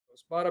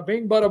Bada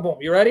bing, bada boom.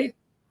 You ready?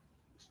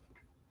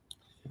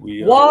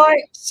 We are.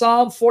 Why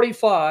Psalm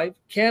 45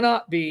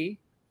 cannot be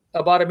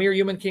about a mere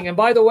human king. And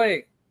by the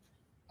way,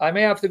 I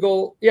may have to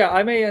go, yeah,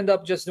 I may end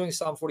up just doing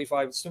Psalm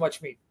 45. It's too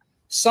much meat.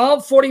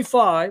 Psalm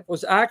 45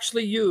 was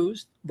actually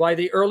used by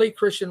the early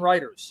Christian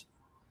writers.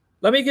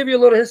 Let me give you a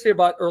little history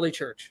about early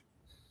church.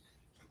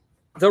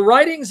 The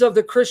writings of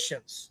the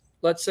Christians,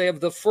 let's say of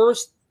the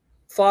first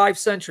 5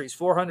 centuries,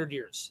 400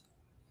 years,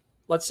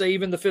 let's say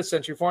even the 5th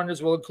century,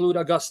 400s will include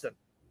Augustine,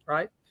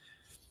 right?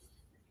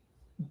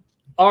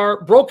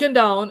 Are broken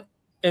down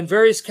in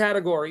various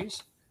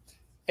categories.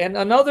 And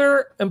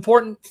another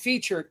important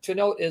feature to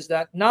note is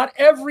that not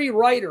every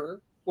writer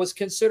was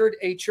considered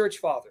a church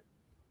father,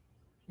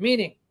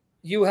 meaning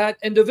you had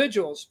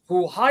individuals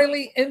who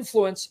highly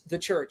influenced the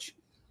church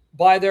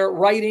by their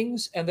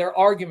writings and their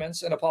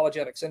arguments and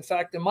apologetics. In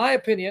fact, in my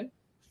opinion,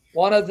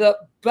 one of the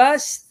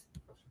best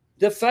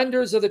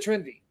defenders of the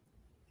Trinity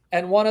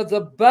and one of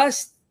the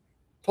best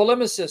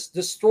polemicists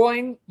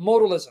destroying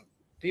modalism.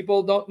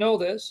 People don't know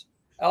this.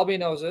 Albie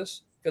knows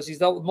this because he's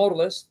dealt with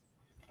modalists.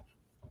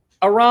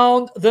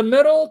 Around the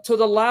middle to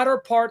the latter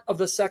part of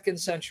the 2nd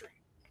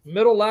century,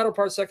 latter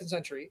part 2nd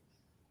century,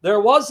 there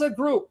was a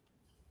group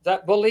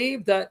that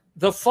believed that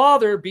the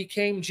Father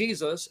became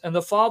Jesus and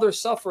the Father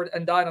suffered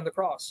and died on the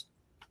cross.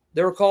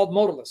 They were called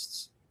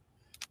modalists.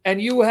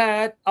 And you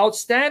had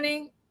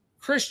outstanding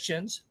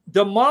Christians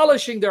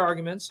demolishing their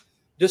arguments,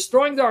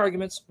 destroying their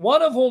arguments,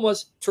 one of whom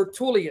was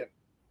Tertullian.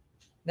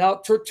 Now,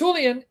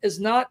 Tertullian is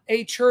not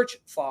a church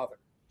father.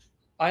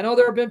 I know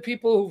there have been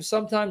people who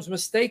sometimes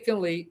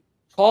mistakenly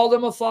called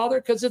him a father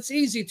because it's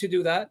easy to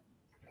do that,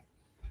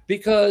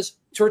 because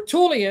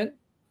Tertullian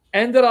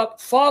ended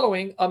up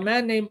following a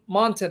man named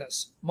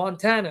Montanus,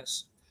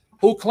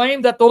 who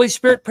claimed that the Holy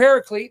Spirit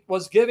Paraclete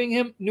was giving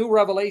him new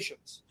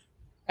revelations.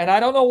 And I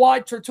don't know why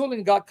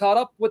Tertullian got caught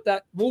up with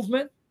that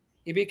movement.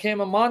 He became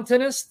a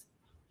Montanist,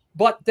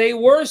 but they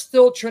were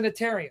still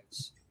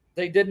Trinitarians.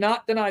 They did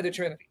not deny the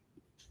Trinity.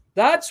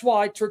 That's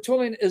why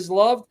Tertullian is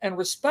loved and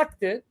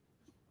respected.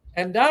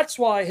 And that's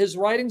why his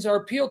writings are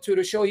appealed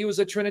to show he was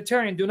a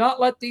Trinitarian. Do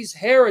not let these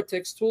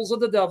heretics, tools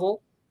of the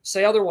devil,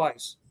 say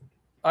otherwise.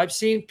 I've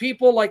seen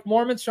people like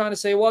Mormons trying to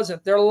say it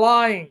wasn't. They're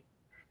lying.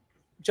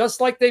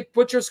 Just like they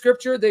butcher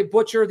scripture, they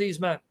butcher these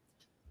men.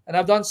 And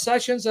I've done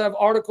sessions, I have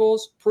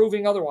articles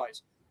proving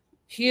otherwise.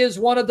 He is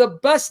one of the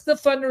best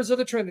defenders of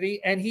the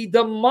Trinity, and he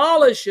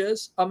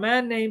demolishes a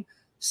man named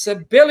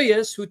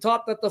Sabellius, who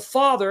taught that the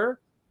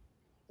Father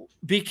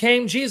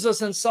became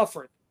Jesus and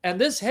suffered. And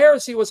this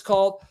heresy was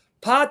called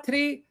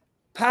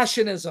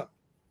Patri-Passionism.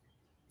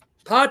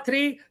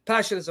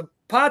 Patri-Passionism.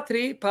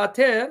 Patri,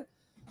 pater,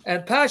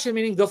 and passion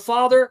meaning the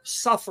Father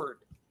suffered.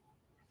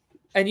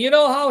 And you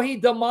know how he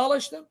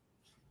demolished them?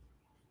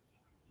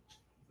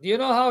 Do you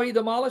know how he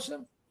demolished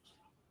them?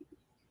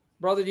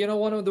 Brother, do you know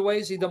one of the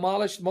ways he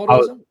demolished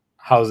modalism?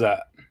 How's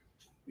that?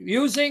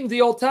 Using the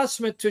Old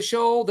Testament to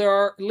show there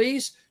are at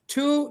least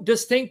 2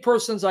 distinct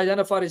persons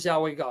identified as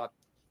Yahweh God.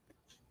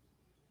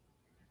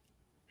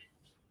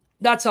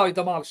 That's how he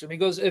demolished him. He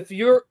goes, if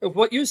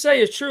what you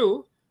say is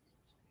true,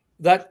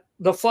 that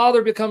the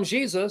Father becomes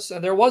Jesus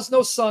and there was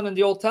no Son in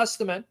the Old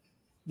Testament,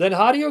 then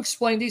how do you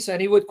explain these?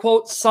 And he would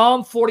quote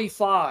Psalm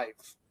 45,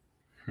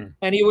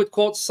 and he would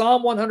quote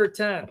Psalm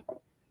 110,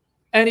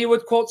 and he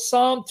would quote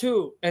Psalm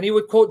 2, and he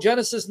would quote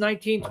Genesis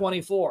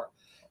 19:24.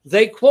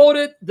 They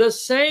quoted the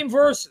same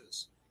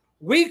verses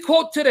we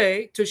quote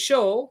today to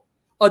show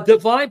a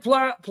divine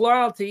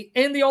plurality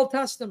in the Old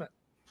Testament.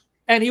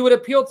 And he would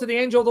appeal to the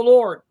angel of the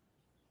Lord.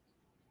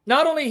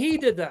 Not only he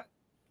did that,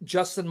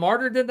 Justin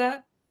Martyr did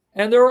that,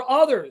 and there were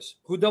others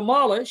who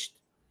demolished.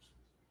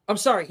 I'm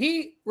sorry,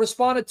 he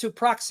responded to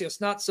Praxeas,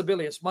 not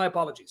Sabellius. My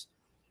apologies.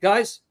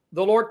 Guys,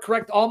 the Lord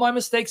correct all my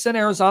mistakes and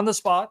errors on the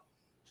spot.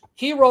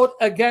 He wrote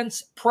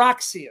against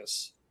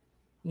Praxeas,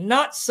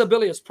 not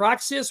Sabellius.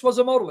 Praxeas was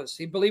a modalist.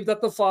 He believed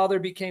that the Father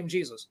became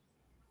Jesus.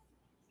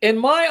 In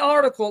my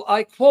article,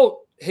 I quote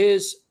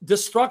his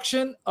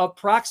destruction of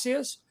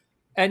Praxeas,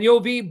 and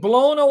you'll be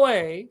blown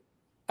away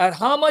at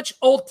how much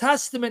Old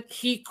Testament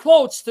he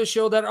quotes to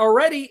show that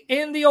already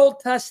in the Old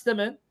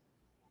Testament,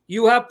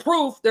 you have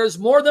proof there's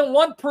more than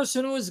one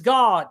person who is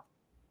God.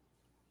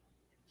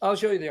 I'll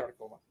show you the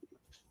article.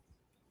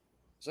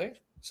 See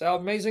how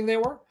amazing they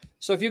were?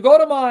 So if you go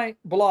to my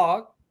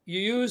blog, you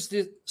use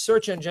the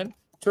search engine,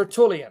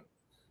 Tertullian.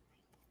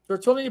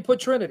 Tertullian, you put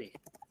Trinity.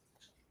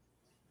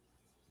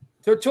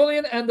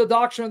 Tertullian and the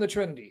Doctrine of the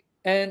Trinity.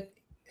 And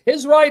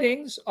his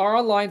writings are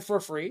online for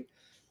free.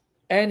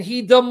 And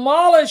he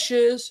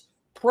demolishes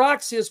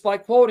Praxeas by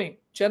quoting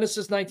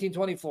Genesis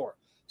 19:24,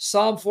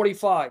 Psalm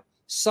 45,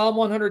 Psalm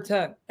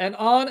 110, and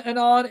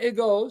on it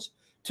goes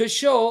to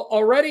show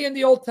already in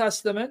the Old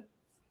Testament,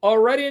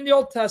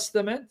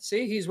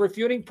 see, he's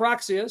refuting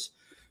Praxeas,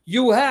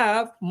 you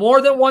have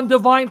more than one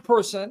divine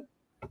person,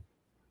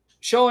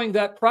 showing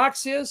that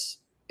Praxeas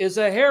is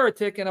a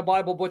heretic and a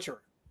Bible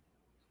butcher.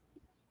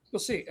 You'll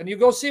see, and you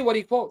go see what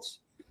he quotes.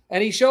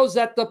 And he shows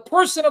that the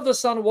person of the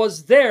Son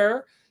was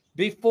there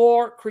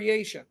before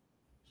creation.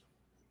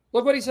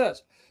 Look what he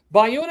says.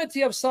 by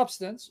unity of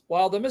substance,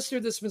 while the mystery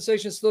of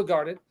dispensation is still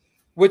guarded,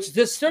 which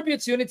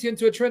distributes unity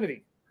into a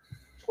Trinity,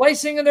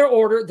 placing in their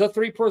order the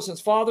three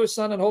persons, Father,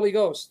 Son, and Holy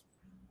Ghost.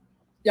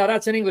 Yeah,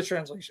 that's an English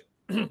translation.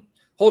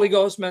 Holy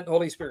Ghost meant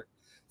Holy Spirit.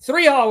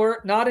 3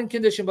 hour, not in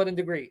condition, but in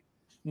degree.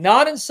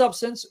 Not in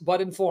substance,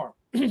 but in form.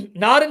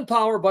 Not in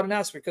power, but in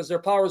aspect, because their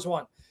power is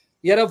one.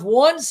 Yet of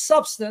one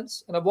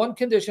substance, and of one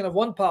condition, of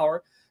one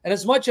power, and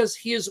as much as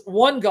he is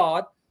one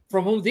God,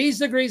 from whom these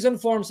degrees and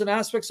forms and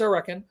aspects are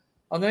reckoned,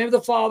 on the name of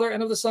the Father,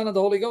 and of the Son, and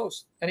the Holy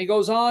Ghost. And he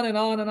goes on and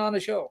on and on to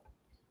show.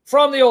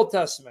 From the Old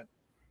Testament,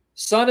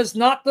 Son is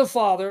not the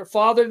Father,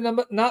 Father did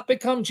not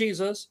become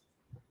Jesus,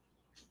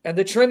 and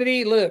the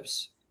Trinity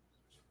lives.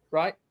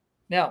 Right?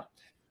 Now,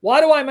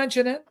 why do I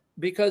mention it?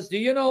 Because do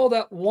you know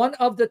that one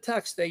of the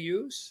texts they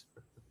use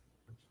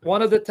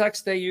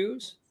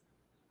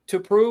to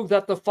prove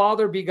that the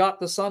Father begot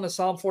the Son is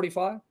Psalm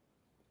 45?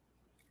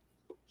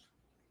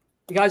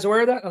 You guys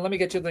aware of that? And let me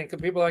get you to think.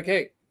 Because people are like,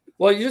 hey,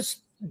 well, you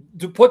just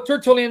put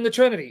Tertullian in the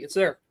Trinity. It's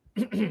there.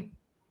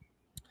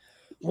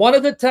 One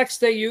of the texts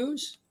they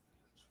use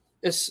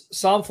is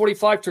Psalm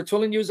 45.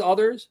 Tertullian used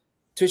others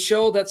to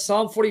show that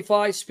Psalm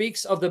 45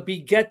 speaks of the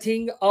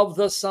begetting of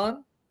the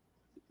Son.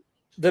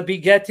 The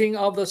begetting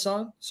of the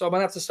Son. So I'm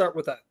going to have to start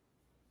with that.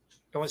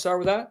 Can we start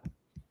with that?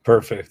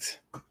 Perfect.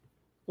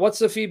 What's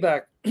the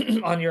feedback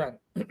on your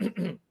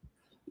end?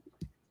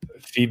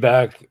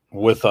 Feedback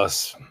with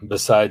us,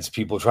 besides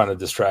people trying to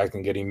distract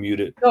and getting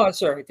muted. No,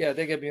 it's all right. Yeah,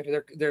 they get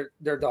muted.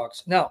 They're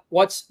dogs. Now,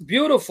 what's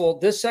beautiful,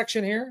 this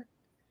section here,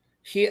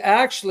 he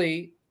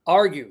actually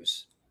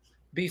argues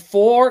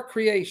before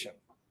creation,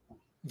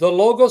 the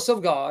Logos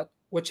of God,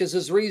 which is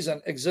his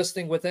reason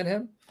existing within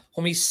him,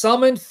 whom he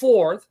summoned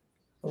forth.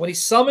 And when he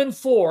summoned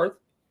forth,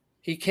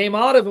 he came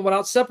out of him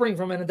without separating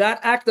from him. And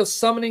that act of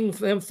summoning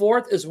him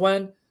forth is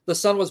when the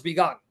Son was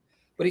begotten.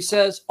 But he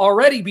says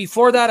already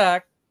before that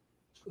act,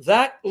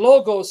 that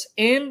Logos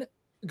in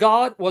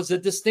God was a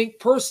distinct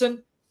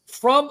person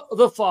from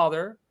the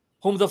Father,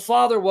 whom the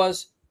Father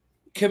was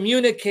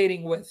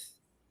communicating with.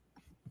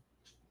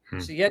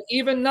 So yet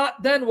even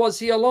not then was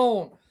he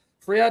alone,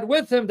 for he had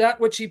with him that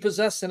which he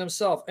possessed in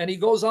himself. And he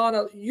goes on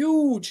a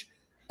huge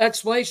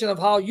explanation of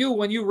how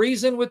when you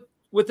reason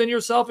within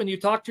yourself and you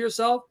talk to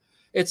yourself,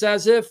 it's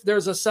as if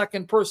there's a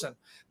second person.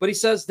 But he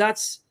says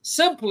that's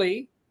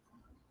simply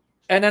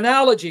an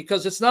analogy,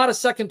 because it's not a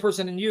second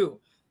person in you.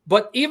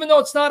 But even though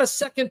it's not a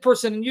second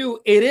person in you,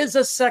 it is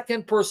a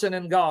second person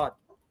in God.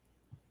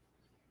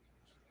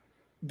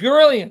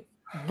 Brilliant,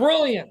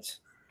 brilliant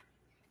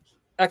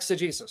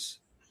exegesis.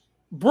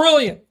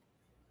 Brilliant.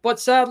 But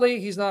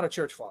sadly, he's not a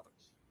church father,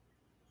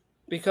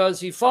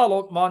 because he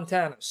followed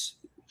Montanus.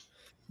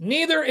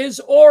 Neither is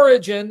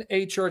Origen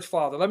a church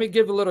father. Let me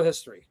give a little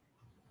history.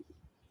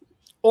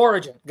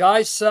 Origen.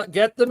 Guys,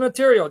 get the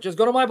material. Just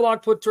go to my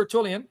blog, put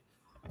Tertullian.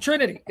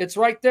 Trinity. It's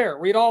right there.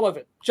 Read all of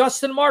it.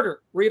 Justin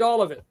Martyr. Read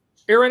all of it.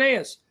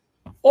 Irenaeus.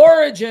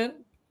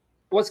 Origen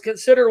was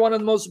considered one of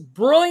the most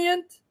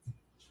brilliant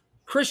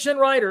Christian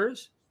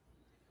writers,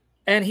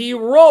 and he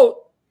wrote,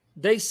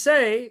 they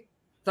say,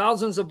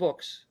 thousands of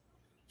books.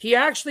 He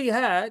actually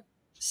had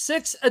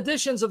 6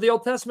 editions of the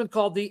Old Testament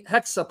called the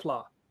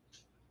Hexapla.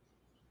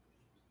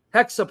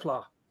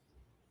 Hexapla.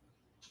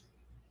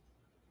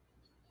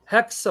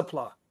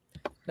 Hexapla.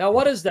 Now,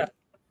 what is that?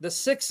 The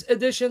 6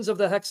 editions of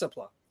the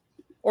Hexapla,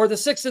 or the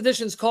 6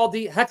 editions called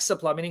the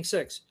Hexapla, meaning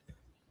 6.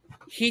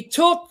 He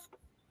took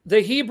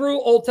the Hebrew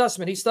Old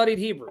Testament. He studied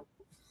Hebrew.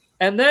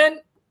 And then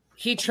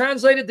he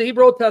translated the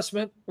Hebrew Old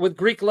Testament with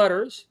Greek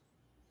letters.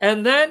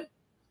 And then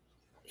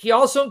he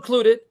also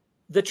included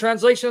the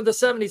translation of the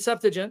 70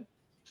 Septuagint.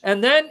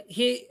 And then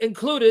he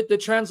included the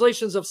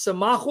translations of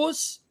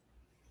Symmachus,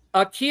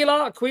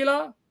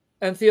 Aquila,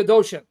 and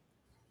Theodotion.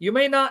 You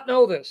may not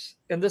know this.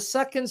 In the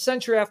 2nd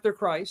century after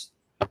Christ,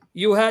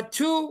 you had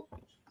 2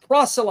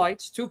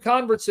 proselytes, 2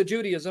 converts to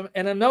Judaism,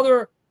 and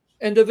another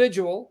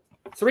individual,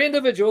 3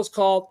 individuals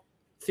called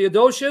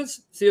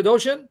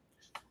Theodotion,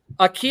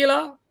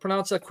 Aquila,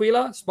 pronounced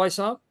Aquila by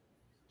some,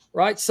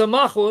 right?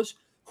 Symmachus,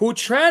 who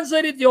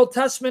translated the Old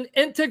Testament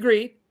into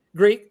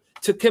Greek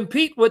to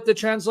compete with the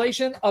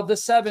translation of the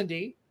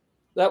 70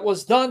 that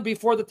was done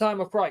before the time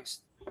of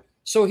Christ.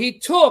 So he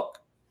took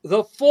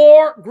the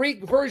 4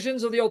 Greek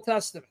versions of the Old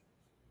Testament,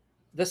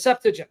 the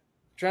Septuagint,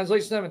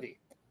 translation 70,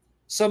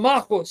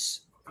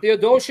 Symmachus,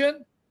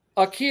 Theodotion,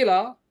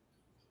 Aquila,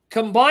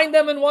 combined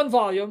them in one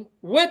volume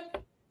with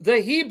the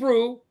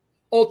Hebrew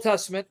Old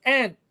Testament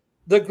and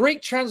the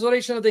Greek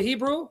translation of the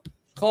Hebrew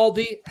called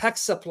the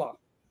Hexapla.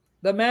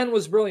 The man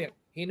was brilliant.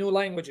 He knew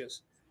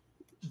languages.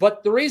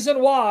 But the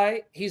reason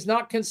why he's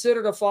not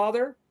considered a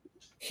father,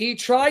 he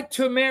tried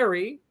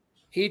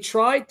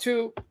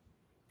to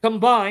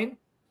combine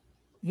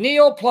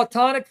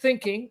Neoplatonic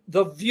thinking,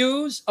 the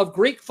views of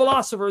Greek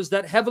philosophers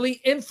that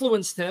heavily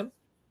influenced him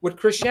with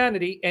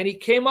Christianity, and he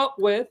came up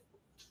with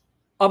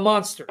a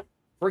monster.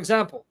 For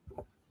example,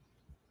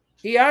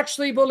 he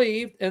actually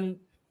believed in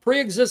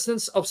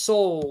pre-existence of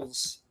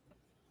souls,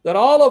 that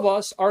all of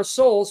us, our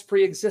souls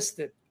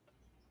pre-existed.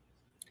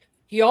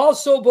 He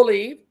also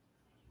believed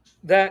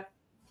that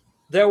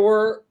there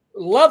were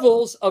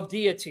levels of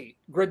deity,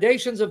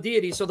 gradations of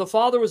deity. So the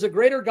Father was a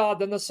greater God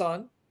than the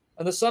Son,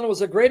 and the Son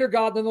was a greater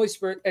God than the Holy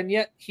Spirit, and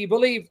yet he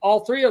believed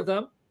all three of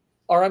them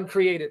are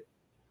uncreated.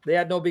 They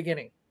had no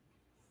beginning.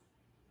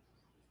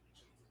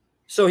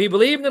 So he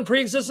believed in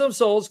pre-existence of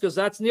souls, because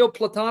that's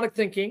Neoplatonic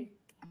thinking,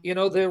 you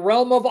know, the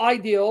realm of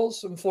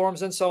ideals and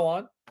forms and so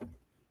on.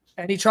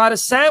 And he tried to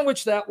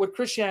sandwich that with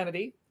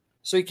Christianity.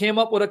 So he came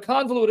up with a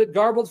convoluted,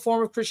 garbled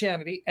form of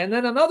Christianity. And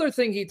then another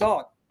thing he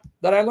taught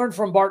that I learned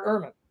from Bart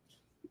Ehrman.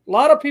 A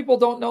lot of people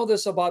don't know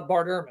this about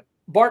Bart Ehrman.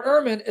 Bart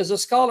Ehrman is a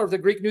scholar of the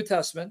Greek New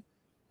Testament,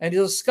 and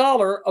he's a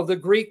scholar of the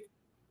Greek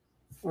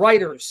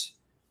writers.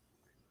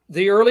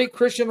 The early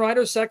Christian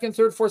writers, 2nd,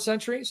 3rd, 4th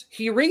centuries,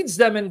 he reads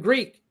them in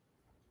Greek.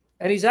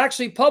 And he's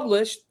actually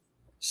published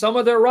some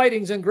of their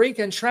writings in Greek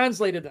and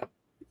translated them.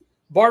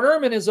 Bart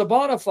Ehrman is a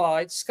bona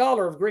fide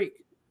scholar of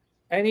Greek,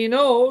 and he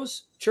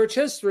knows church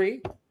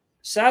history.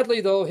 Sadly,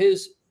 though,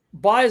 his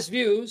biased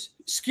views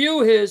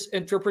skew his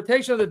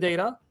interpretation of the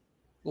data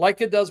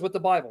like it does with the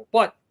Bible.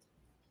 But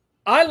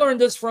I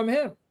learned this from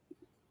him.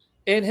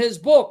 In his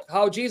book,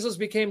 How Jesus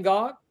Became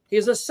God, he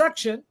has a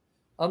section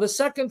on the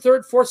 2nd,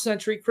 3rd, 4th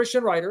century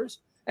Christian writers,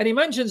 and he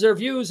mentions their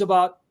views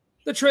about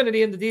the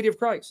Trinity and the deity of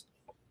Christ.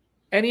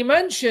 And he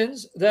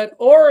mentions that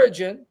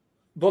Origen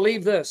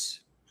believed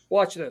this.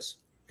 Watch this.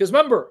 Because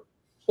remember,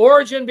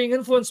 Origen being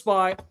influenced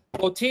by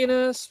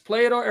Plotinus,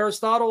 Plato,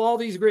 Aristotle, all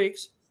these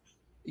Greeks,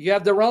 you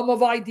have the realm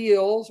of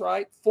ideals,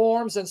 right?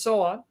 Forms and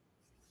so on.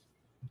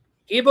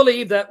 He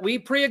believed that we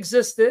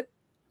pre-existed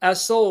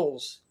as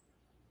souls.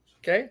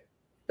 Okay?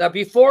 That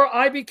before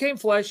I became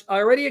flesh, I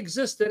already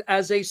existed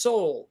as a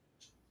soul.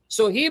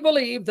 So he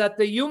believed that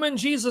the human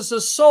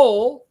Jesus'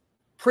 soul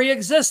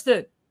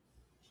pre-existed.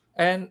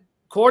 And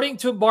according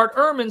to Bart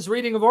Ehrman's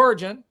reading of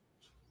Origen,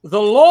 the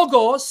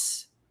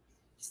Logos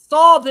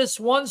saw this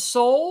one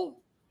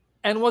soul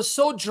and was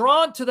so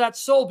drawn to that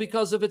soul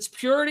because of its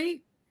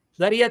purity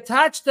that he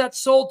attached that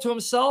soul to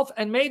himself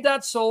and made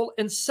that soul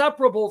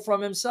inseparable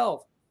from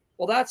himself.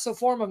 Well, that's a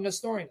form of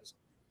Nestorianism.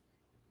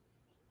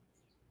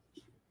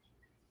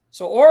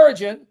 So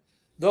Origen,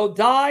 though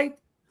died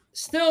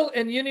still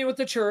in union with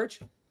the church,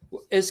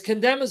 is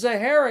condemned as a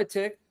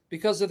heretic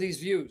because of these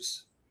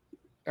views.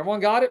 Everyone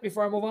got it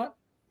before I move on?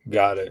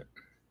 Got it.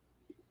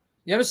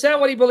 You understand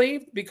what he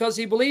believed? Because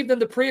he believed in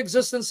the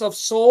pre-existence of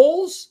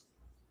souls,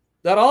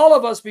 that all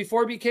of us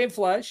before we became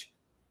flesh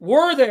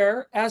were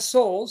there as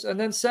souls and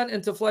then sent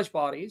into flesh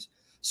bodies.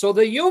 So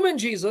the human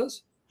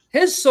Jesus,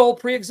 his soul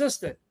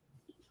pre-existed.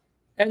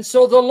 And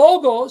so the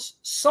Logos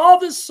saw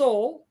this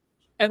soul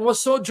and was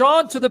so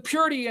drawn to the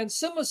purity and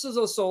sinlessness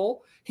of the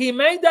soul, he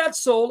made that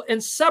soul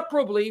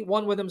inseparably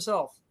one with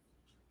himself.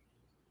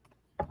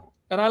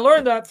 And I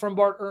learned that from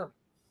Bart Ehrman.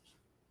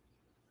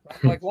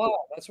 I'm like, wow,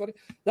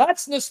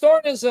 that's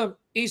Nestorianism,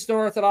 Eastern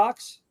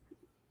Orthodox.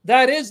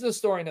 That is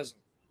Nestorianism.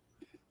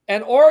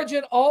 And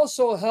Origen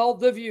also held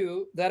the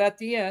view that at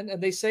the end,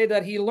 and they say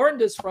that he learned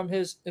this from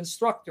his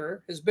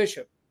instructor, his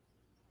bishop.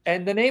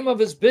 And the name of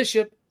his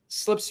bishop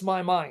slips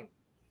my mind.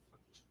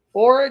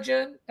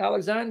 Origen,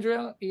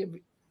 Alexandria,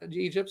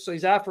 Egypt, so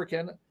he's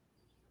African.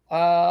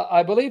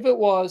 I believe it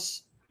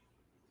was,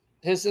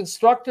 his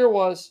instructor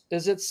was,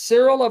 is it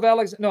Cyril of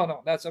Alexandria?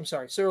 No, I'm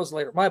sorry, Cyril's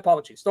later. My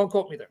apologies. Don't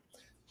quote me there.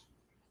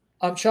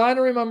 I'm trying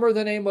to remember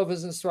the name of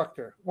his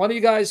instructor. One of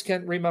you guys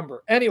can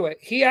remember. Anyway,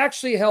 he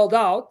actually held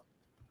out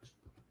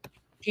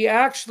the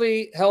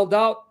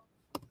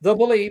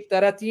belief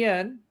that at the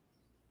end,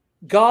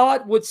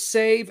 God would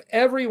save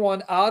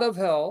everyone out of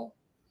hell,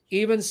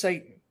 even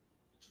Satan.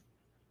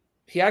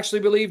 He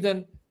actually believed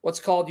in what's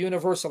called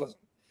universalism,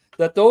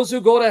 that those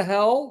who go to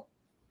hell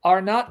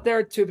are not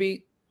there to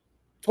be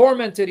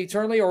tormented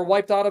eternally or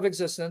wiped out of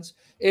existence.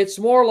 It's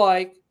more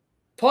like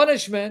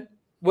punishment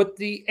with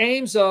the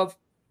aims of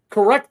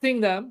correcting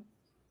them,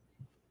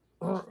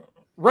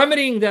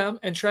 remedying them,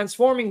 and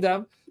transforming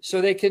them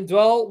so they can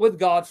dwell with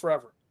God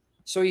forever.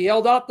 So he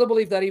held out the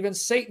belief that even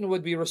Satan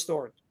would be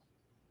restored.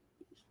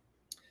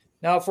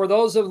 Now, for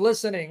those of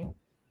listening,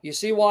 you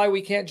see why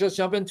we can't just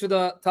jump into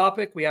the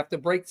topic. We have to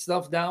break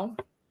stuff down.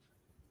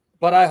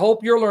 But I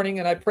hope you're learning,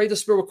 and I pray the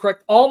Spirit will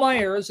correct all my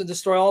errors and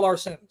destroy all our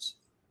sins.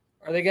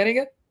 Are they getting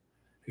it?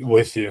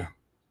 With you.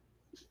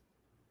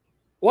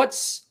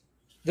 What's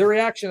the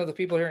reaction of the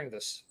people hearing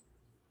this?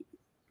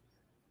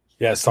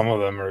 Yeah, some of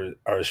them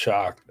are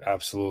shocked.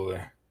 Absolutely.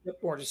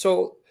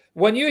 So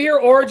when you hear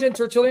Origen,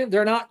 Tertullian,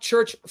 they're not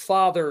church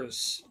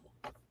fathers.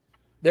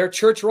 They're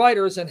church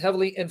writers and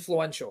heavily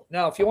influential.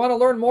 Now, if you want to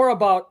learn more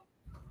about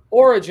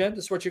Origen,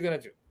 this is what you're going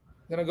to do.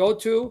 You're going to go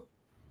to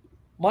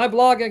my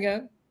blog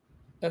again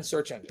and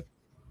search engine.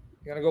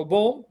 You're going to go,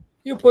 boom.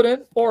 You put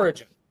in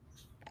Origen.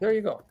 There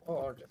you go. Oh,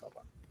 Origen.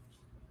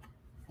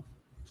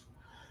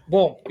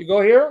 Boom. You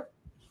go here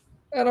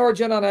and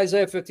Origen on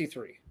Isaiah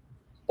 53.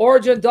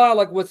 Origen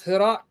dialogue with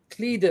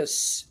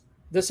Heraclitus.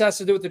 This has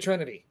to do with the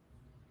Trinity.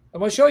 I'm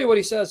going to show you what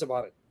he says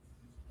about it.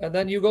 And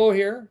then you go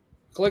here,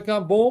 click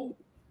on boom,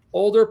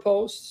 older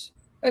posts,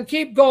 and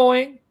keep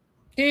going,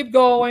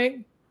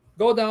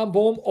 go down,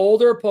 boom,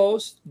 older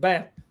posts,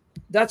 bam.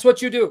 that's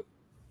what you do.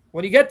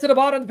 When you get to the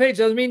bottom of the page,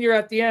 doesn't mean you're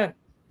at the end.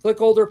 Click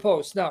older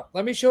post. Now,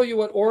 let me show you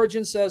what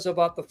Origen says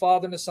about the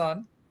Father and the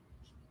Son.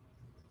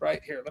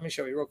 Right here. Let me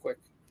show you real quick.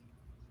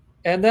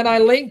 And then I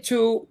link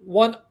to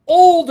one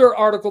older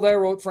article that I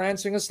wrote for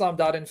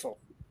answeringislam.info.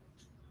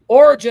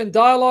 Origen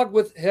dialogue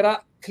with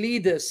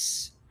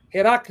Heraclides.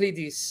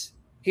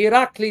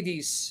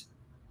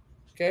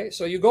 Okay,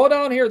 so you go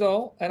down here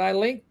though, and I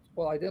link.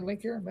 Well, I didn't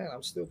link here. Man,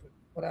 I'm stupid.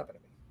 What happened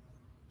to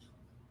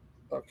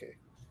me? Okay.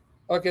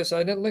 Okay, so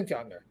I didn't link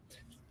on there.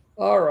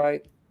 All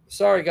right.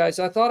 Sorry, guys.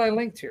 I thought I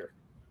linked here.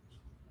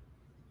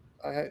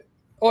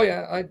 Oh,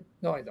 yeah.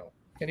 No, I don't.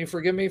 Can you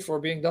forgive me for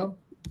being dumb?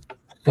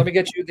 Let me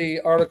get you the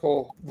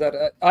article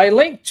that I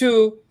linked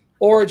to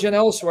Origen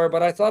elsewhere,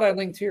 but I thought I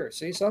linked here.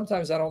 See,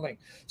 sometimes I don't link.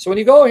 So when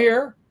you go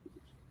here,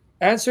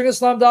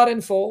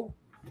 answeringislam.info,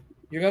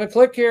 you're going to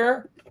click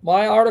here,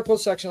 my article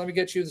section. Let me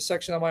get you the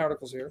section of my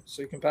articles here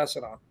so you can pass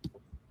it on.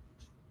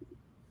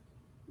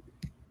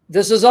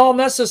 This is all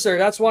necessary.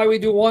 That's why we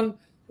do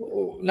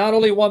not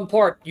only one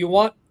part. You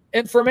want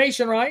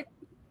information, right?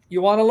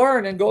 You want to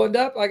learn and go in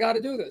depth. I got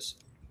to do this.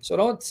 So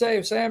don't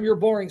say, Sam, you're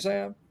boring,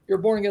 Sam. You're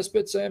boring as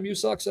spit, Sam. You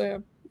suck,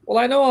 Sam. Well,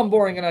 I know I'm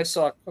boring and I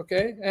suck.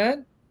 Okay.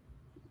 And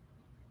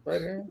right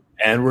here.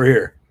 And we're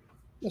here.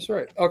 That's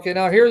right. Okay.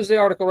 Now here's the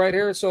article right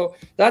here. So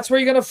that's where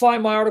you're going to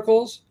find my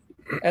articles.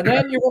 And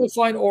then you're going to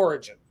find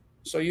Origen.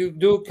 So you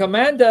do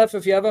Command F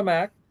if you have a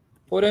Mac.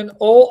 Put in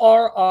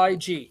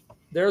ORIG.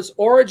 There's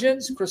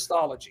Origen's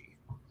Christology.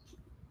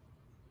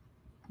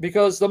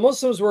 Because the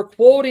Muslims were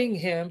quoting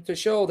him to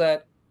show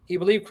that he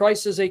believed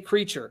Christ is a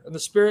creature and the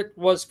Spirit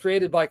was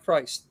created by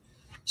Christ.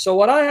 So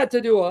what I had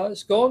to do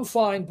was go and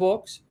find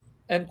books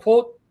and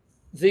quote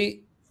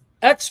the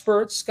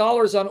experts,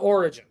 scholars on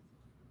Origen.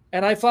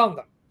 And I found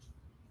them.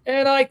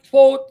 And I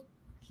quote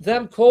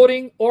them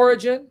quoting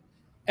Origen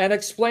and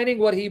explaining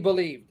what he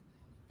believed.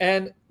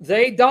 And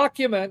they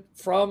document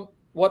from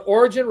what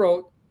Origen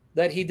wrote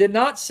that he did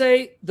not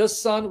say the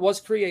Son was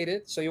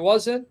created. So he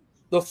wasn't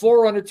the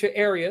forerunner to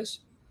Arius.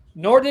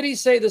 Nor did he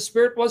say the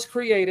Spirit was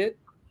created.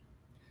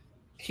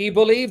 He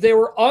believed they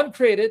were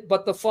uncreated,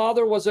 but the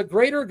Father was a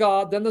greater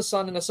God than the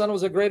Son, and the Son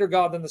was a greater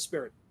God than the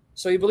Spirit.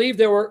 So he believed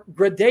there were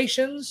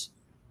gradations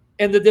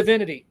in the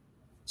divinity.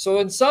 So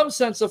in some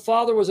sense, the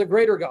Father was a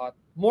greater God,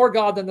 more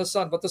God than the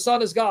Son, but the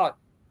Son is God,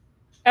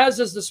 as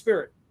is the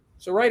Spirit.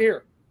 So right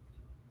here.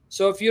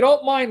 So if you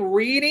don't mind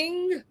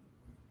reading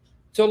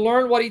to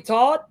learn what he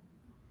taught,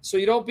 so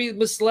you don't be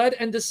misled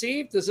and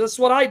deceived, this is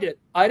what I did.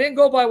 I didn't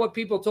go by what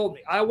people told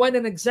me. I went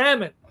and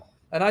examined.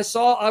 And I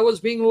saw I was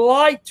being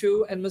lied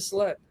to and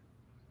misled.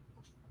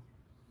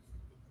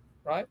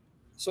 Right?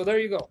 So there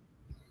you go.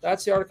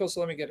 That's the article, so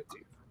let me get it to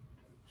you.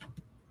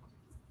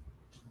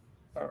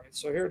 All right,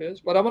 so here it is.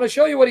 But I'm going to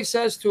show you what he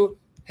says to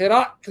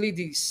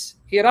Heraclides.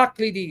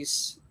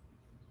 Heraclides.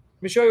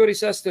 Let me show you what he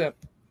says to him.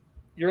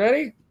 You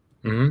ready?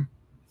 Mm-hmm.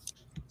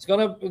 It's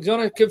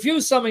gonna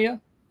confuse some of you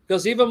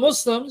because even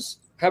Muslims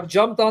have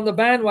jumped on the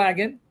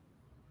bandwagon.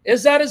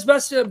 Is that his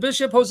best,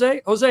 Bishop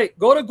Jose? Jose,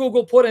 go to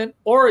Google, put in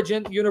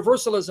Origen,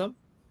 Universalism,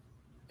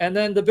 and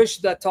then the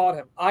bishop that taught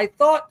him. I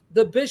thought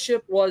the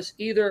bishop was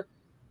either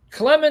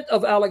Clement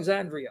of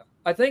Alexandria.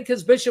 I think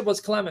his bishop was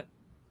Clement,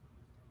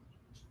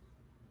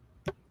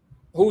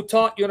 who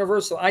taught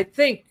Universal. I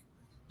think.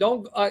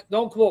 Don't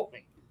quote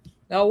me.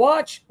 Now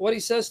watch what he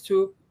says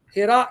to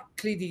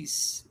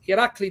Heraclides.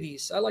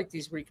 Heraclides. I like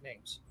these Greek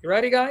names. You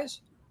ready, guys?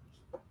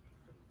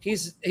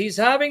 He's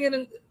having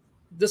a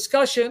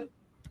discussion.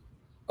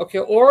 Okay,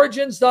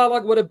 Origen's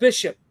dialogue with a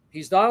bishop.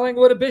 He's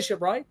dialoguing with a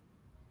bishop, right?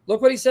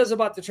 Look what he says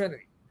about the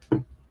Trinity.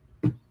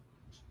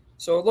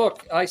 So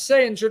look, I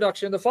say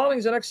introduction. The following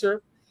is an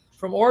excerpt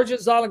from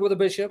Origen's dialogue with a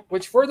bishop,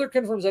 which further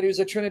confirms that he was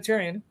a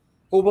Trinitarian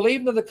who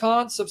believed in the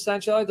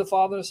consubstantiality of the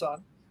Father and the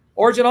Son.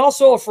 Origen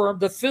also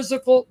affirmed the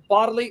physical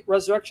bodily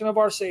resurrection of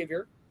our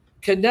Savior,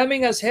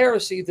 condemning as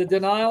heresy the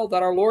denial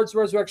that our Lord's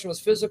resurrection was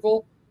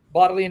physical,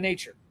 bodily in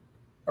nature.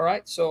 All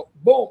right, so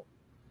boom.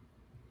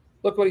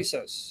 Look what he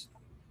says.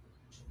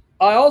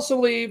 I also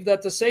believe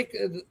that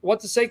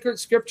what the sacred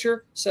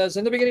scripture says,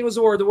 in the beginning was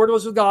the Word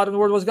was with God, and the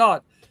Word was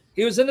God.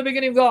 He was in the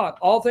beginning of God.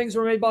 All things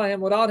were made by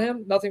him. Without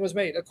him, nothing was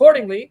made.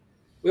 Accordingly,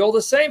 we hold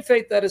the same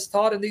faith that is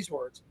taught in these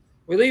words.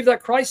 We believe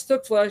that Christ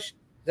took flesh,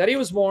 that he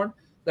was born,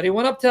 that he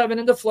went up to heaven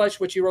in the flesh,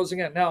 which he rose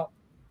again. Now,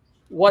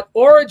 what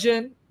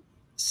Origen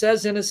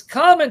says in his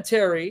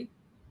commentary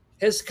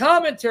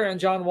on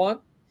John 1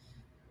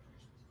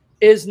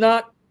 is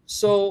not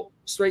so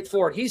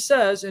straightforward. He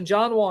says in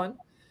John 1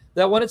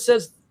 that when it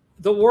says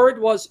the Word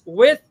was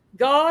with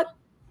God,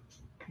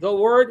 the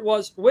Word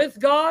was with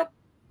God,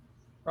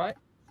 right?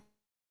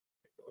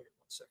 One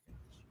second.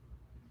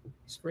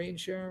 Screen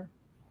share.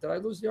 Did I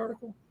lose the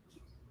article?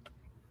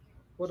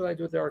 What did I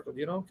do with the article? Do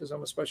you know? Because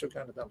I'm a special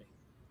kind of dummy.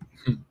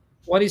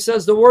 When he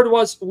says the Word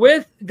was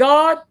with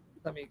God,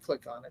 let me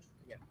click on it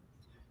again.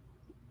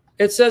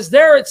 It says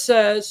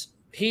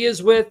he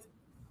is with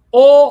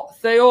O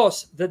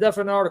Theos, the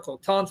definite article,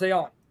 ton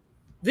theon,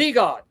 the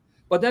God.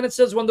 But then it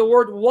says when the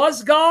Word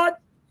was God,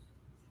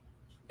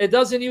 it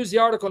doesn't use the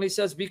article, and he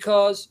says,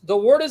 because the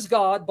Word is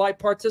God by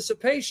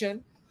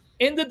participation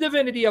in the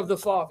divinity of the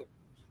Father.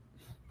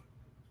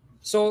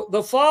 So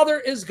the Father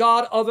is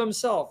God of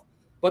himself,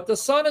 but the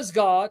Son is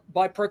God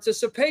by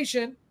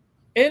participation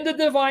in the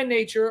divine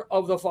nature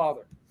of the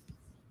Father.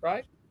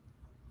 Right?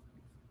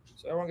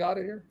 So everyone got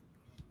it here?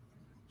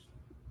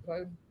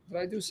 Did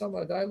I do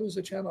something? Did I lose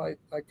the channel?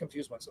 I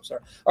confused myself.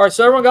 Sorry. All right,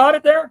 so everyone got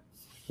it there?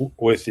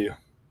 With you.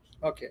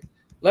 Okay.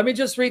 Let me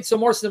just read some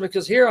more stuff,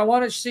 because here I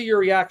want to see your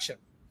reaction.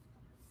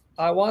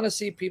 I want to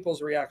see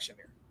people's reaction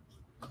here.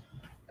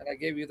 And I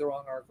gave you the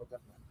wrong article.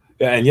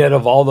 Yeah, and yet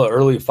of all the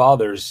early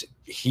fathers,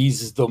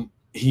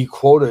 he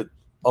quoted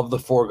of the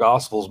four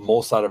gospels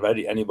most out of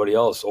anybody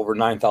else, over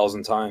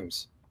 9,000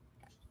 times.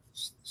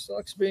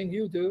 Sucks being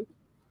you, dude.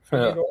 I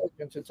need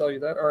Origen to tell you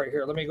that. All right,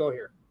 here, let me go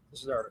here.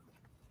 This is the article.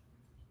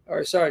 All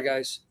right, sorry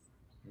guys.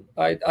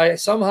 I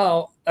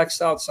somehow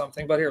X'd out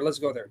something, but here, let's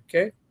go there.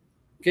 Okay.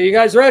 Okay, you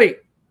guys ready?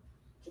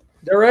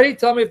 They're ready?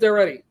 Tell me if they're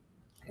ready.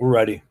 We're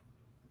ready.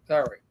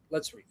 All right,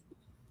 let's read.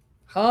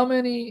 How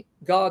many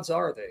gods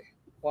are they?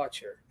 Watch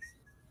here.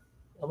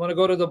 I'm going to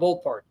go to the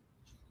bold part.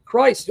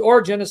 Christ,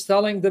 Origen is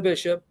telling the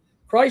bishop,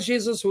 Christ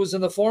Jesus, who is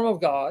in the form of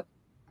God,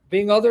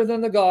 being other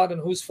than the God in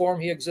whose form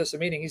he exists,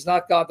 meaning he's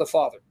not God the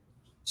Father.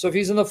 So if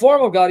he's in the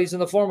form of God, he's in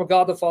the form of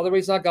God the Father, but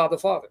he's not God the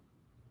Father.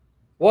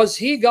 Was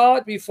he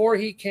God before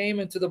he came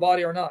into the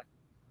body or not?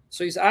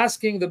 So he's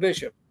asking the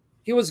bishop.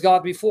 He was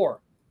God before.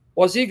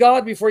 Was he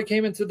God before he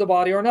came into the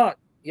body or not?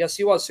 Yes,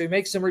 he was. So he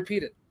makes him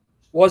repeat it.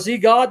 Was he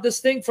God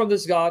distinct from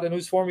this God in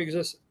whose form he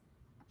existed?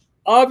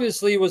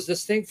 Obviously, he was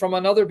distinct from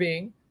another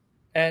being.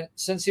 And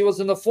since he was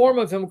in the form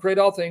of him who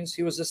created all things,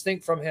 he was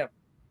distinct from him.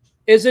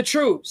 Is it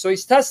true? So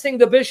he's testing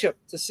the bishop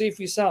to see if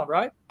he's sound,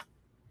 right?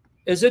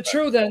 Is it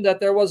true then that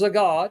there was a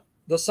God,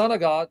 the Son of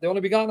God, the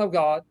only begotten of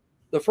God,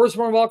 the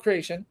firstborn of all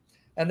creation,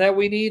 and that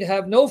we need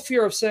have no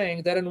fear of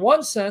saying that in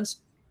one sense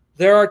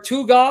there are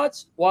two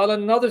gods, while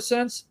in another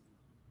sense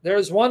there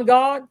is one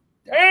God?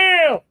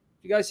 Damn!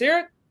 You guys hear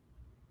it?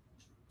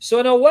 So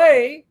in a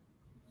way,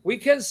 we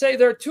can say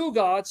there are two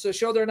gods to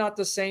show they're not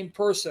the same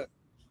person.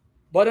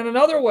 But in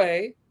another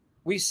way,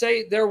 we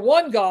say they're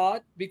one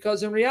God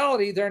because in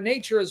reality their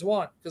nature is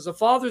one, because the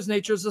Father's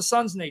nature is the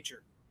Son's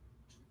nature.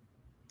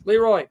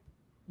 Leroy,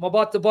 I'm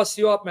about to bust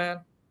you up, man.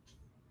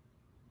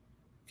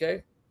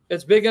 Okay?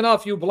 It's big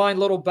enough, you blind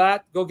little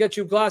bat. Go get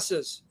you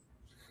glasses.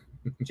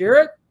 Did you hear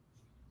it?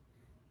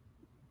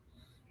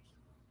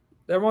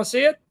 Did everyone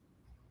see it?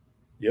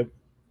 Yep.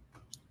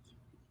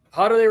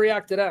 How do they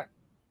react to that?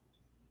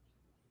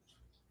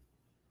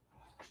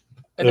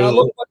 And now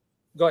look what,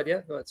 go ahead,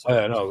 yeah? Go ahead.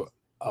 Sorry. No,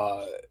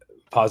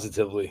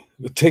 positively.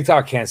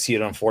 TikTok can't see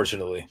it,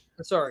 unfortunately.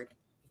 Sorry.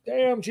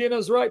 Damn,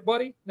 Gina's right,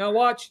 buddy. Now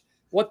watch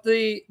what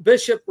the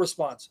bishop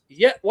responds.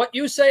 Yeah, what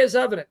you say is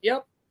evident.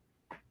 Yep.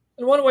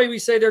 In one way, we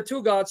say they're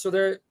two gods,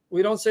 so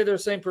we don't say they're the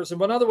same person.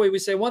 But another way, we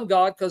say one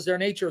God because their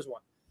nature is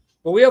one.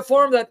 But we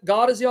affirm that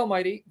God is the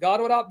Almighty,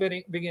 God without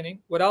beginning,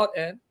 without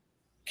end,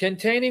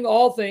 containing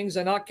all things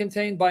and not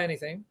contained by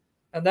anything,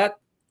 and that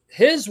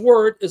his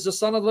word is the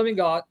Son of the living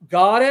God,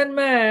 God and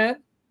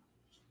man,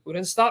 who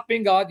didn't stop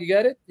being God. You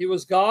get it? He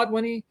was God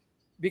when he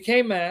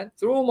became man,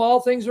 through whom all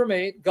things were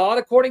made, God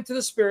according to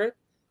the Spirit,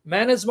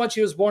 man as much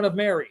he was born of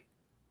Mary.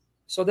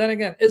 So then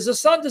again, is the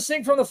Son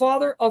distinct from the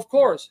Father? Of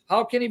course.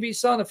 How can he be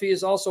Son if he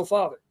is also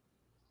Father?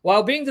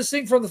 While being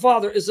distinct from the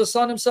Father, is the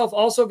Son himself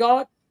also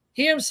God?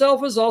 He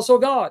himself is also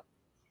God.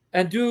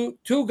 And do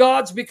two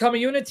gods become a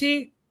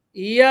unity?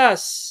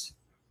 Yes.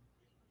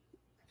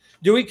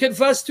 Do we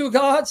confess two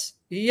gods?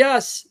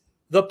 Yes.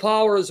 The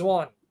power is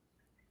one.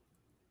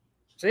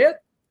 See it?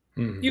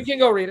 Mm-hmm. You can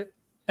go read it.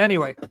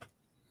 Anyway,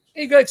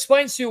 he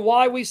explains to you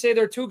why we say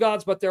they're two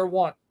gods, but they're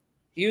one.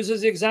 He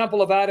uses the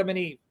example of Adam and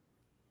Eve.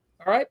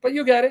 All right, but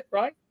you get it,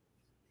 right?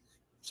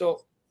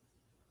 So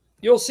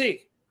you'll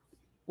see.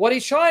 What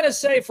he's trying to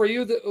say for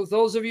you,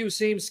 those of you who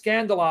seem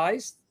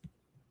scandalized,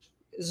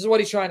 this is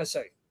what he's trying to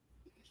say.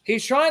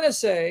 He's trying to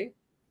say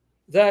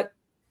that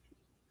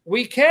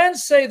we can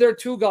say they're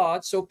two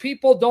gods, so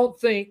people don't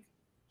think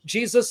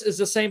Jesus is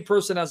the same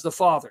person as the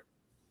Father.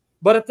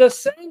 But at the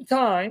same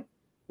time,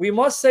 we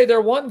must say they're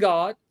one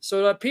God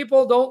so that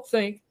people don't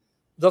think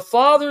the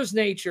Father's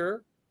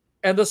nature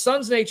and the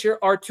Son's nature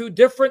are two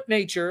different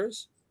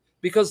natures,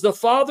 because the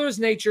Father's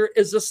nature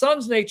is the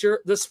Son's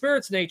nature, the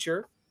Spirit's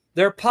nature.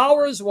 Their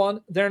power is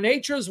one, their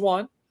nature is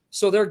one,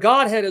 so their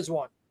Godhead is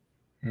one.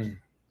 Hmm.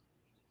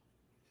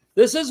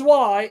 This is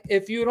why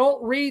if you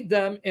don't read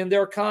them in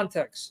their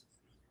context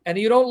and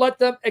you don't let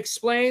them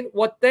explain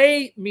what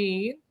they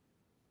mean,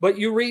 but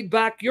you read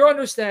back your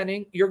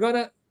understanding, you're going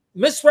to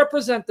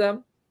misrepresent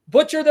them,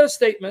 butcher their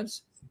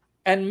statements,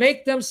 and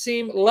make them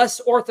seem less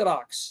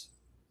orthodox.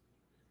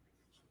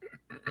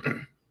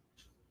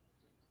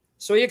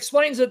 So he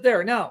explains it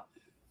there. Now,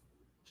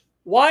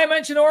 why I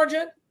mention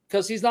Origen?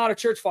 Because he's not a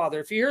church father.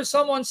 If you hear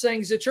someone saying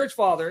he's a church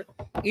father,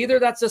 either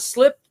that's a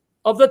slip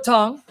of the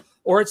tongue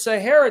or it's a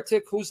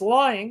heretic who's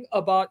lying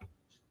about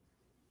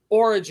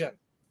Origen.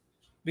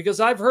 Because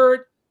I've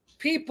heard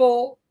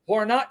people who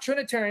are not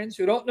Trinitarians,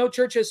 who don't know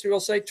church history, will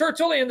say,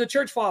 Tertullian, the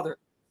church father.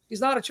 He's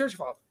not a church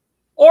father.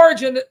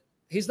 Origen,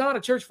 he's not a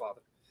church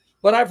father.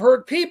 But I've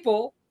heard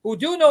people who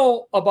do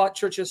know about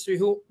church history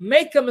who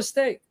make a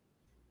mistake,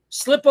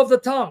 slip of the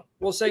tongue,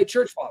 will say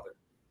church father.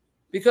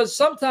 Because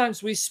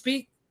sometimes we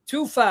speak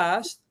too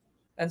fast,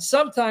 and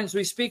sometimes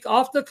we speak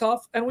off the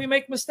cuff, and we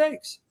make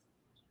mistakes.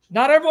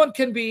 Not everyone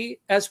can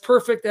be as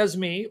perfect as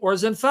me or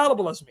as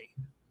infallible as me.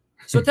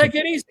 So take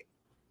it easy.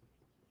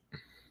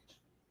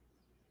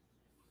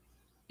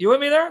 You with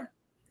me there?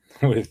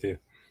 With you.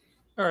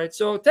 All right,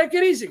 so take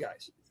it easy,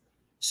 guys.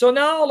 So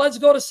now let's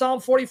go to Psalm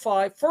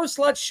 45. First,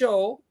 let's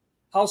show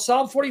how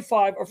Psalm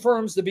 45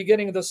 affirms the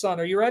beginning of the sun.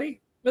 Are you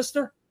ready,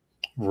 mister?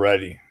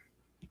 Ready.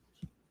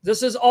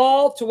 This is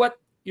all to whet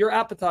your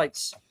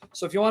appetites.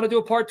 So if you want to do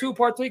a part 2,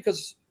 part 3,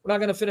 because we're not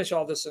going to finish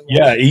all this.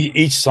 Yeah,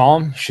 each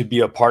psalm should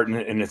be a part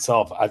in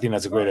itself. I think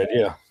that's a great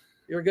idea.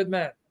 You're a good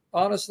man.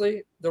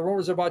 Honestly, the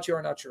rumors about you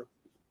are not true.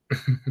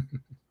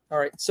 All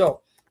right,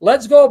 so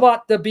let's go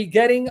about the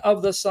begetting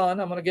of the sun.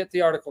 I'm going to get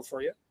the article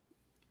for you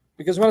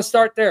because we're going to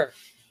start there.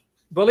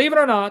 Believe it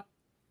or not,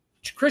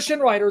 Christian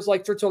writers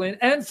like Tertullian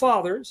and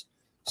fathers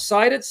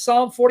cited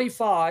Psalm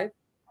 45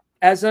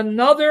 as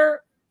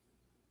another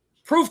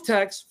proof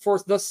text for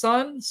the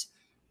sons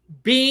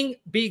being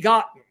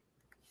begotten.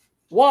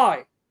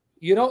 Why?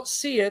 You don't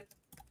see it.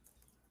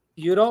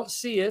 You don't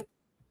see it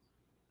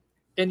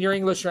in your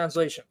English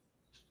translation.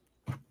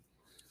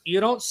 You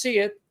don't see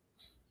it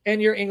in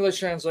your English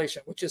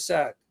translation, which is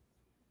sad.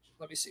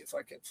 Let me see if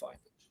I can find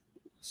it.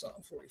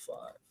 Psalm 45.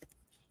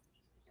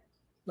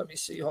 Let me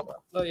see. Hold on.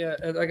 Oh, yeah,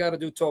 I got to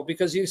do Tov.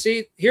 Because you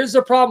see, here's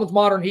the problem with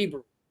modern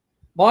Hebrew.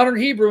 Modern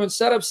Hebrew,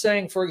 instead of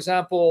saying, for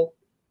example,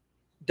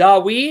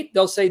 Dawid,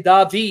 they'll say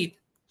David.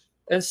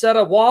 Instead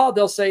of Wa,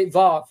 they'll say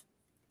Vav.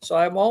 So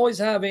I'm always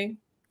having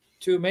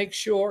to make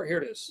sure. Here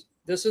it is.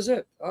 This is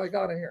it. Oh, I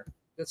got it here.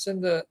 It's in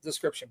the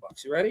description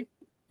box. You ready?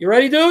 You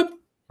ready, dude?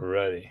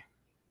 Ready.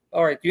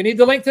 All right. Do you need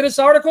the link to this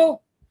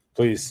article?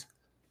 Please.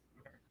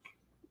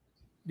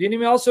 Do you need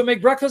me to also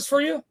make breakfast for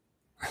you?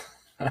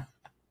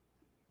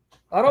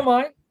 I don't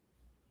mind.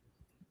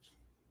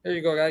 Here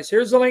you go, guys.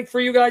 Here's the link for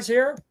you guys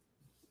here.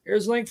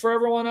 Here's the link for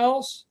everyone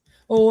else.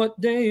 Oh, what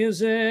day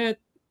is it?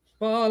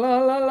 La, la,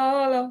 la,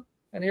 la, la.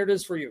 And here it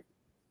is for you.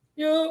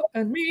 You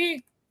and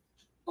me,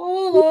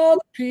 all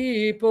the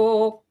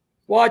people.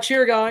 Watch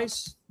here,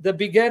 guys. The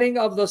begetting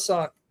of the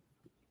sun.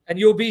 And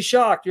you'll be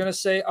shocked. You're going to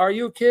say, are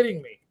you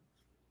kidding me?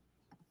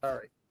 All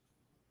right.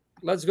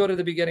 Let's go to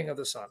the beginning of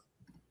the sun.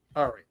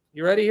 All right.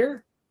 You ready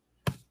here?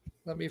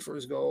 Let me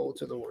first go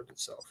to the word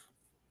itself.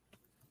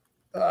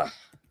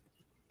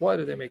 Why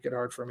did they make it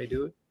hard for me,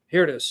 dude?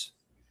 Here it is.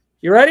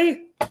 You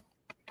ready?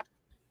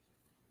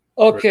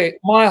 Okay.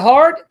 My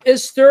heart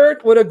is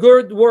stirred with a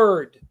good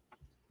word.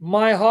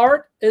 My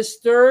heart is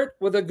stirred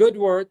with a good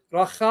word.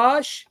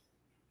 Rachash,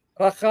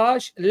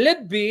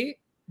 libbi,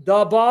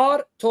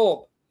 dabar,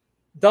 tov.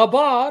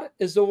 Dabar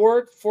is the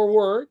word for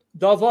word.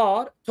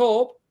 Davar,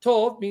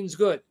 tov means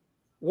good.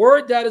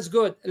 Word that is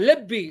good.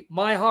 Libbi,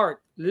 my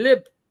heart.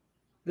 Lib,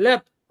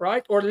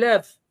 right? Or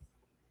lev.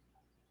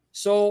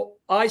 So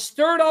I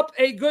stirred up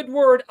a good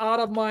word out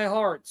of my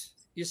heart.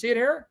 You see it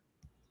here?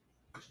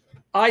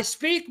 I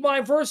speak my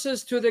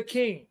verses to the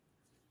king.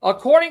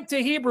 According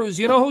to Hebrews,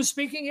 you know who's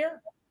speaking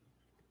here?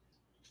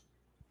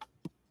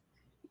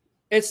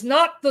 It's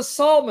not the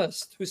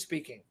psalmist who's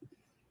speaking.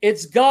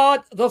 It's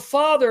God the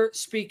Father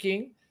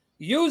speaking,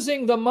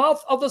 using the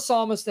mouth of the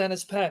psalmist and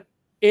his pen.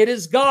 It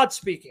is God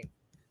speaking.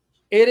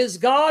 It is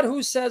God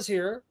who says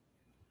here,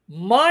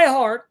 my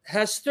heart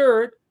has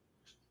stirred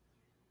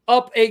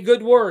up a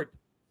good word.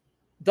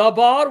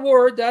 Dabar,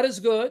 word that is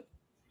good,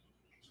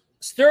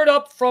 stirred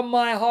up from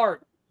my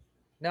heart.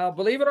 Now,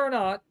 believe it or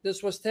not,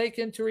 this was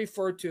taken to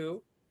refer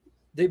to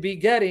the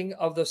begetting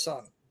of the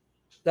Son.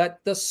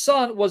 That the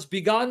Son was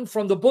begotten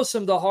from the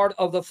bosom, the heart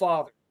of the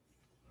Father.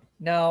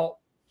 Now,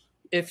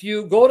 if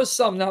you go to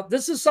Psalm, now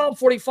this is Psalm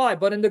 45,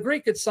 but in the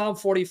Greek it's Psalm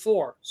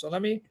 44. So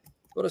let me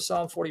go to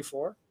Psalm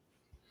 44.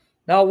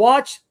 Now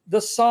watch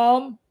the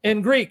Psalm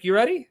in Greek. You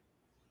ready?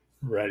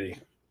 Ready.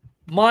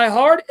 My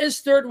heart is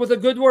stirred with a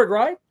good word,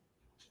 right?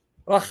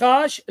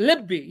 Rachash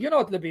libbi. You know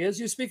what libbi is.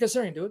 You speak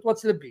Assyrian, dude.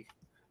 What's libbi?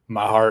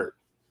 My heart.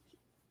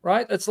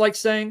 Right? It's like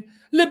saying,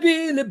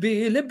 libbi,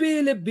 libbi,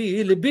 libbi,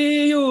 libbi,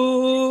 libbi,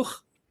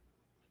 yuch.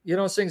 You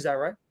know who sings that,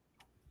 right?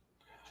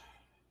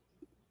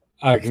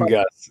 I can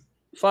guess.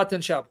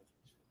 Fatin Shab.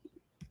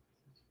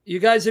 You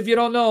guys, if you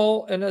don't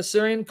know, in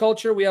Assyrian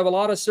culture, we have a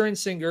lot of Assyrian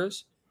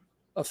singers.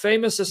 A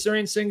famous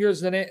Assyrian singer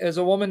is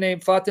a woman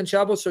named Fatin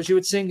Shabo, so she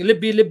would sing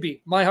Libbi,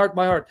 Libbi, my heart,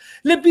 my heart.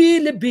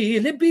 Libbi,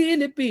 Libbi, Libbi,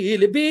 Libbi,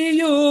 Libbi,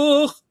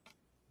 yuch.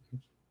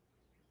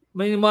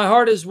 Meaning my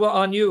heart is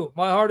on you.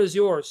 My heart is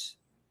yours.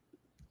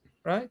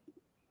 Right?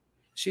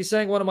 She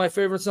sang one of my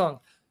favorite songs.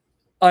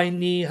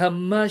 Aini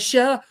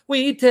hamasha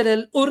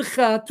witel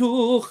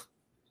urchatuch.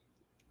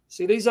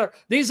 See, these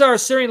are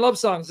Assyrian love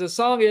songs. The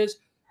song is,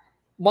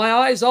 my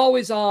eyes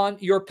always on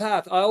your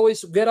path. I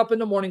always get up in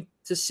the morning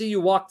to see you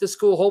walk to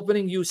school,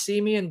 hoping you see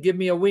me and give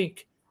me a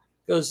wink.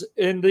 Because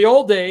in the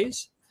old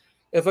days,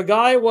 If a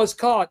guy was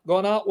caught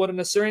going out with an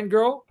Assyrian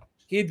girl,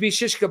 he'd be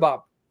shish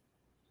kebab.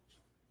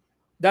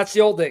 That's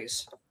the old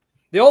days.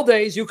 The old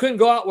days, you couldn't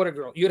go out with a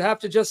girl. You'd have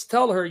to just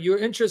tell her you're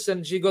interested.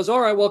 And she goes,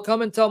 all right, well,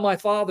 come and tell my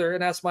father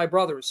and ask my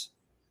brothers.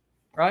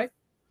 Right?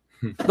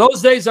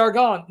 Those days are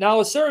gone. Now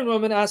Assyrian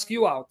women ask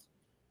you out.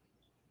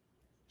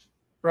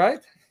 Right?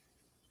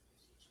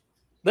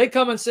 They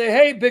come and say,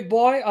 hey, big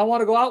boy, I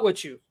want to go out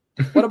with you.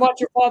 What about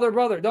your father or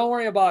brother? Don't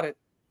worry about it.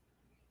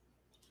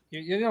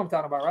 You know what I'm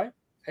talking about, right?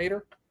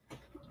 Hater?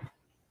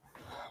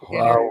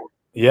 Wow.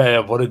 Yeah,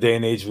 what a day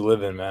and age we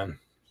live in, man.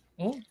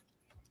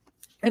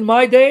 In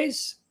my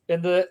days,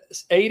 in the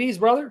 80s,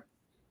 brother,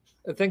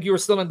 I think you were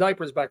still in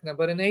diapers back then,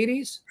 but in the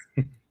 80s,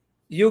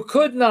 you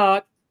could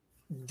not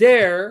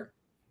dare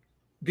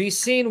be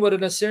seen with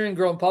an Assyrian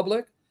girl in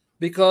public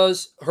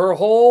because her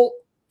whole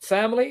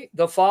family,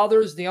 the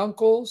fathers, the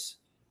uncles,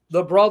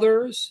 the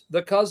brothers,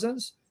 the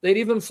cousins, they'd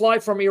even fly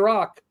from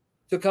Iraq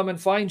to come and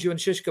find you and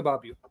shish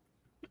kebab you.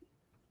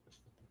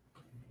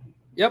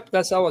 Yep,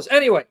 that's how it was.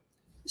 Anyway,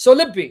 so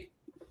Libby.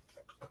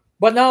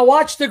 But now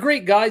watch the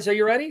Greek, guys. Are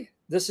you ready?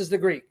 This is the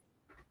Greek.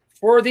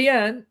 For the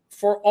end,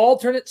 for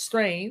alternate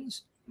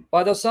strains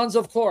by the sons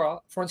of Korah,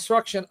 for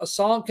instruction, a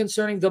song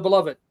concerning the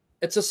beloved.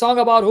 It's a song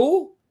about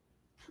who?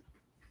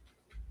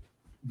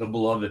 The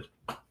beloved.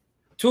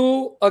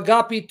 Tu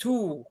agape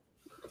tu.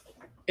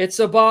 It's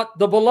about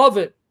the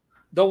beloved,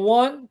 the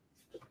one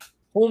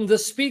whom the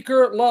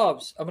speaker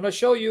loves. I'm going to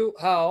show you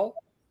how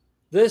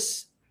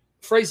this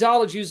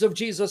phraseologies of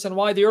Jesus and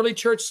why the early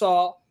church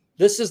saw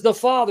this is the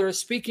Father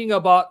speaking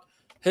about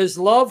his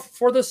love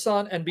for the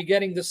Son and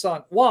begetting the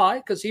Son. Why?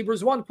 Because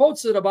Hebrews 1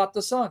 quotes it about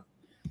the Son.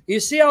 You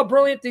see how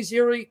brilliant these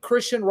early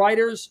Christian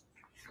writers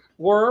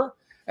were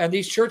and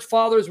these church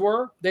fathers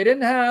were? They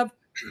didn't have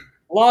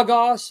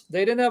Logos.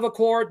 They didn't have a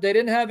cord. They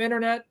didn't have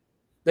internet.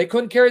 They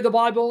couldn't carry the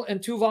Bible in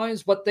 2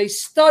 volumes, but they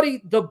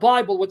studied the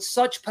Bible with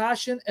such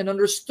passion and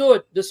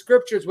understood the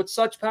scriptures with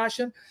such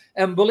passion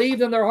and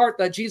believed in their heart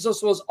that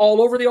Jesus was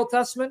all over the Old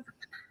Testament.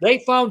 They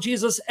found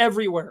Jesus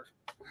everywhere.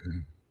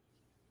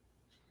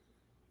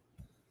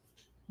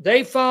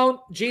 They found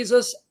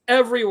Jesus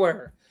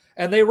everywhere.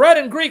 And they read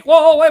in Greek,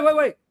 whoa,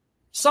 wait.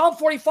 Psalm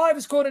 45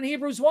 is quoted in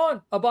Hebrews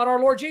 1 about our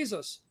Lord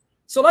Jesus.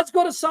 So let's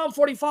go to Psalm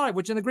 45,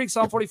 which in the Greek,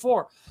 Psalm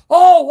 44.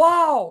 Oh,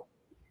 wow.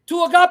 Tu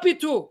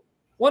agapitu.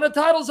 One of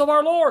the titles of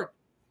our Lord.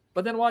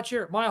 But then watch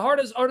here. My heart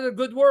has uttered a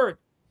good word.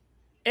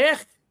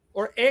 Ech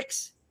or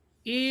ex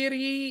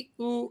iri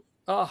u.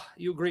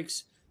 You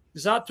Greeks.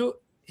 Zatu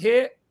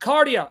he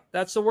cardia.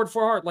 That's the word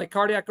for heart, like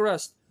cardiac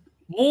arrest.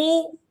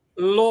 Mu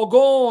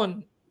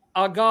logon.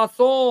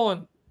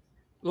 Agathon.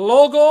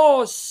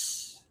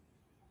 Logos.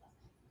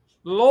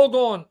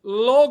 Logon.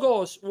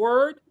 Logos.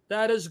 Word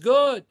that is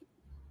good.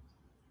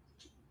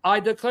 I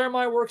declare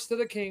my works to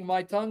the king.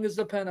 My tongue is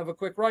the pen of a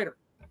quick writer.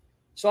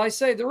 So I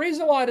say the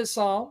reason why this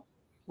psalm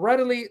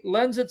readily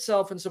lends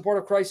itself in support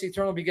of Christ's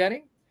eternal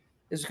begetting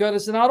is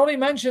because it not only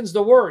mentions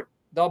the word,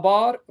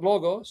 Dabar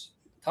Logos,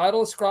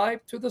 title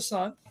ascribed to the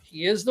Son.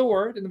 He is the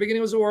Word. In the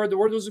beginning was the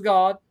Word was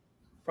God,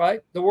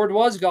 right? The Word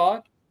was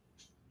God.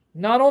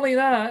 Not only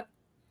that,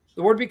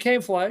 the Word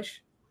became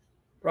flesh,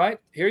 right?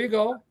 Here you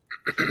go.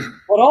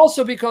 But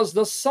also because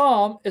the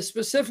psalm is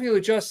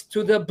specifically just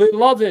to the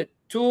beloved,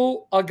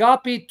 to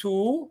agape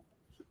tu,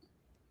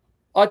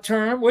 a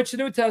term which the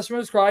New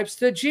Testament ascribes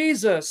to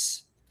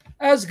Jesus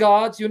as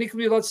God's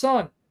uniquely beloved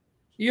Son.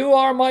 You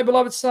are my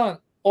beloved Son.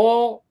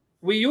 O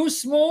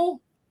viusmu,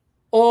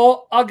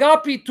 o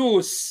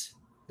agapitus.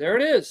 There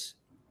it is.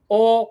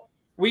 O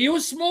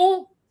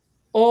viusmu,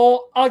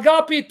 o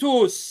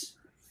agapitus.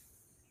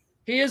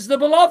 He is the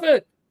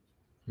beloved.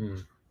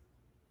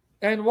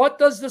 And what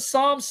does the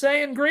psalm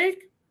say in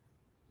Greek?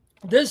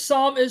 This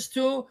psalm is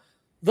to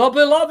the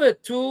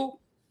beloved, to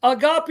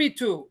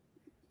agapitu.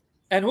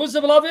 And who's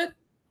the beloved?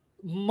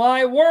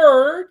 My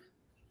word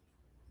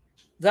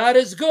that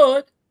is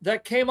good,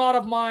 that came out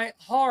of my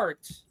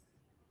heart.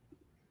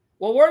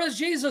 Well, where does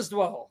Jesus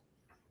dwell?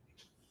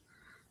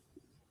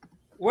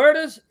 Where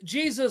does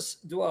Jesus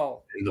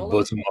dwell? In the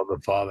bosom of the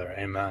Father.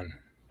 Amen.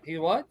 He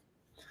what?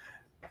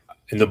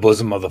 In the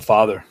bosom of the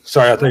Father.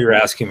 Sorry, I thought you were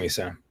asking me,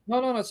 Sam.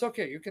 No, it's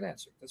okay. You can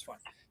answer. That's fine.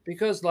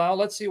 Because now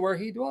let's see where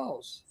he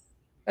dwells.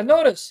 And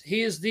notice,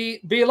 he is the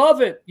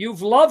beloved.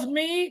 You've loved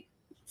me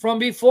from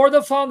before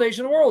the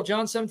foundation of the world.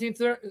 John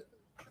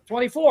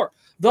 17:24.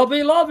 The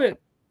beloved,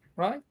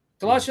 right?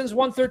 Colossians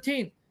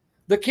 1:13.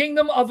 The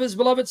kingdom of his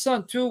beloved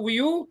Son. Tu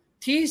viu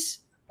tis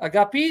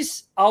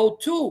agapis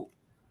autu.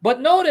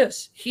 But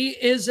notice, he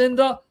is in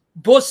the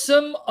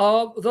bosom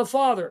of the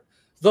Father.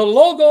 The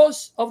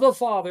logos of the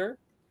Father,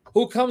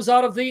 who comes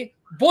out of the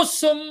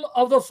bosom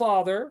of the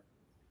Father.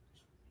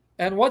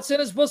 And what's in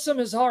his bosom?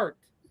 His heart.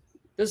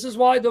 This is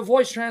why the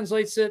Voice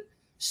translates it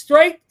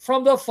straight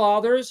from the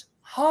Father's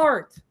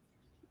heart.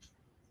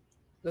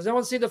 Does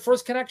anyone see the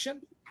first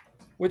connection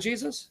with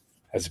Jesus?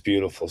 That's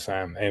beautiful,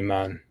 Sam.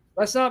 Amen.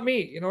 That's not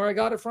me. You know where I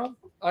got it from?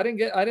 I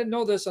didn't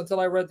know this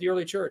until I read the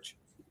early church.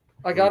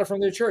 I got it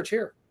from the church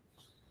here.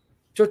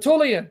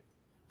 Tertullian.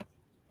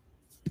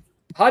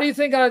 How do you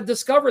think I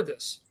discovered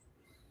this?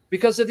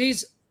 because of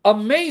these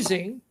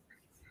amazing,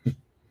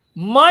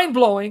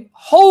 mind-blowing,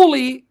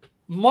 holy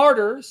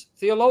martyrs,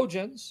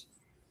 theologians,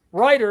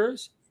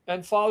 writers,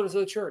 and fathers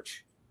of the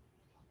church.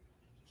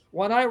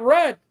 When I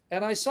read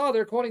and I saw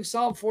they're quoting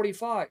Psalm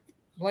 45,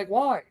 I'm like,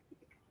 why?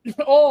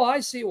 Oh, I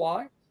see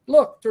why.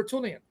 Look,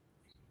 Tertullian.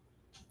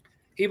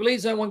 He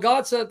believes that when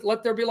God said,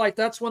 let there be light,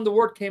 that's when the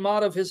word came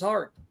out of his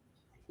heart.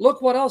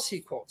 Look what else he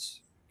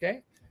quotes.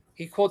 Okay.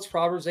 He quotes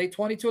Proverbs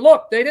 8:22.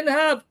 Look, they didn't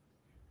have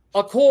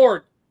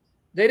Accord.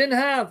 They didn't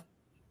have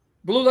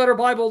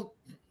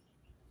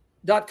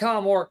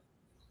BlueLetterBible.com or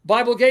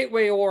Bible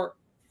Gateway or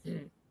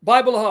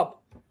Bible Hub.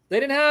 They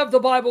didn't have the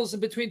Bibles in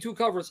between two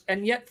covers.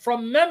 And yet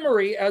from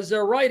memory, as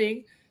they're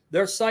writing,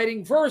 they're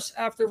citing verse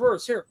after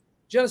verse. Here,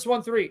 Genesis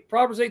 1:3,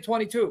 Proverbs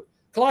 8:22,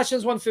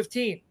 Colossians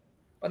 1:15.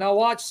 But now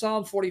watch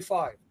Psalm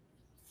 45.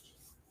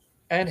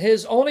 And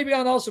his only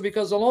begotten also,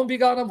 because alone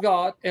begotten of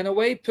God, in a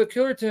way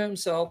peculiar to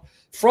himself,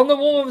 from the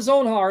womb of his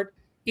own heart,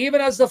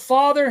 even as the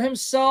Father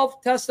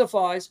himself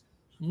testifies,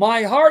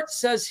 my heart,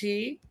 says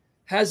he,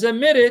 has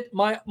emitted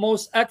my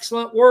most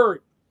excellent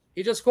word.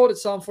 He just quoted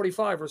Psalm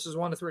 45, verses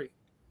 1 to 3.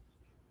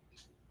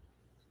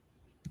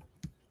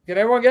 Did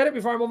everyone get it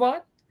before I move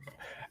on?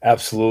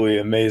 Absolutely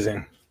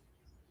amazing.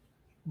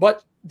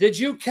 But did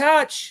you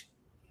catch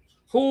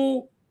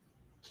who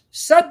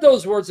said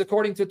those words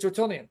according to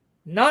Tertullian?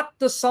 Not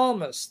the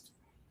psalmist.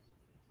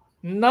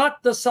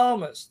 Not the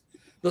psalmist.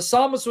 The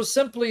psalmist was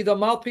simply the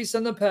mouthpiece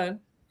and the pen.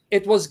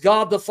 It was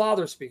God the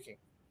Father speaking.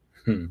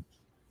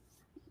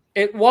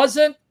 It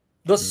wasn't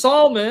the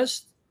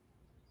psalmist.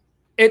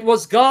 It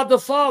was God the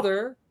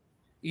Father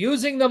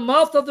using the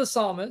mouth of the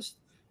psalmist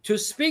to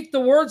speak the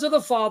words of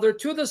the Father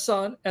to the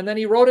Son, and then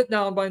he wrote it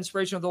down by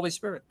inspiration of the Holy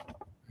Spirit.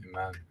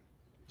 Amen.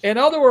 In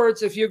other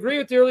words, if you agree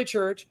with the early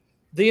church,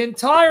 the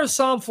entire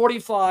Psalm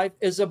 45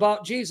 is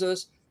about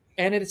Jesus,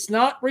 and it's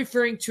not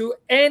referring to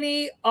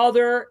any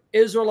other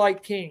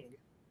Israelite king.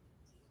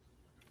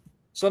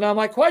 So now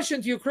my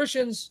question to you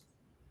Christians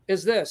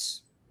is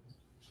this.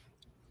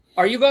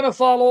 Are you going to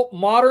follow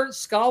modern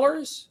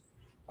scholars?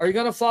 Are you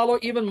going to follow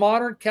even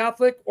modern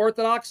Catholic,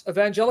 Orthodox,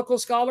 evangelical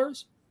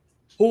scholars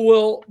who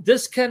will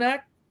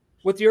disconnect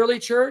with the early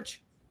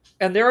church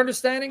and their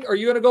understanding? Or are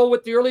you going to go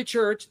with the early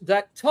church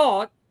that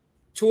taught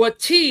to a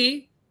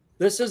T,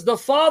 this is the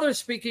Father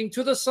speaking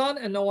to the Son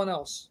and no one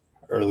else?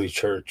 Early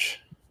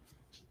church.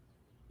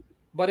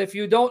 But if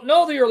you don't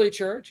know the early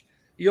church,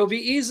 you'll be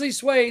easily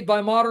swayed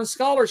by modern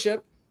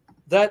scholarship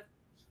that,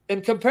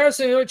 in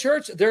comparison to the early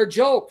church, they're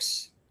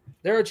jokes.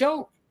 They're a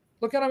joke.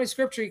 Look at how many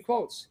scripture he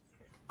quotes.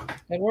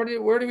 And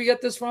where do we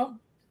get this from?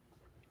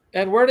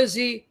 And where does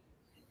he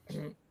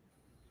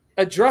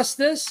address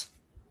this?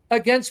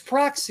 Against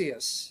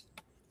Praxeas.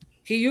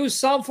 He used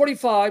Psalm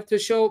 45 to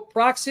show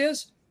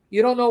Praxeas,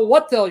 you don't know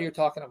what the hell you're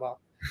talking about.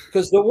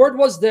 Because the word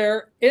was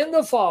there in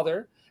the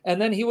Father, and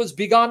then he was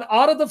begotten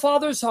out of the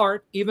Father's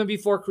heart even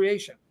before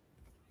creation.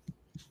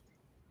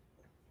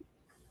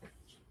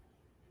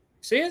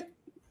 See it?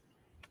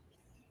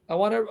 I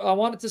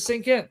want it to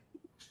sink in.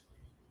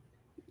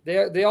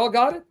 They all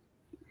got it?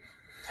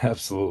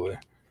 Absolutely.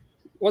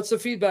 What's the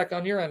feedback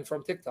on your end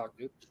from TikTok,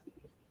 dude?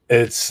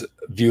 It's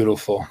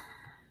beautiful.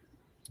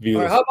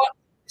 Beautiful. All right, how about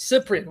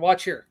Cyprian?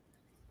 Watch here.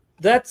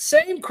 That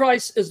same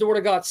Christ is the word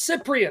of God.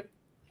 Cyprian,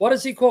 what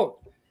does he quote?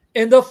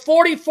 In the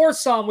 44th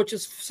Psalm, which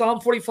is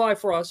Psalm 45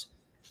 for us,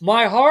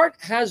 my heart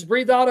has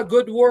breathed out a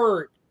good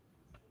word.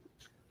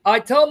 I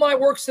tell my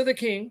works to the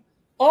king.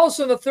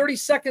 Also in the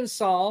 32nd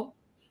Psalm,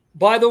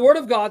 by the word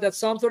of God, that's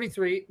Psalm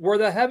 33, were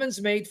the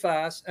heavens made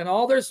fast, and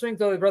all their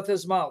strength of the breath of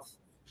his mouth.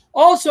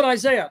 Also in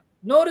Isaiah,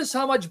 notice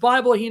how much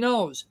Bible he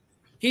knows.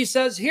 He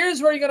says,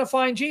 here's where you're going to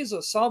find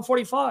Jesus, Psalm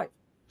 45.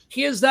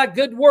 He is that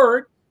good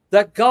word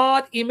that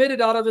God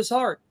emitted out of his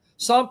heart.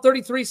 Psalm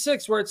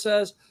 33:6, where it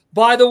says,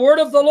 by the word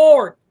of the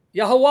Lord,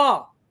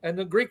 Yahuwah, and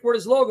the Greek word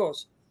is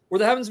logos, were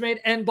the heavens made,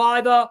 and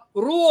by the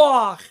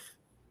ruach,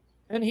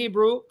 in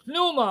Hebrew,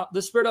 pneuma,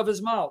 the spirit of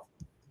his mouth.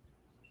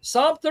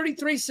 Psalm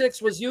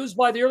 33:6 was used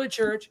by the early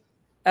church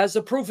as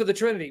a proof of the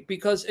Trinity,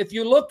 because if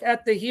you look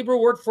at the Hebrew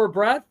word for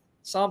breath,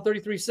 Psalm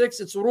 33:6,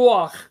 it's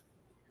ruach,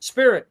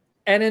 spirit.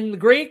 And in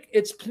Greek,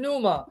 it's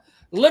pneuma.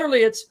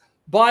 Literally, it's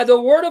by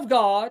the word of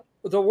God,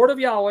 the word of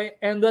Yahweh,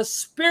 and the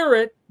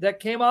spirit that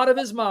came out of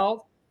his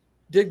mouth,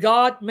 did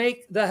God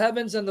make the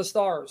heavens and the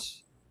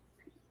stars.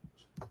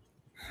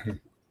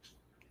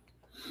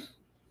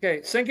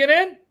 Okay, sink it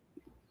in?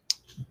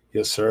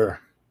 Yes, sir.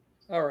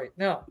 All right,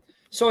 now,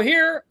 so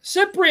here,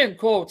 Cyprian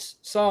quotes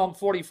Psalm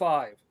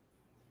 45.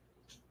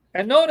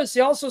 And notice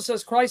he also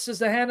says Christ is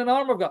the hand and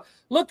arm of God.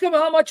 Look at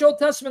how much Old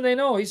Testament they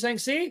know. He's saying,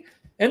 see,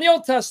 in the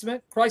Old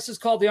Testament, Christ is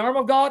called the arm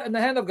of God and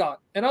the hand of God.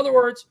 In other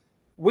words,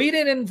 we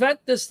didn't invent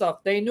this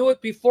stuff. They knew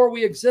it before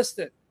we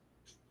existed.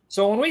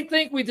 So when we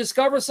think we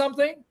discover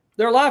something,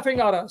 they're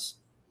laughing at us.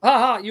 Ha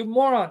ha, you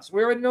morons.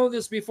 We already know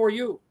this before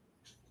you.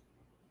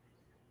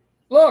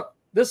 Look,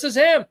 this is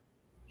him.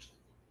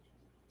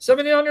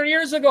 1,700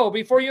 years ago,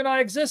 before you and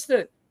I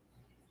existed.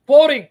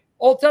 Quoting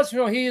Old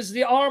Testament, he is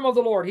the arm of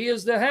the Lord. He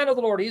is the hand of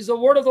the Lord. He's the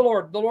word of the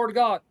Lord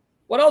God.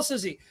 What else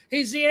is he?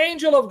 He's the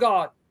angel of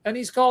God, and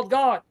he's called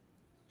God.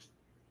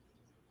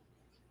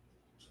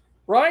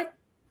 Right?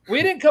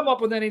 We didn't come up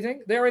with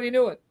anything. They already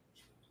knew it.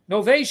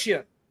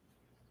 Novatian.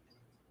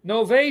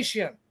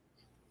 Novatian.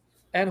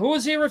 And who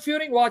is he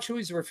refuting? Watch who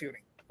he's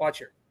refuting. Watch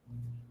here.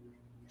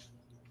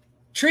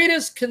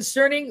 Treatise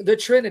concerning the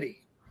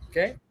Trinity.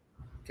 Okay?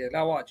 Okay,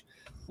 now watch.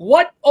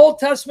 What Old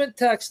Testament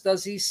text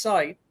does he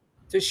cite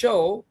to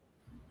show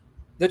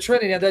the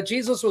Trinity and that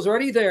Jesus was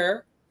already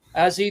there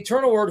as the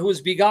eternal Word who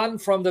was begotten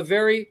from the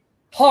very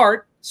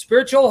heart,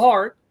 spiritual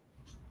heart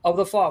of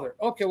the Father?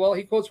 Okay, well,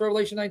 he quotes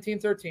Revelation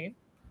 19:13,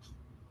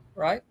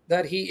 right?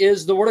 That he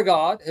is the Word of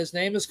God. His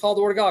name is called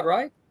the Word of God,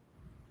 right?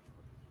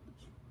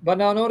 But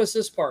now notice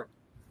this part.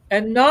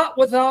 And not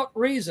without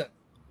reason.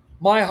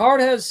 My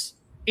heart has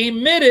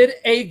emitted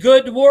a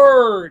good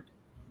word,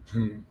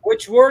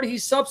 which word he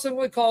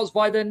subsequently calls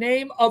by the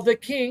name of the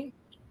King.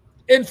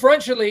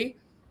 Inferentially,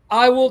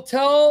 I will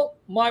tell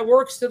my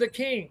works to the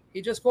King.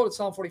 He just quoted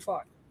Psalm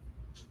 45.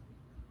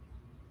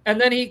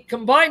 And then he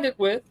combined it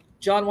with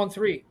John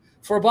 1:3.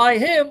 For by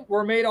him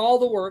were made all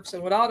the works,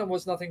 and without him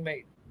was nothing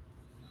made.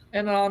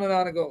 And on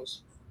it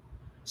goes.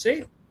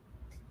 See?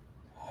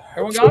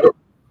 Everyone got it?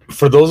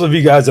 For those of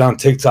you guys on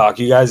TikTok,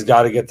 you guys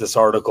got to get this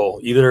article.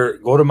 Either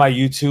go to my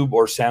YouTube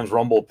or Sam's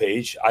Rumble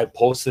page. I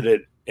posted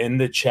it in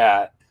the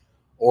chat,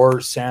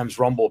 or Sam's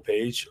Rumble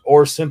page,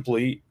 or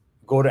simply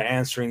go to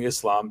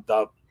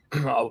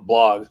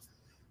answeringislam.blog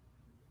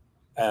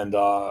and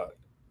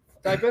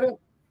Type it in.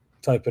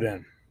 Type it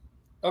in.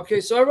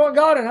 Okay, so everyone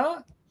got it,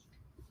 huh?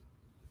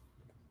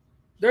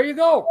 There you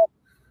go.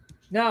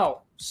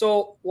 Now,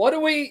 so what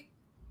do we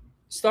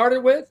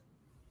started with?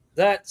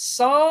 That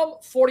Psalm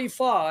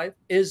 45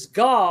 is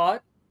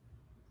God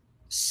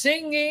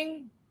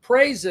singing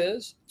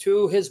praises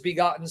to his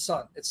begotten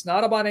Son. It's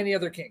not about any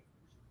other king.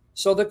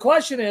 So the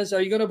question is,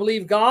 are you going to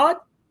believe God?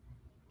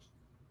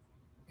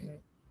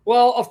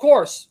 Well, of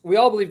course, we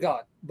all believe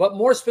God. But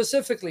more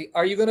specifically,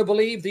 are you going to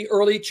believe the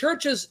early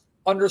church's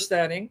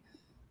understanding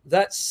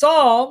that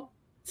Psalm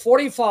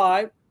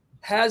 45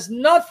 has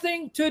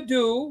nothing to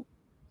do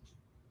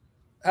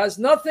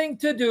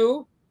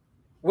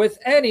with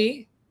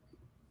any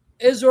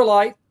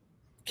Israelite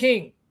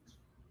king?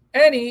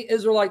 Any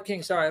Israelite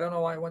king. Sorry, I don't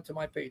know why I went to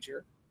my page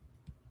here.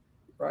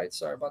 Right,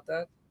 sorry about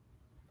that.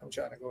 I'm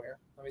trying to go here.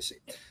 Let me see.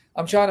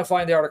 I'm trying to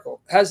find the article.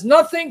 Has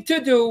nothing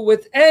to do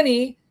with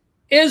any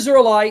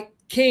Israelite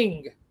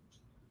king.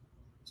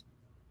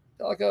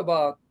 Talk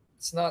about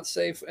it's not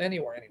safe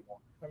anywhere anymore.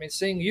 I mean,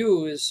 seeing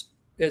you is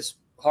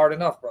hard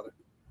enough, brother.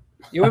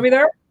 You with me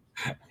there?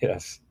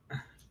 Yes.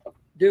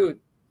 Dude,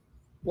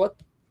 what?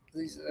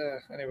 These,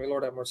 anyway,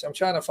 Lord have mercy. I'm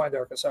trying to find the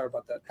article. Sorry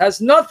about that.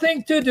 Has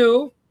nothing to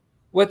do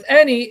with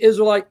any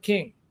Israelite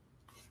king.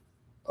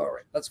 All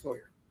right, let's go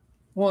here.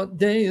 What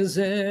day is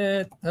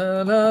it?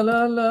 La, la,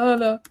 la, la,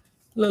 la,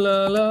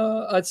 la,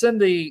 la. It's in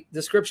the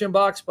description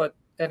box, but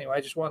anyway,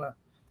 I just want to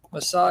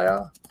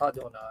Messiah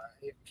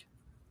Adonai.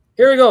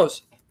 Here it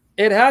goes.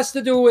 It has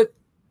to do with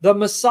the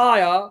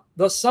Messiah,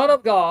 the Son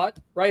of God,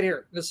 right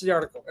here. This is the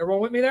article.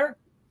 Everyone with me there?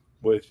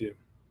 With you.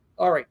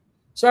 All right.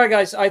 Sorry,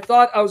 guys. I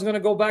thought I was going to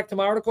go back to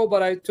my article,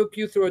 but I took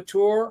you through a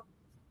tour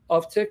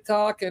of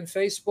TikTok and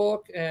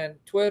Facebook and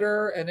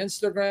Twitter and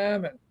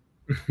Instagram. And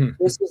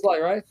this is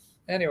like, right?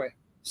 Anyway,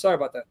 sorry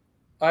about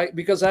that.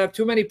 Because I have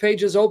too many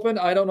pages open,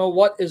 I don't know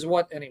what is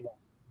what anymore.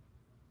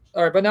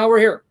 All right, but now we're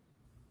here.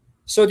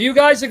 So do you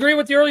guys agree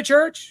with the early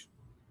church?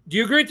 Do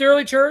you agree with the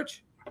early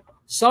church?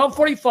 Psalm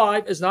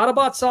 45 is not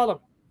about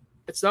Solomon.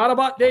 It's not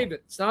about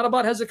David. It's not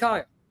about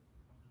Hezekiah.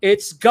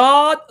 It's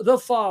God the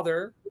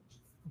Father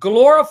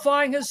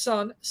glorifying his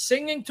Son,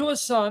 singing to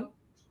his Son,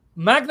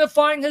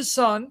 magnifying his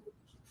Son,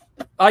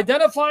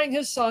 identifying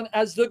his Son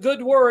as the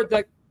good word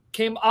that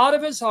came out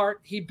of his heart.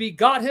 He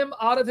begot him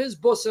out of his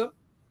bosom,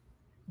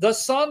 the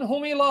Son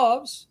whom he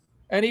loves,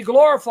 and he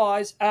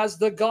glorifies as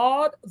the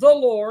God, the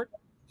Lord,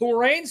 who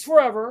reigns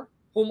forever,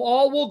 whom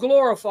all will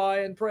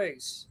glorify and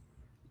praise.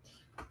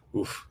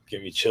 Oof,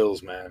 give me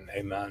chills, man.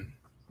 Amen.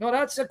 No,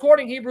 that's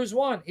according to Hebrews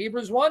 1.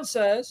 Hebrews 1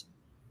 says,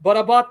 but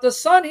about the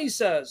Son, he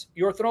says,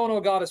 your throne, O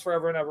God, is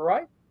forever and ever,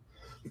 right?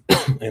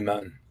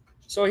 Amen.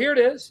 So here it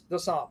is, the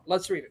Psalm.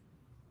 Let's read it.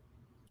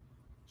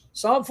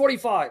 Psalm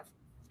 45.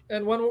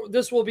 And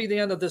this will be the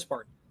end of this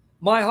part.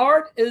 My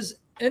heart is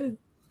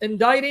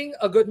inditing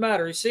a good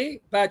matter. You see?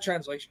 Bad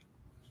translation.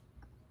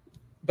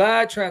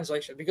 Bad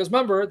translation. Because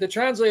remember, the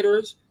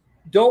translators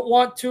don't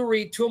want to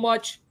read too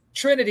much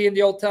Trinity in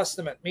the Old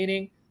Testament,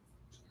 meaning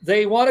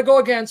they want to go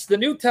against the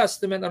New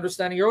Testament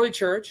understanding of the early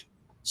church,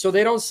 so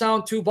they don't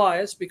sound too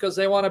biased because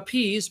they want to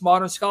appease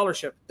modern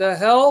scholarship. The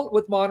hell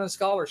with modern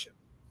scholarship.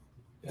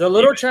 The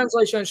literal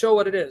translation show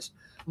what it is.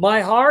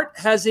 My heart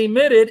has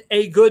emitted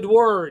a good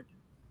word.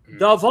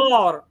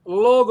 Davar,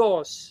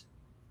 logos.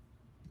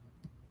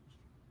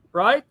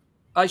 Right?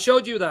 I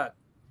showed you that.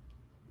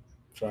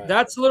 Right.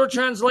 That's the literal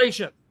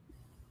translation.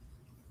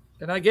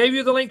 And I gave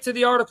you the link to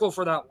the article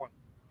for that one.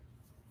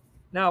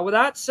 Now, with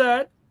that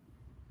said,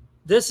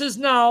 this is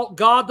now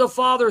God the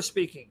Father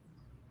speaking.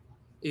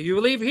 If you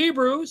believe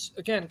Hebrews,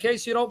 again, in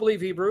case you don't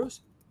believe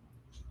Hebrews,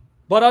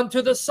 but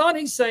unto the Son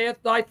he saith,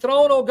 thy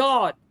throne, O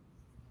God.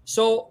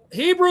 So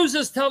Hebrews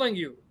is telling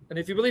you, and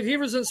if you believe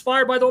Hebrews is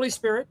inspired by the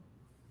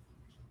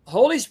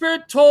Holy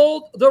Spirit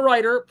told the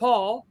writer,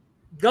 Paul,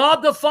 God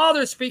the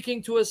Father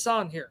speaking to his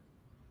Son here.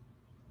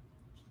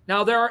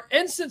 Now, there are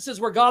instances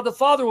where God the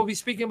Father will be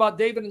speaking about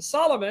David and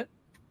Solomon,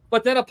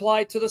 but then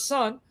applied to the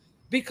Son,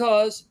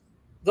 because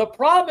the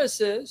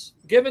promises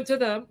given to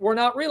them were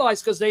not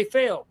realized because they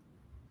failed.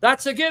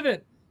 That's a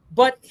given.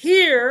 But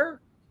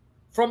here,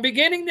 from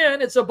beginning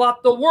then, it's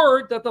about the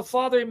word that the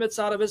Father emits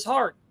out of his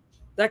heart.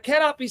 That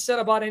cannot be said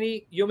about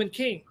any human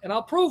king, and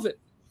I'll prove it.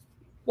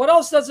 What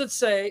else does it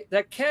say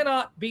that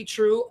cannot be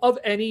true of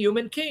any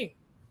human king?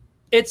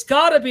 It's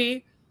got to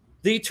be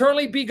the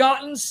eternally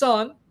begotten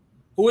Son,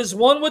 who is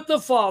one with the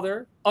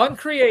Father,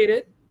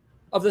 uncreated,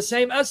 of the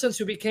same essence,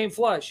 who became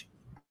flesh.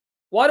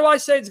 Why do I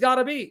say it's got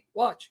to be?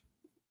 Watch.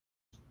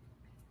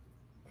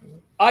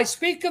 I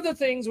speak of the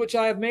things which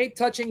I have made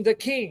touching the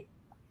King.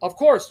 Of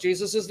course,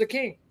 Jesus is the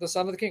King, the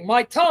Son of the King.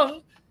 My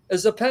tongue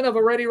is the pen of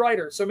a ready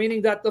writer. So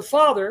meaning that the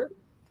Father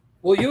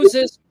will use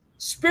his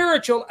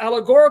spiritual,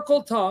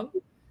 allegorical tongue,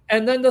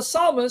 and then the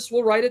psalmist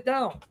will write it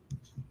down.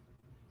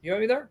 You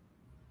have me there?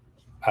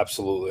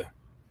 Absolutely.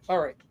 All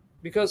right.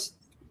 Because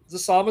the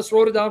psalmist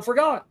wrote it down for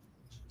God.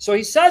 So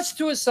he says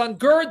to his son,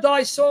 gird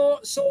thy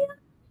sword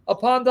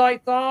upon thy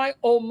thigh,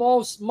 O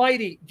most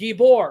mighty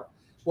Gibor.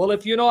 Well,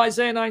 if you know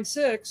Isaiah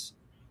 9:6,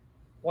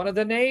 one of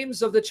the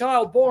names of the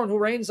child born who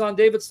reigns on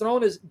David's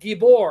throne is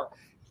Gibor.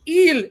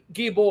 Il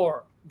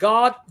Gibor,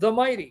 God the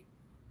mighty,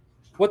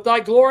 with thy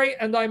glory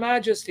and thy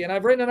majesty. And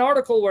I've written an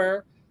article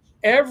where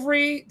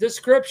every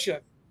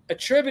description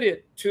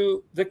attributed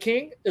to the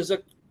king is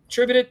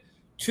attributed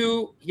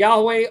to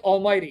Yahweh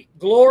Almighty,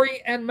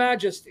 glory and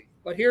majesty.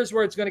 But here's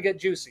where it's going to get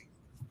juicy.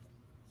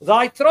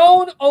 Thy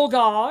throne, O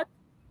God,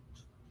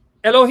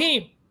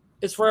 Elohim,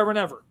 is forever and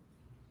ever.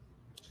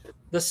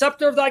 The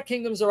scepter of thy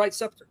kingdom is the right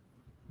scepter.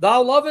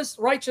 Thou lovest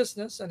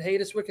righteousness and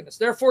hatest wickedness.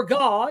 Therefore,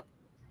 God,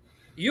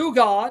 you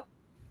God,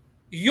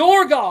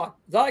 your God,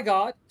 thy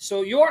God,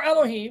 so you're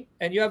Elohim,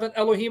 and you have an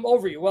Elohim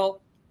over you.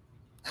 Well,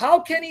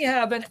 how can he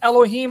have an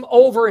Elohim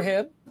over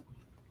him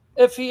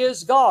if he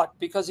is God?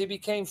 Because he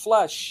became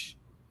flesh.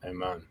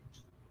 Amen.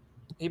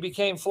 He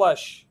became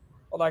flesh.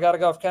 Well, I got to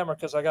go off camera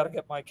because I got to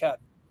get my cat.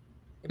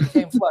 He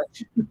became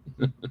flesh.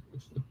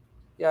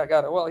 Yeah, I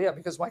got it. Well, yeah,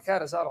 because my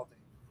cat is out all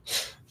day.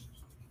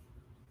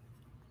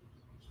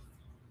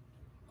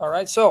 All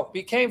right, so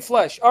became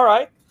flesh. All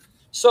right,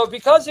 so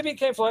because he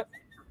became flesh,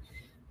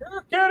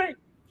 here, kitty,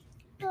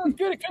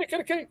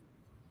 here, kitty.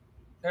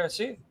 There,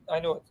 see,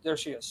 I knew it. There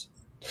she is.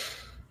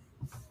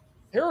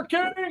 Here,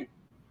 kitty,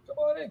 come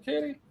on in,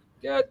 kitty.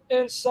 Get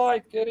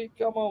inside, kitty.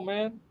 Come on,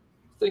 man.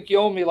 Think you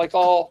own me like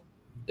all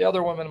the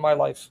other women in my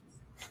life.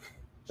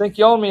 Think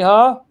you own me,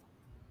 huh?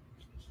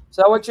 Is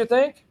that what you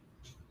think?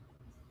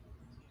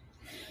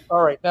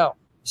 All right, now,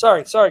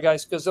 sorry,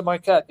 guys, because of my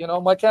cat. You know,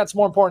 my cat's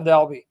more important than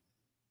Albie.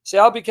 See,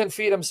 Albie can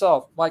feed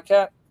himself. My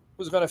cat,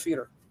 who's going to feed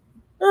her?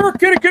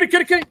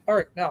 Kitty. All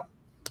right, now,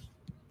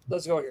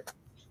 let's go here.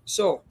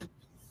 So,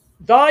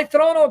 thy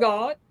throne, O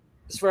God,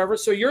 is forever.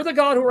 So you're the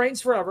God who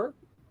reigns forever.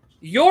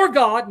 Your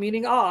God,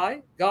 meaning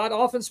I, God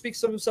often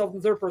speaks of himself in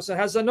the third person,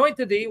 has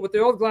anointed thee with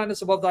the oil of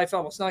gladness above thy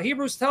fellows. Now,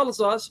 Hebrews tells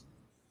us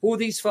who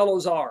these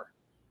fellows are.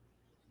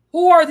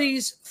 Who are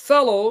these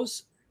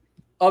fellows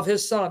of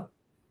his Son?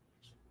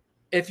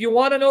 If you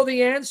want to know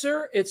the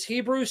answer, it's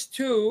Hebrews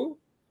 2.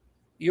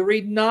 You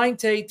read 9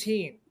 to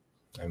 18.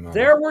 Amen.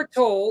 There we're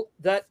told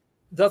that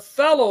the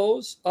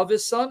fellows of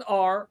his Son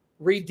are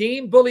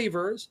redeemed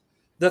believers,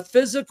 the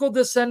physical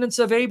descendants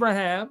of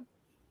Abraham,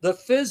 the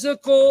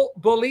physical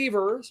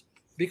believers,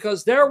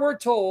 because there we're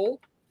told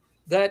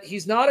that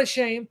he's not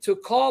ashamed to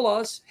call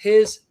us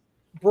his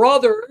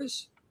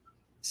brothers,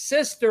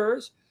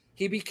 sisters.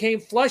 He became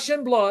flesh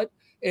and blood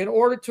in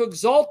order to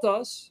exalt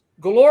us,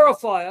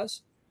 glorify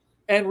us,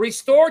 and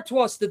restore to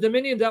us the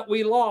dominion that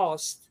we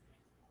lost.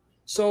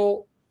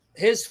 So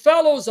his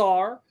fellows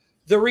are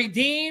the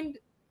redeemed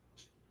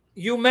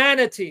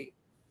humanity,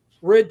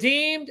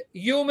 redeemed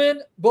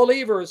human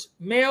believers,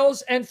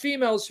 males and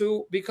females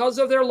who, because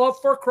of their love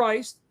for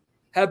Christ,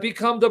 have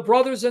become the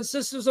brothers and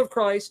sisters of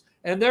Christ,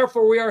 and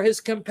therefore we are his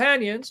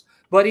companions,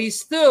 but he's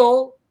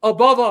still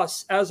above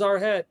us as our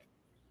head.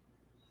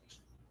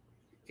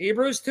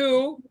 Hebrews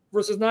 2,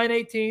 verses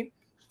 9-18,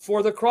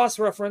 for the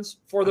cross-reference,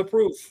 for the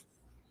proof.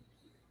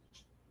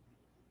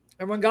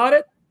 Everyone got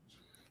it?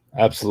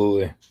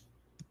 Absolutely.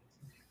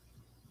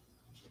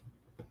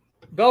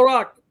 Bell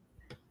Rock,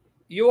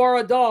 you are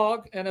a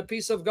dog and a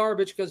piece of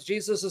garbage because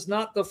Jesus is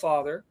not the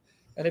Father.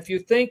 And if you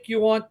think you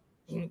want,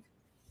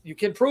 you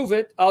can prove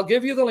it. I'll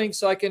give you the link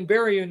so I can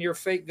bury you in your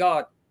fake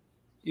God,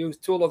 you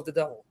tool of the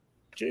devil.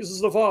 Jesus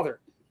is the Father,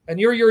 and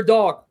you're your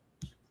dog.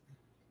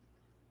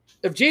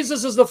 If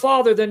Jesus is the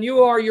Father, then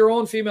you are your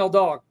own female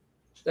dog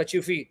that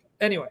you feed.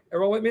 Anyway,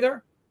 everyone with me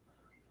there?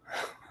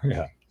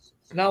 Yeah.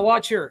 Now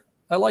watch here.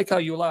 I like how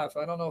you laugh.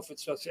 I don't know if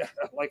it's just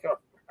like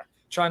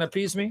trying to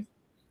appease me.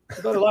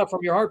 You better laugh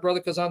from your heart, brother,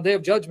 because on the day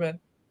of judgment,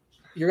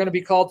 you're going to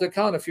be called to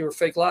account if you were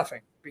fake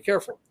laughing. Be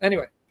careful.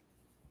 Anyway,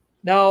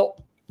 now,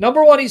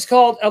 number one, he's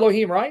called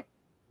Elohim, right?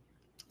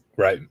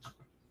 Right.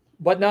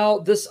 But now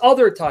this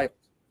other title,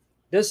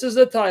 this is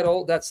the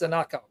title that's the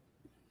knockout.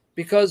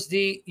 Because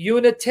the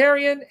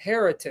Unitarian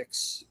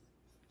heretics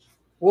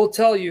will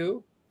tell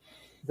you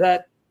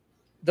that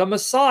the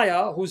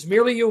Messiah, who's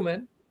merely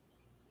human,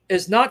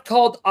 is not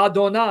called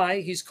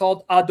Adonai, he's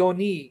called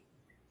Adoni.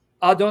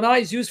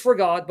 Adonai is used for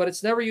God, but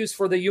it's never used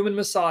for the human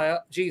Messiah,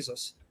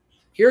 Jesus.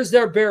 Here's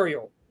their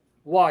burial.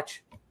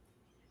 Watch.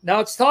 Now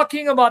it's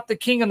talking about the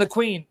king and the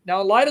queen.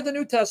 Now, in light of the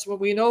New Testament,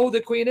 we know who the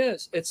queen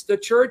is. It's the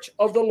church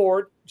of the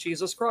Lord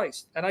Jesus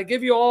Christ. And I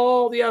give you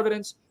all the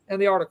evidence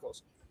and the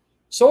articles.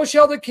 So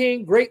shall the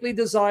king greatly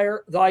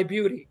desire thy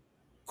beauty.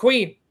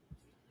 Queen.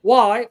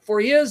 Why?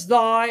 For he is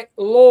thy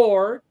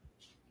Lord,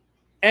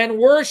 and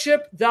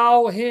worship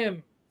thou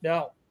him.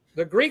 Now,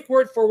 the Greek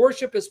word for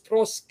worship is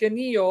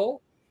proskenio.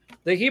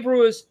 The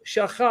Hebrew is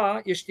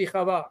shacha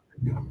yishtichava.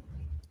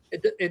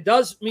 It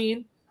does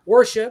mean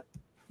worship,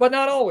 but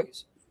not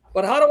always.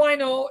 But how do I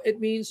know it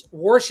means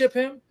worship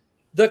him?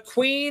 The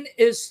queen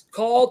is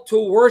called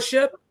to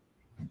worship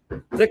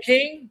the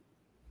king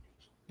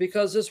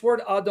because this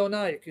word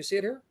Adonai, you see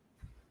it here?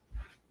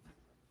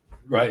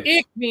 Right.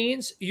 Ik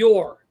means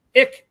your.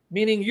 Ik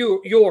meaning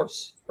you,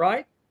 yours,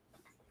 right?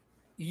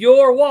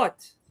 Your what?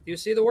 Do you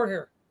see the word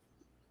here?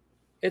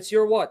 It's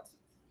your what?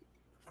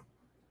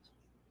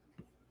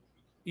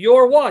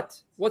 Your what?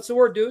 What's the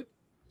word, dude?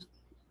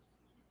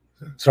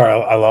 Sorry,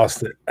 I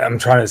lost it. I'm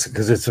trying to,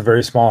 because it's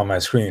very small on my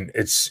screen.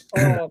 It's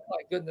Oh my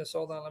goodness!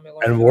 Hold on, let me.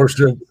 And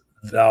worship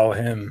thou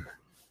him.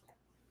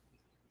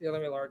 Yeah,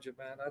 let me enlarge it,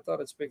 man. I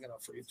thought it's big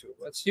enough for YouTube.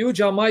 It's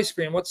huge on my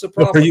screen. What's the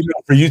problem?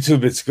 For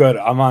YouTube, it's good.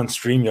 I'm on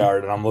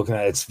StreamYard and I'm looking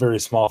at it. It's very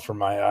small for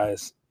my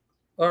eyes.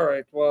 All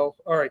right. Well,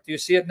 all right. Do you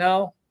see it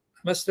now,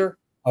 mister?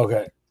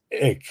 Okay.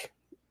 Ik.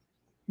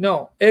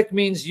 No, ik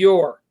means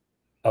your.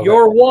 Okay.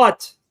 Your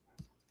what?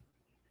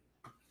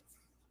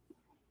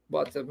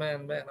 But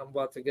man, I'm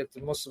about to get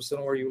the Muslims to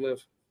know where you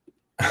live.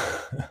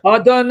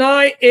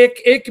 Adonai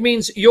ik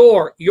means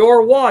your.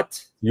 Your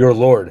what? Your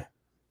Lord.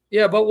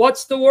 Yeah, but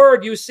what's the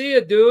word? You see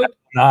it, dude.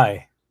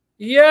 Adonai.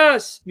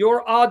 Yes,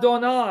 your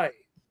Adonai.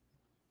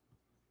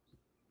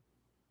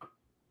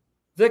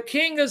 The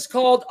king is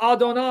called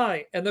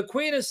Adonai, and the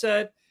queen has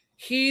said,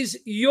 he's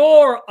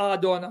your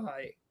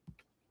Adonai.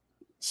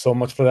 So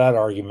much for that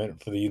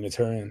argument for the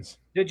Unitarians.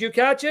 Did you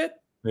catch it?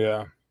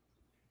 Yeah.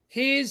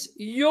 He's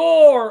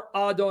your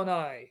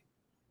Adonai.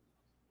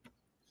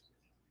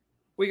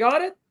 We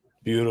got it?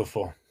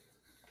 Beautiful.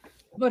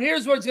 But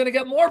here's where it's going to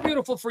get more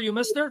beautiful for you,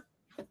 mister.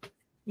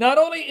 Not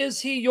only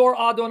is he your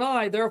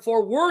Adonai,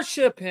 therefore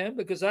worship him,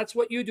 because that's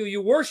what you do.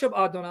 You worship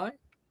Adonai.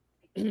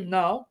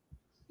 Now,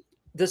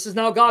 this is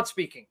now God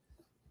speaking.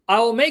 I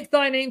will make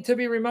thy name to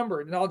be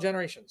remembered in all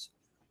generations.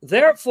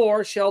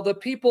 Therefore shall the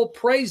people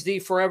praise thee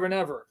forever and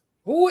ever.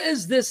 Who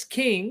is this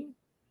king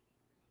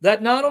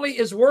that not only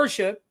is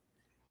worship,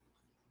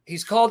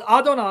 he's called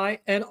Adonai,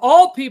 and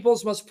all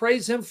peoples must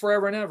praise him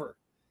forever and ever?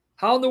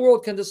 How in the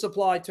world can this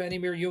apply to any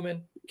mere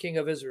human king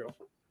of Israel?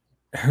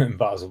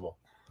 Impossible.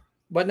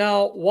 But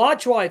now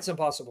watch why it's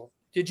impossible.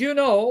 Did you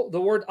know the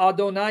word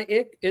Adonai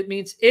ik? It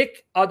means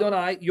ik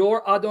Adonai,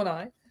 your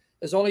Adonai,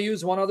 is only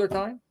used one other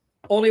time.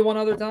 Only one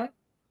other time.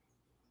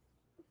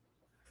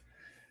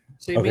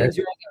 So it means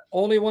you're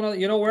only one other.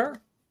 You know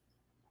where?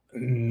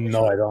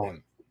 No, I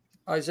don't.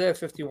 Isaiah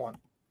 51.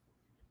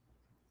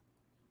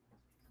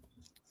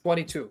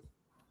 22.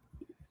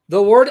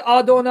 The word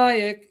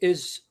Adonaic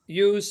is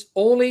used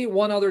only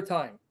one other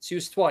time. It's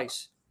used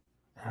twice.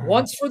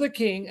 Once for the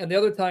king and the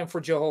other time for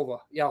Jehovah,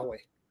 Yahweh.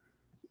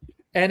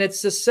 And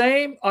it's the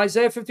same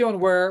Isaiah 51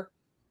 where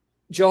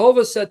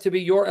Jehovah said to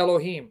be your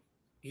Elohim.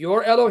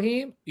 Your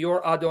Elohim,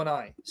 your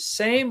Adonai.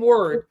 Same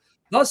word.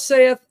 Thus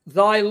saith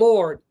thy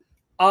Lord,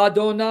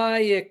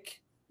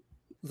 Adonaic,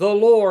 the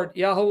Lord,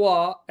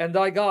 Yahuwah, and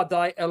thy God,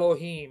 thy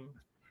Elohim.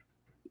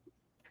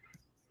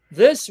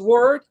 This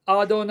word,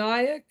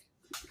 Adonaic,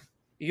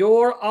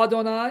 your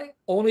Adonai,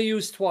 only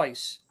used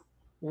twice.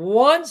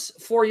 Once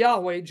for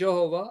Yahweh,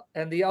 Jehovah,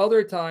 and the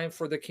other time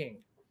for the king.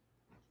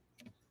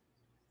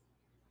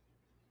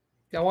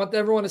 I want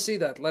everyone to see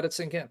that. Let it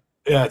sink in.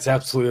 Yeah, it's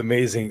absolutely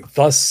amazing.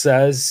 Thus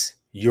says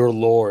your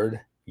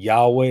Lord,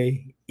 Yahweh,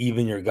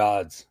 even your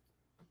gods.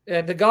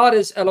 And the God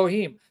is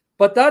Elohim.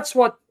 But that's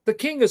what the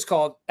king is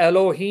called,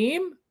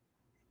 Elohim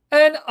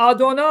and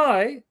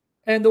Adonai.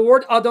 And the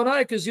word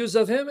Adonai is used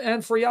of him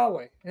and for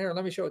Yahweh. Here,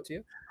 let me show it to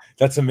you.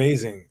 That's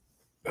amazing.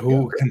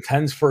 Who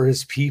contends for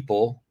his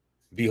people.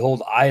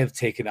 Behold, I have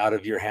taken out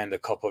of your hand a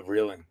cup of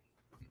reeling.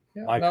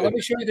 Yeah. Now, let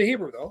me show you the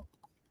Hebrew, though.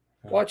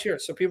 Watch here,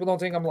 so people don't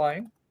think I'm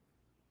lying.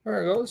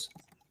 There it goes.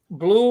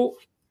 Blue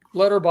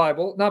Letter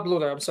Bible. Not Blue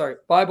Letter, I'm sorry.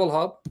 Bible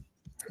Hub.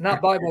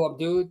 Not Bible Hub,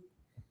 dude.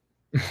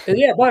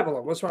 Yeah, Bible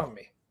Hub. What's wrong with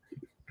me?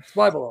 It's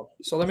Bible Hub.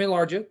 So let me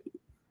enlarge it.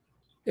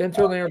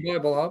 Interlinear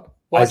Bible Hub.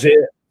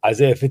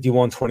 Isaiah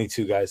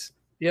 51:22, guys.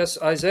 Yes,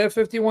 Isaiah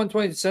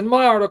 51:20. It's in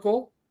my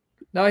article.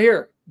 Now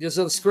here, is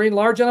the screen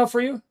large enough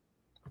for you?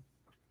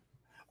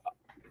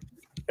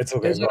 It's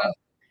okay. Is it,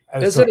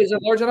 It's is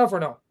it large enough or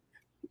no?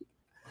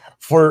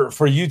 For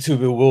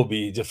YouTube, it will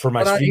be just for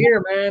my But not stream.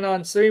 here, man,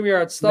 on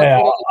StreamYard stuff.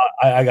 Yeah,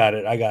 I got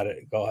it. I got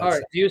it. Go ahead. All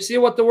right. Do you see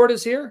what the word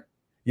is here?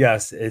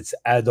 Yes, it's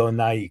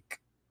Adonai.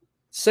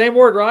 Same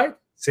word, right?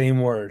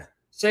 Same word.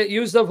 Say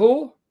used of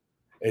who?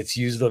 It's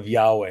used of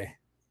Yahweh.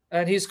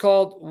 And he's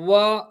called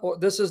Wa.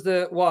 This is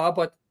the Wa,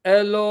 but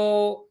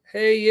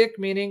Elohayik,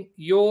 meaning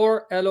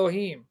your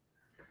Elohim.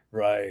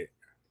 Right.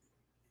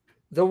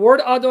 The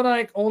word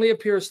Adonai only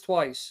appears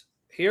twice.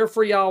 Here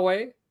for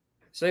Yahweh,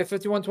 say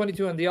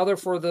 51:22, and the other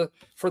for the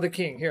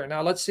king. Here.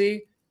 Now let's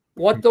see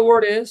what the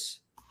word is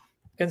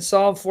in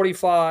Psalm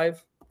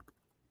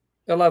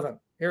 45:11.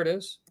 Here it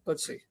is.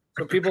 Let's see.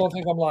 So people don't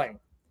think I'm lying.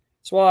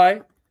 That's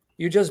why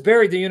you just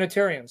buried the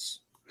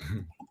Unitarians.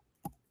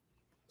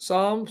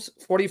 Psalms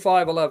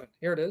 45:11.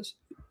 Here it is.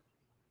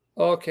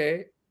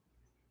 Okay.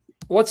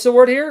 What's the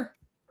word here?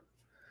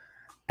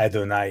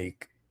 Adonai.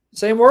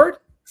 Same word?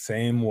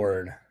 Same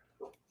word.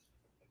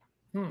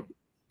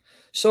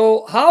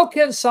 So how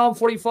can Psalm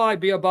 45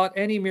 be about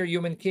any mere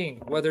human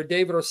king, whether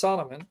David or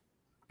Solomon?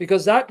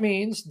 Because that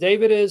means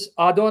David is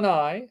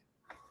Adonai,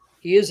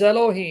 he is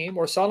Elohim,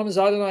 or Solomon is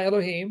Adonai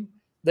Elohim.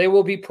 They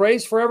will be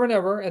praised forever and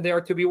ever, and they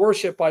are to be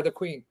worshipped by the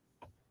queen.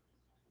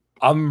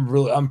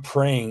 I'm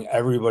praying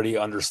everybody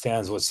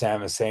understands what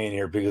Sam is saying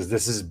here, because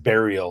this is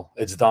burial.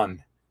 It's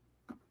done.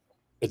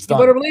 It's done.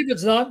 You better believe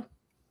it's done.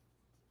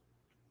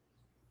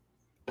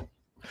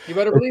 You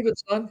better believe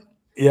it's done.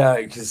 Yeah,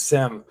 because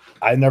Sam,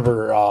 I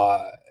never.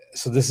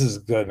 So this is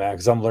good, man,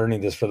 because I'm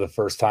learning this for the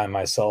first time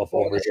myself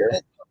over here,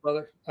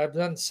 brother. I've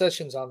done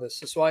sessions on this.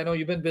 That's why I know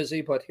you've been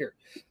busy. But here,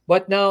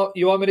 but now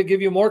you want me to give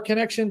you more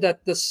connection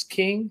that this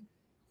king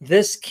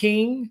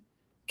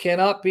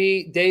cannot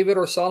be David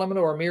or Solomon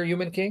or a mere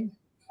human king.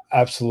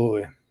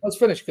 Absolutely. Let's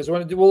finish, because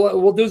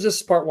we'll do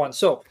this part one.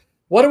 So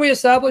what do we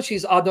establish?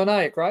 He's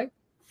Adonaic, right?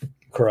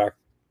 Correct.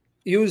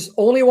 Used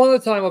only one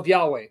at a time of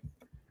Yahweh,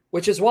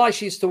 which is why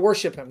she's to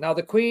worship him. Now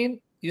the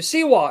queen, you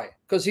see why?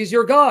 Because he's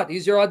your God.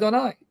 He's your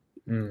Adonai.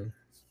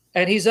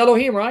 And he's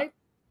Elohim, right?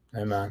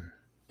 Amen.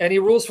 And he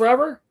rules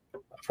forever?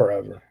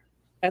 Forever.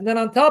 And then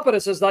on top of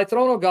it says, thy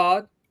throne, O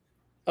God,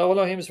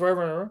 Elohim is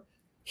forever and ever.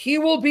 He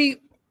will be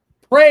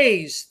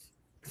praised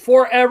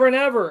forever and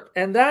ever.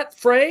 And that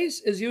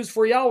phrase is used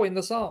for Yahweh in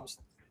the Psalms.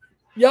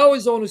 Yahweh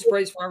is the one who's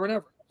praised forever and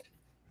ever.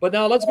 But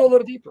now let's go a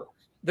little deeper.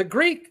 The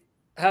Greek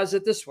has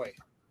it this way.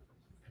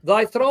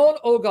 Thy throne,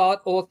 O God,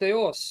 O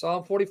Theos,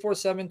 Psalm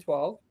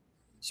 44:7-12.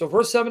 So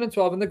verse 7 and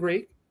 12 in the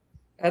Greek.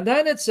 And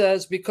then it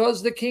says,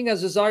 because the king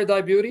has desired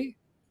thy beauty,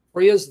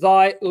 for he is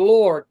thy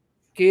Lord,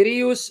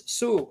 Kyrios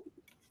Su,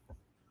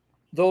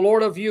 the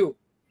Lord of you,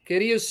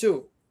 Kyrios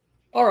Su.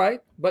 All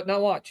right, but now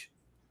watch.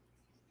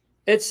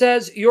 It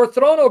says, your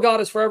throne, O God,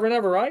 is forever and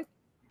ever, right?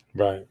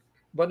 Right.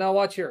 But now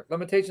watch here,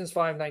 Lamentations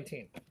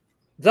 5:19.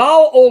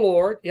 Thou, O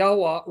Lord,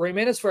 Yahweh,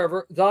 remainest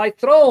forever, thy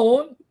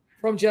throne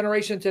from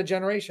generation to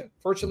generation.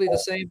 Virtually the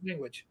same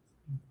language.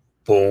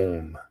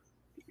 Boom.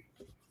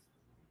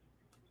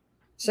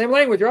 Same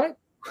language, right?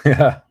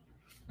 Yeah.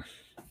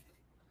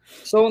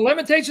 So in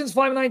Lamentations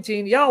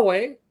 5:19,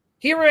 Yahweh,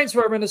 he reigns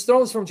forever, and his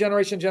throne is from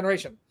generation to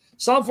generation.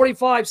 Psalm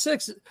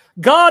 45:6,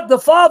 God the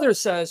Father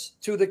says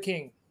to the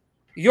king,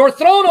 your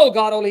throne, O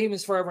God, Elohim,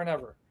 is forever and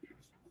ever.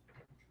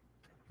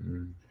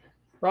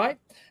 Right?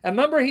 And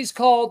remember, he's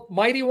called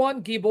Mighty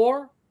One,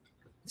 Gibor.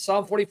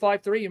 Psalm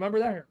 45:3. You remember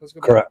that? Here, let's go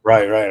back. Correct.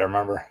 Right. I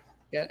remember.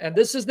 Yeah, and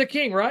this is the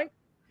king, right?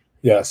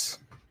 Yes.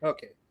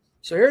 Okay.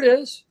 So here it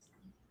is.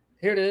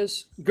 Here it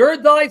is.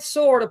 Gird thy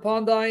sword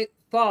upon thy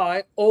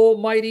thigh, O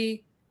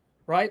mighty,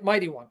 right?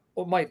 Mighty One.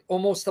 O mighty,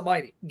 almost the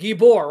mighty.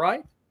 Gibor,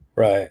 right?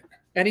 Right.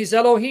 And he's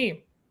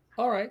Elohim.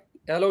 All right.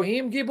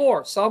 Elohim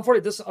Gibor. Psalm 40.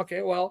 This,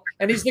 okay, well,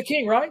 and he's the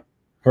king, right?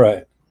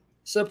 Right.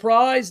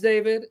 Surprise,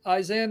 David.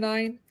 Isaiah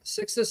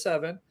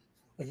 9:6-7.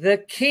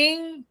 The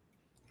king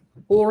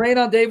who will reign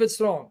on David's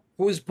throne,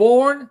 who is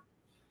born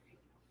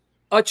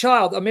a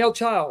child, a male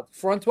child.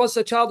 For unto us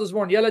a child is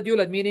born, Yelad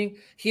Yulad, meaning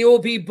he will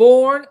be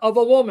born of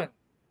a woman.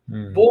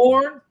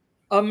 Born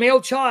a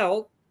male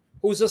child,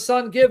 who's a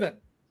son given.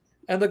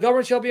 And the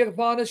government shall be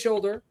upon his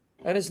shoulder,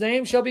 and his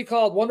name shall be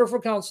called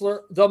Wonderful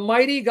Counselor, the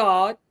Mighty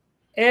God,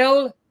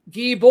 El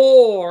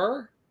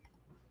Gibor,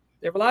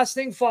 the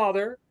Everlasting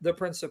Father, the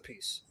Prince of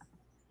Peace.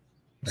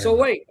 So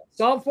wait,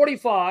 Psalm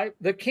 45,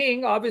 the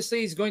king,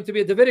 obviously he's going to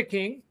be a Davidic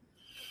king.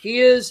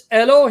 He is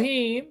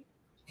Elohim.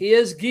 He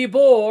is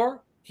Gibor.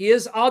 He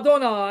is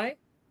Adonai.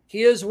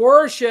 He is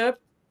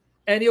worshipped,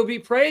 and he'll be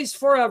praised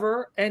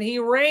forever, and he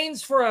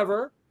reigns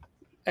forever.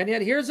 And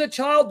yet here's a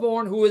child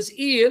born who is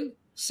El,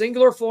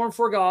 singular form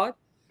for God,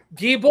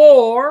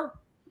 Gibor.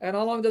 And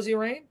how long does he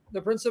reign?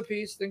 The Prince of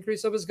Peace, the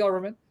increase of his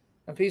government,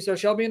 and peace there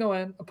shall be no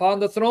end,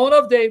 upon the throne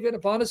of David,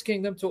 upon his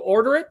kingdom, to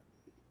order it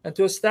and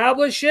to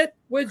establish it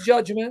with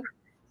judgment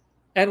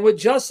and with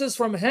justice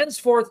from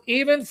henceforth,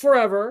 even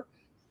forever.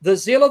 The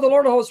zeal of the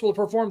Lord of hosts will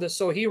perform this,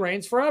 so he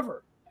reigns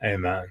forever.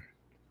 Amen.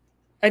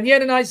 And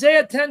yet in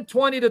Isaiah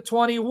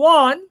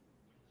 10:20-21,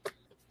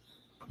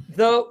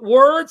 the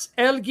words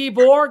El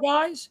Gibor,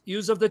 guys,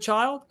 use of the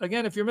child,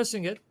 again, if you're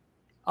missing it,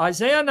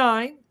 Isaiah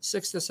 9,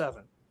 6 to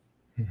 7.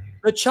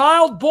 The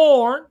child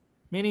born,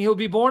 meaning he'll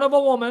be born of a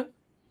woman,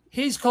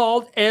 he's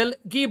called El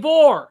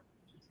Gibor.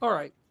 All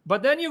right.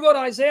 But then you go to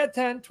Isaiah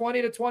 10,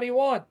 20 to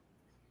 21.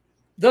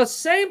 The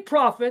same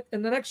prophet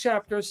in the next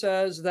chapter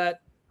says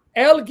that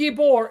El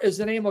Gibor is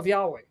the name of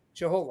Yahweh,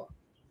 Jehovah.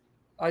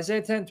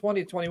 Isaiah 10,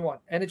 20 to 21.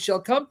 And it shall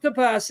come to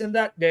pass in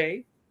that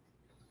day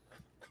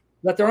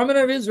that the remnant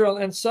of Israel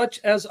and such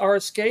as are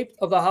escaped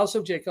of the house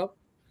of Jacob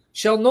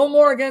shall no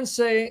more again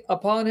say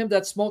upon him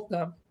that smote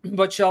them,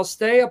 but shall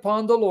stay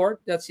upon the Lord,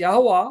 that's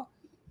Yahweh,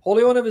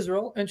 Holy One of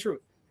Israel, and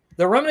truth.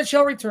 The remnant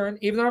shall return,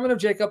 even the remnant of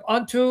Jacob,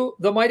 unto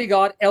the mighty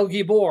God, El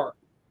Gibor.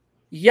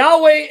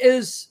 Yahweh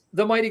is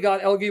the mighty God,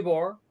 El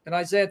Gibor, in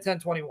Isaiah 10,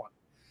 21.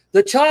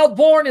 The child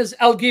born is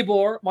El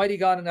Gibor, mighty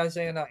God, in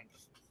Isaiah 9.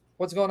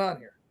 What's going on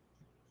here?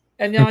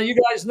 And now you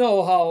guys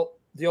know how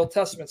the Old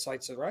Testament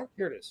cites it, right?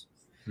 Here it is.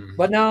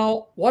 But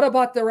now, what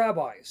about the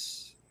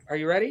rabbis? Are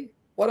you ready?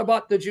 What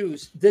about the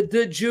Jews? Did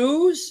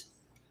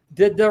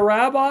the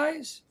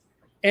rabbis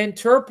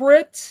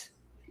interpret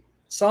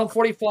Psalm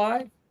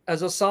 45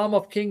 as a psalm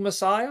of King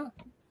Messiah?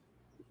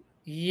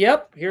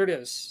 Yep, here it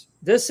is.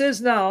 This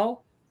is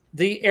now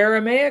the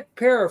Aramaic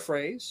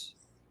paraphrase,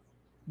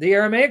 the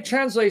Aramaic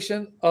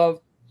translation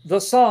of the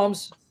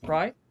Psalms,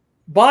 right,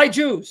 by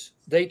Jews.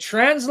 They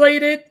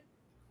translated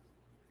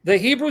the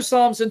Hebrew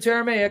Psalms into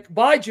Aramaic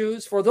by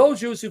Jews for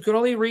those Jews who could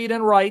only read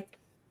and write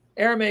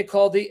Aramaic,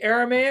 called the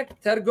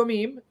Aramaic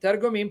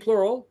Targumim,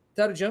 plural,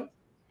 Targum,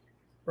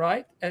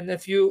 right? And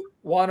if you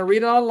want to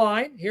read it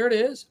online, here it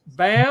is.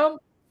 Bam,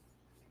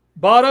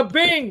 bada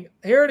bing.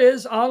 Here it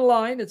is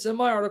online. It's in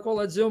my article.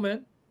 Let's zoom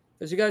in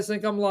because you guys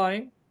think I'm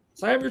lying.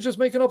 Sam, you're just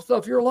making up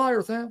stuff. You're a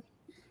liar, Sam.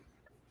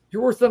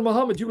 You're worse than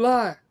Muhammad. You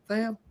lie,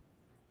 Sam.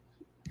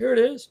 Here it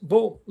is.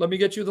 Boom. Let me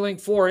get you the link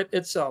for it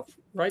itself.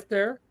 Right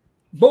there.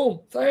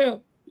 Boom.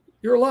 Sam.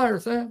 You're a liar,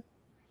 Sam.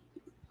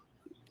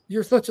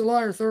 You're such a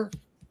liar, sir.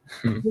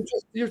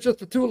 You're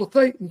just a tool of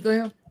Satan,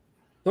 Sam.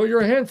 Though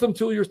you're a handsome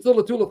tool, you're still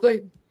a tool of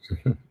Satan.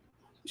 You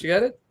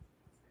get it?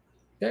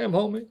 Damn,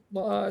 homie.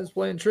 My eyes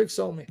playing tricks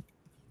on me.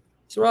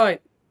 That's right.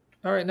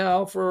 All right,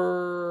 now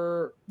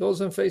for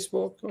those on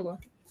Facebook. Hold on.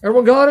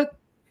 Everyone got it?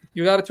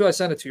 You got it too? I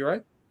sent it to you,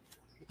 right?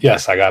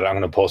 Yes, I got it. I'm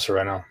going to post it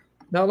right now.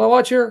 Now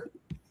watch here.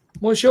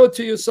 I'm going to show it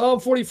to you. Psalm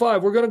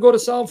 45. We're going to go to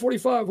Psalm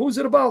 45. Who's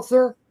it about,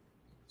 sir?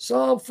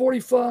 Psalm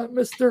 45,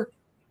 mister.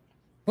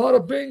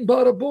 Bada bing,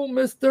 bada boom,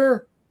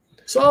 mister.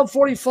 Psalm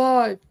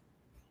 45.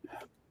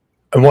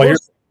 And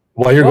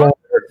while you're going,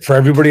 for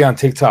everybody on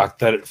TikTok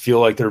that feel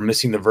like they're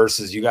missing the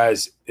verses, you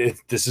guys,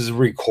 this is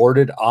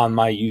recorded on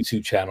my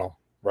YouTube channel,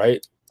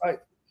 right? Right.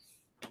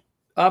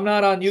 I'm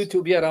not on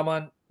YouTube yet. I'm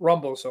on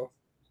Rumble, so.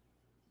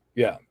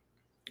 Yeah.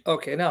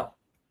 Okay, now,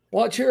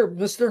 watch here,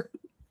 mister.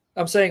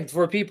 I'm saying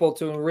for people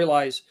to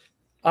realize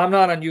I'm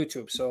not on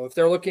YouTube. So if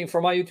they're looking for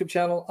my YouTube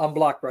channel, I'm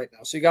blocked right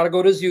now. So you got to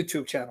go to his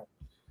YouTube channel.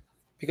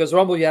 Because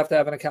Rumble, you have to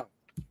have an account.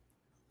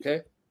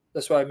 Okay?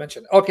 That's why I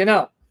mentioned. Okay,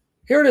 now,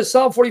 here it is,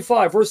 Psalm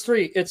 45, verse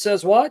 3. It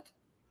says what?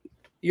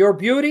 Your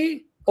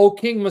beauty, O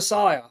King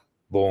Messiah,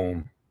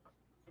 boom,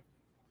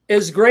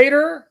 is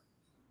greater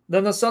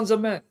than the sons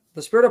of men.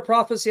 The spirit of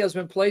prophecy has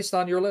been placed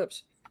on your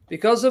lips.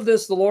 Because of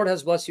this, the Lord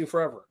has blessed you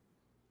forever.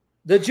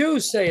 The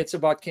Jews say it's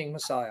about King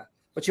Messiah.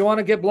 But you want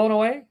to get blown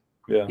away?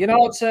 Yeah. You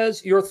know it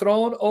says, your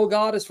throne, O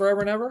God, is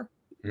forever and ever?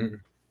 Mm-hmm.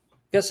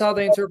 Guess how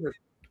they interpret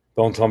it?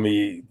 Don't tell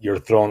me your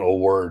throne, O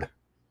word.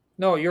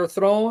 No, your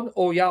throne,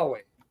 O Yahweh.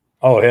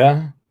 Oh,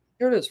 yeah?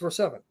 Here it is, verse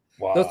 7.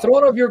 Wow. The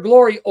throne of your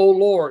glory, O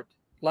Lord,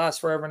 lasts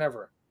forever and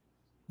ever.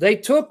 They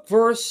took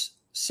verse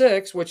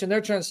 6, which in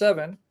their turn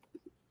 7,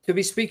 to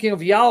be speaking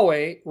of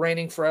Yahweh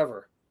reigning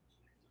forever.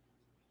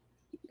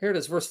 Here it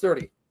is, verse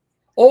 30.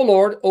 O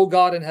Lord, O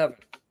God in heaven.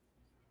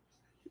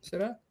 See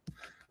that?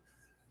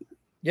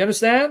 You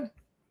understand?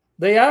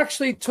 They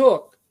actually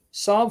took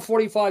Psalm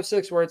 45,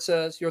 6, where it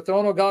says, your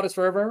throne, O God, is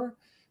forever and ever.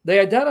 They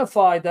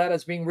identified that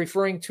as being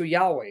referring to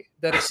Yahweh.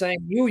 That is saying,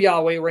 you,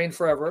 Yahweh, reign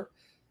forever.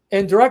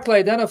 And directly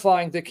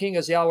identifying the king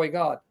as Yahweh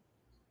God.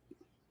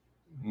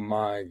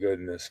 My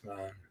goodness,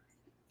 man.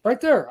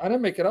 Right there. I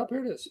didn't make it up.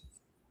 Here it is.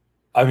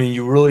 I mean,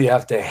 you really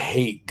have to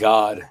hate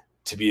God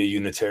to be a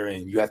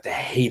Unitarian. You have to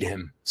hate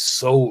him.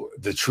 So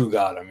the true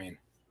God, I mean.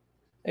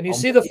 And you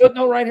see the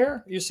footnote right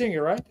here? You're seeing it,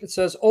 right? It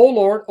says, O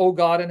Lord, O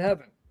God in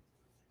heaven.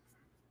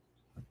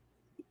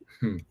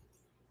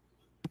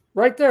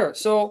 Right there.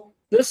 So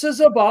this is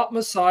about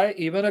Messiah,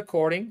 even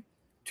according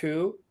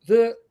to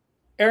the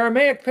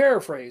Aramaic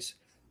paraphrase.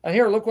 And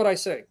here, look what I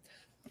say.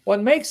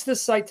 What makes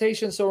this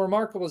citation so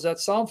remarkable is that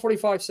Psalm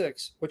 45,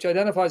 6, which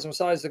identifies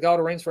Messiah as the God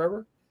who reigns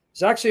forever,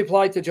 is actually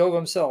applied to Jehovah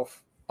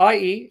himself,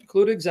 i.e.,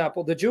 include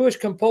example, the Jewish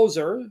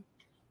composer,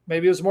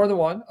 maybe it was more than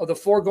one, of the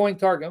foregoing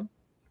Targum,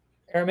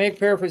 Aramaic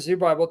paraphrase of the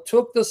Bible,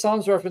 took the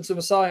Psalm's reference to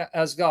Messiah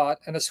as God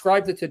and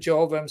ascribed it to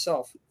Jehovah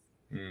himself.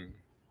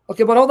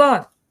 Okay, but hold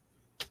on.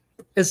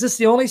 Is this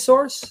the only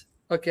source?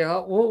 Okay,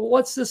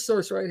 what's this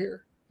source right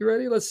here? You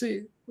ready? Let's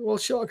see. Well,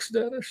 shucks,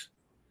 Dennis.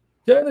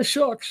 Dennis,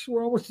 shucks.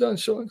 We're almost done,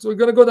 shucks. We're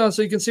going to go down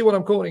so you can see what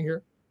I'm quoting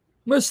here.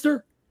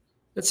 Mister,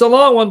 It's a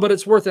long one, but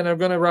it's worth it. I'm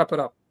going to wrap it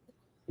up.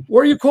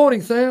 Where are you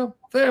quoting, Sam?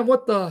 Sam,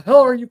 what the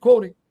hell are you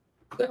quoting?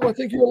 Sam, I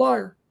think you're a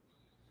liar.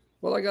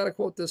 Well, I got to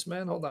quote this,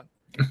 man. Hold on.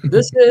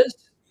 This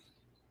is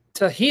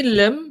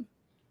Tehillim,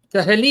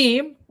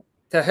 Tehillim,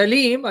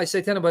 I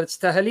say Tehillim, but it's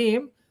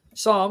Tehillim,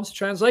 Psalms,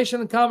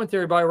 translation and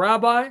commentary by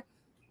Rabbi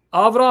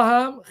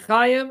Avraham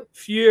Chaim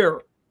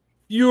Feur,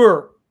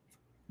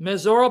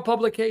 Mezora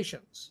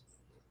Publications,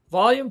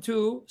 Volume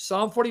 2,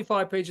 Psalm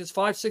 45, pages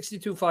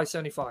 562,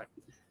 575.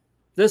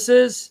 This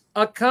is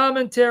a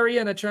commentary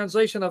and a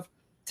translation of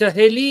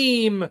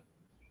Tehillim.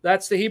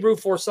 That's the Hebrew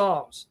for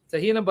Psalms.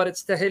 Tehillim, but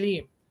it's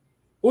Tehillim.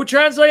 Who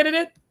translated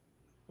it?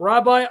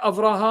 Rabbi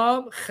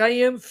Avraham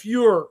Chaim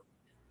Feur.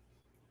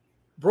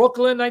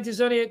 Brooklyn,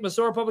 1978,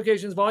 Mezora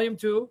Publications, Volume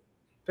 2,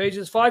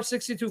 pages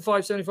 562,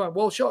 575.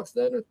 Well, shucks,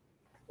 then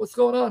what's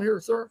going on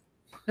here, sir?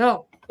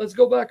 Now, let's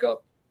go back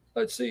up.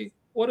 Let's see.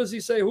 What does he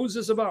say? Who's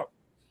this about?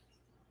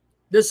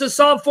 This is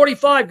Psalm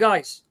 45,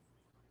 guys.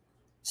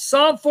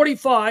 Psalm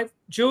 45,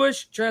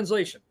 Jewish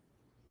translation.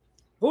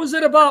 Who's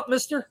it about,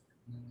 mister?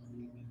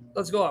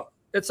 Let's go up.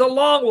 It's a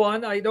long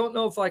one. I don't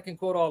know if I can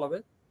quote all of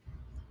it.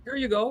 Here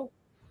you go.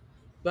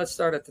 Let's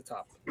start at the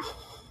top.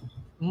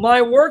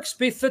 My works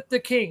befit the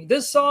king.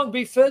 This song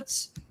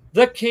befits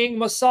the king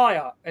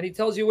Messiah. And he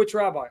tells you which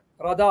rabbi,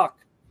 Radak.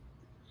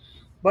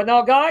 But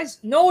now, guys,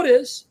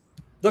 notice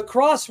the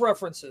cross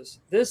references.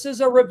 This is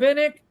a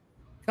rabbinic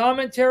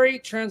commentary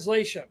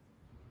translation.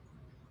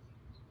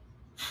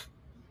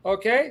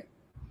 Okay?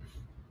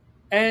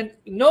 And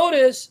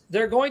notice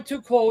they're going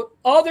to quote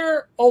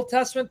other Old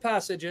Testament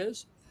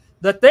passages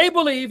that they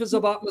believe is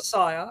about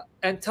Messiah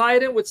and tie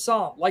it in with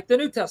Psalm, like the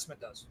New Testament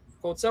does.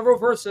 Quote several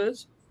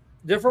verses,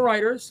 different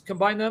writers,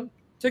 combine them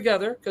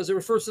together because it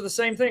refers to the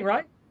same thing,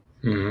 right?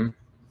 Mm-hmm.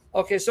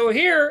 Okay, so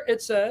here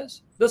it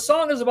says the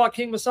song is about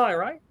King Messiah,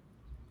 right?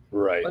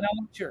 Right. But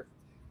I'm not sure.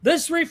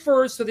 This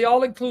refers to the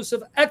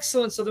all-inclusive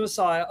excellence of the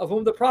Messiah, of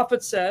whom the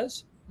prophet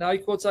says, now he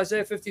quotes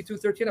Isaiah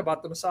 52:13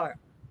 about the Messiah.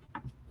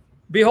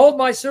 Behold,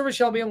 my servant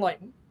shall be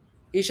enlightened.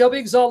 He shall be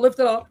exalted,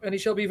 lifted up, and he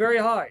shall be very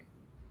high.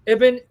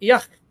 Ibn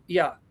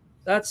Yahya.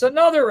 That's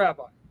another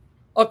rabbi.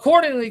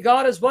 Accordingly,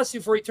 God has blessed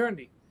you for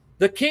eternity.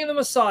 The king of the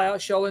Messiah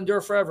shall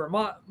endure forever.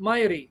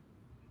 Ma'iri.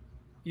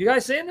 You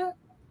guys saying that?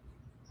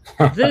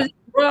 The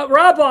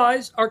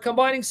rabbis are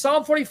combining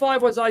Psalm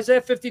 45 with Isaiah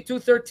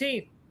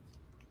 52:13,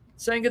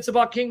 saying it's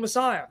about King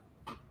Messiah.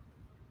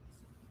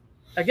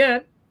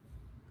 Again,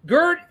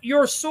 gird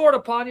your sword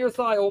upon your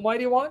thigh,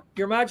 Almighty One,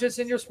 your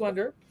majesty and your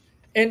splendor,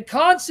 in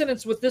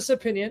consonance with this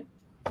opinion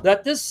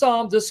that this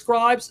psalm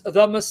describes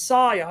the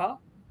Messiah.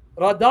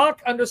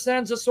 Radak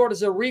understands the sword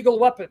as a regal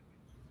weapon,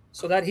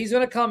 so that he's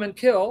going to come and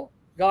kill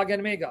Gog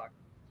and Magog,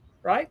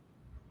 right?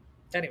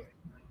 Anyway,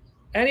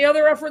 any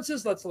other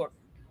references? Let's look.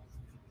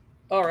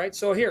 All right,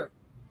 so here,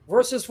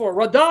 verses 4.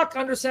 Radak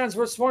understands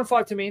verse 4 and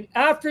 5 to mean,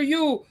 after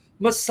you,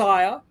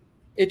 Messiah,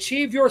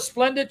 achieve your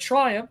splendid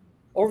triumph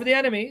over the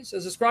enemies,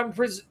 as described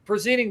in the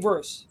preceding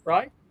verse,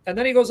 right? And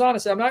then he goes on to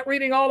say, I'm not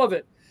reading all of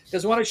it,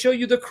 because I want to show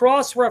you the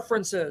cross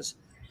references,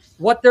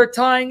 what they're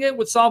tying in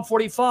with Psalm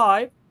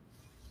 45,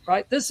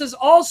 right? This is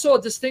also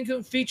a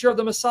distinctive feature of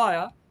the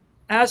Messiah,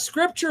 as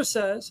Scripture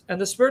says, and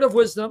the spirit of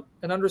wisdom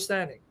and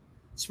understanding,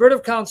 spirit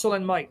of counsel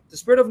and might, the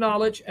spirit of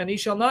knowledge, and he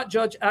shall not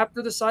judge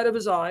after the sight of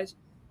his eyes,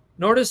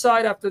 nor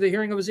decide after the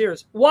hearing of his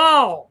ears.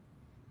 Wow!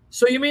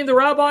 So you mean the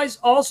rabbis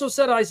also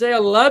said Isaiah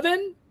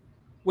 11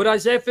 with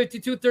Isaiah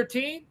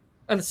 52:13,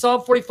 and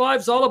Psalm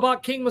 45 is all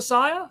about King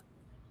Messiah?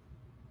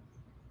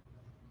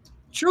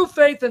 True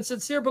faith and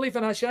sincere belief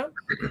in Hashem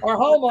are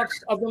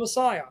hallmarks of the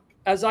Messiah,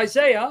 as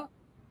Isaiah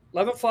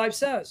 11:5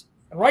 says.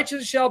 And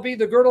righteousness shall be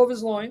the girdle of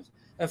his loins,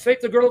 and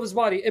faith the girdle of his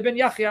body. Ibn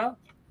Yahya,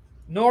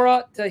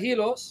 Nora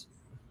Tehilos,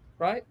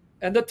 right?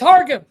 And the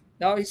Targum,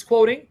 now he's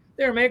quoting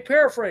the Aramaic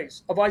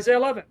paraphrase of Isaiah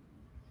 11,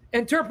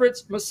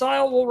 interprets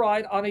Messiah will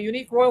ride on a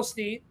unique royal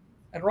steed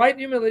and ride in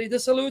humility.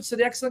 This alludes to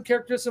the excellent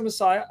characteristics of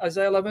Messiah,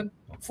 Isaiah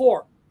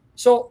 11:4.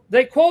 So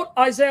they quote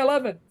Isaiah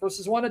 11,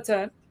 verses 1 to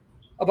 10,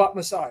 about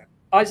Messiah.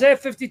 Isaiah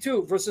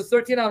 52, verses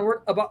 13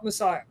 onward, about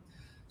Messiah.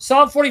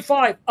 Psalm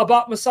 45,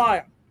 about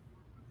Messiah.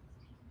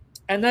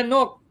 And then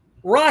look,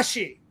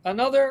 Rashi,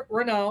 another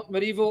renowned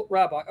medieval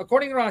rabbi.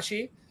 According to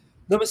Rashi,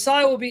 the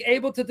Messiah will be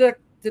able to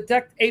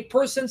detect a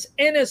person's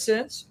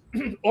innocence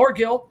or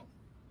guilt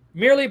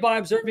merely by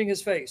observing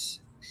his face.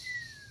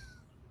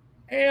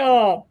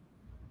 There.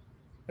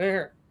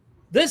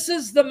 This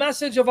is the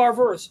message of our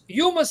verse.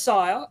 You,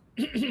 Messiah,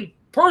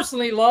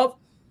 personally love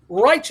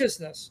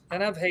righteousness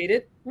and have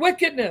hated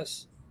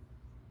wickedness.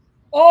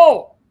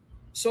 Oh,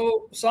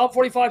 so Psalm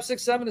 45,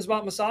 6, 7 is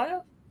about Messiah?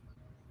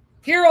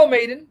 Hear, O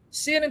maiden,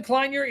 see and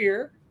incline your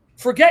ear.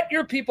 Forget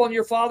your people and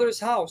your father's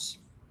house.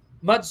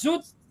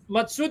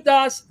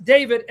 Matsudas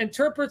David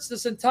interprets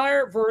this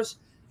entire verse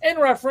in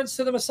reference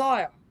to the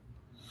Messiah.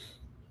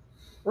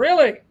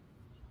 Really?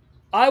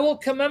 I will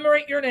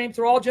commemorate your name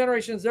through all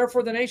generations.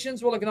 Therefore, the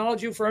nations will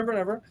acknowledge you forever and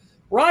ever.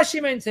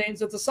 Rashi maintains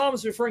that the psalm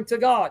is referring to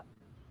God.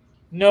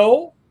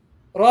 No.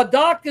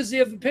 Radak is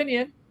of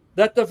opinion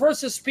that the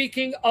verse is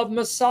speaking of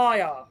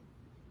Messiah.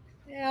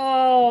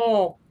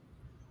 Oh.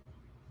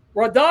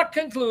 Radak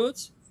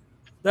concludes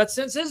that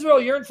since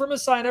Israel yearned for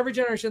Messiah in every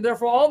generation,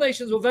 therefore all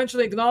nations will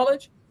eventually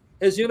acknowledge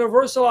his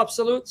universal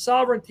absolute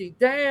sovereignty.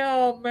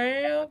 Damn,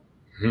 man.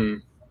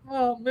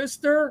 Oh,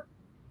 Mr.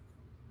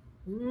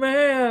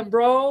 Man,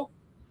 bro.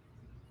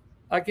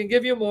 I can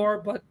give you more,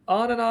 but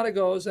on and on it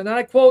goes. And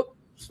I quote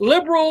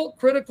liberal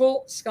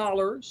critical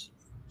scholars,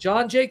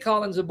 John J.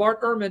 Collins and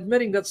Bart Ehrman,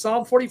 admitting that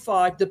Psalm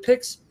 45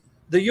 depicts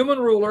the human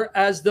ruler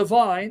as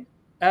divine,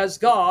 as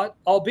God,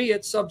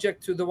 albeit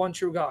subject to the one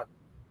true God.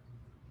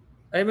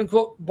 I even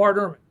quote Bart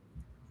Ehrman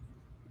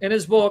in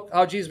his book,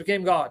 How Jesus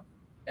Became God,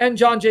 and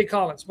John J.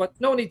 Collins, but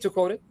no need to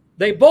quote it.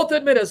 They both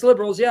admit as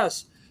liberals,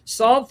 yes,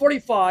 Psalm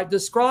 45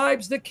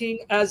 describes the king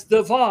as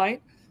divine,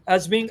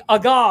 as being a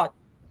God,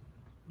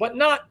 but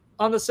not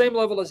on the same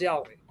level as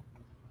Yahweh.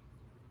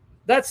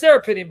 That's their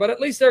opinion, but at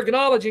least they're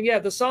acknowledging, yeah,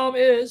 the psalm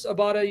is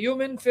about a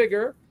human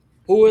figure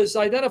who is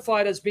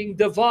identified as being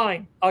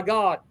divine, a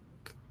God.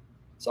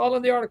 It's all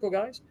in the article,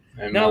 guys.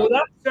 Amen. Now, with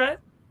that said,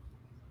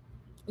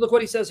 look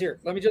what he says here.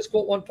 Let me just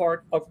quote one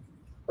part of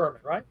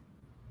Ehrman, right?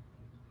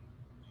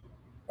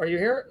 Are you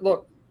here?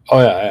 Look. Oh,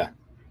 yeah.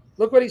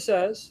 Look what he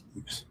says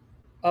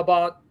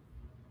about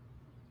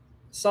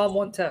Psalm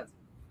 110.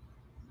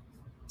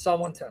 Psalm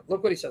 110.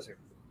 Look what he says here.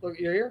 Look,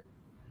 you're here?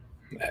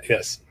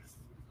 Yes.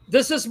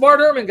 This is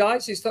Bart Ehrman,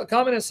 guys. He's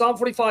commenting in Psalm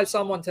 45,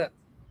 Psalm 110.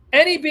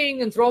 Any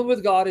being enthroned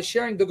with God is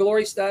sharing the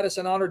glory, status,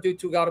 and honor due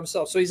to God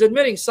himself. So he's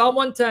admitting Psalm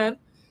 110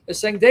 is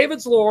saying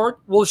David's Lord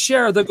will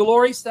share the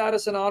glory,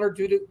 status, and honor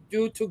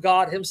due to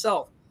God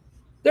himself.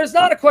 There's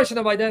not a question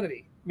of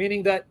identity,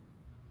 meaning that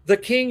the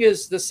king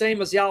is the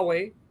same as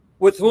Yahweh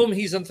with whom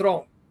he's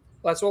enthroned.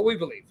 That's what we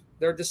believe.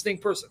 They're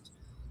distinct persons.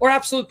 Or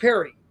absolute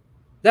parity,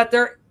 that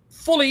they're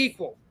fully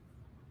equal.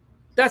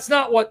 That's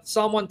not what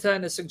Psalm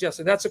 110 is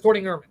suggesting. That's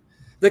according to Ehrman.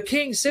 The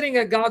king sitting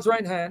at God's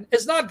right hand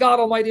is not God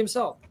Almighty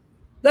himself.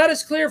 That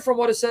is clear from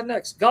what is said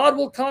next. God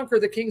will conquer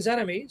the king's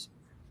enemies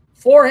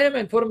for him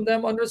and put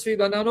them under his feet.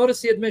 Now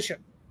notice the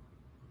admission.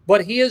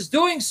 But he is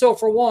doing so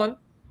for one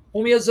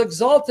whom he has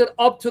exalted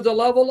up to the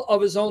level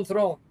of his own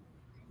throne.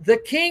 The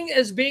king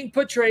is being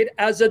portrayed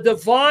as a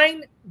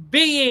divine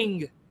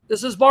being.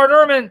 This is Bart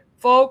Ehrman,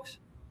 folks,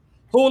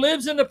 who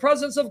lives in the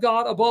presence of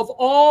God above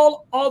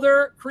all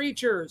other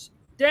creatures.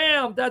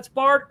 Damn, that's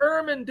Bart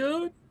Ehrman,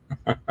 dude.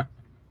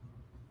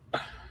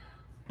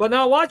 But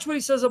now watch what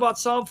he says about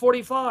Psalm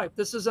 45.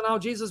 This is how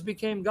Jesus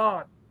became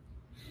God.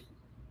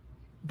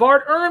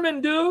 Bart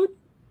Ehrman, dude.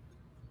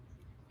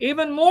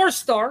 Even more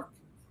stark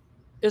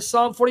is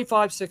Psalm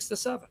 45,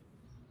 6-7.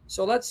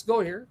 So let's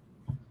go here.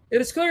 It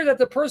is clear that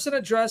the person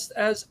addressed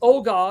as,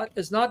 O God,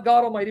 is not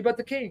God Almighty, but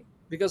the king,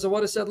 because of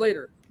what is said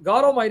later.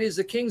 God Almighty is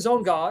the king's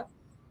own God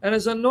and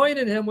has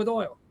anointed him with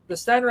oil, the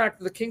standard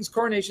act of the king's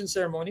coronation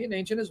ceremony in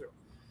ancient Israel.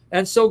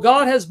 And so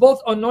God has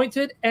both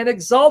anointed and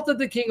exalted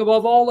the king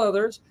above all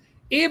others,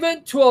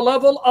 even to a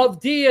level of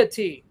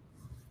deity.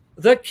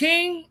 The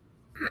king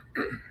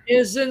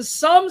is in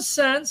some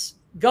sense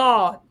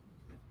God,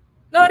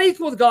 not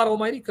equal with God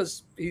Almighty,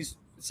 because it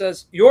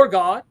says your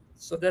God,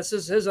 so this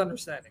is his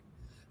understanding.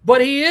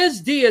 But he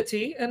is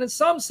deity and in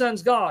some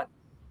sense God.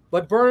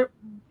 But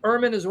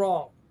Ehrman is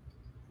wrong.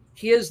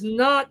 He is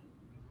not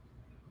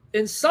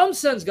in some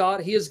sense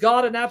God. He is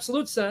God in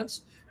absolute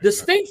sense,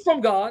 distinct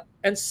from God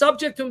and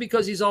subject to him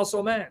because he's also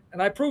a man.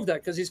 And I prove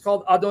that because he's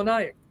called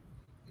Adonai.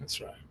 That's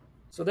right.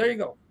 So there you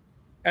go.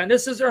 And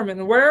this is Ehrman.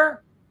 And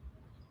where?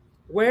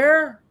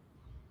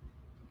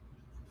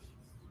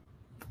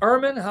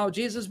 Ehrman, How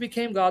Jesus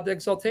Became God, the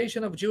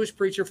Exaltation of a Jewish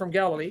Preacher from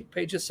Galilee,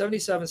 pages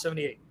 77,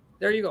 78.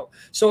 There you go.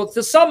 So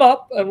to sum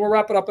up, and we'll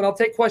wrap it up, and I'll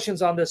take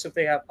questions on this if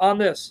they have. On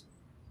this.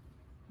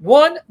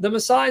 1, the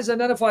Messiah is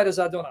identified as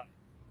Adonai.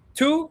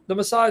 2, the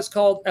Messiah is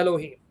called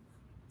Elohim.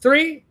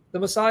 3, the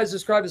Messiah is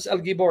described as El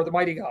Gibor, the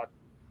mighty God.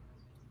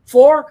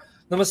 4,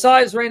 the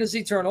Messiah's reign is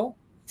eternal.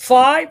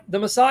 5, the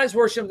Messiah is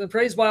worshipped and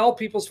praised by all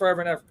peoples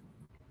forever and ever.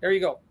 There you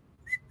go.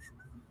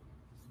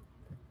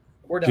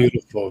 We're done.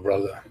 Beautiful,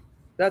 brother.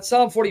 That's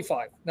Psalm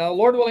 45. Now,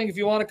 Lord willing, if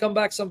you want to come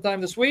back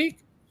sometime this week,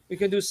 we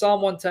can do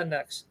Psalm 110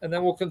 next, and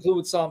then we'll conclude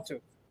with Psalm 2.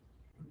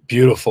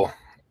 Beautiful.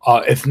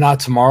 If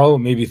not tomorrow,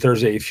 maybe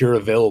Thursday, if you're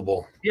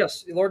available.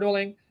 Yes, Lord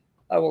willing,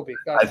 I will be.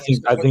 I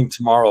think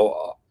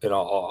tomorrow,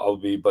 I'll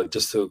be. But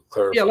just to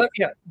clarify,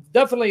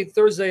 definitely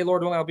Thursday,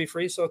 Lord willing, I'll be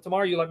free. So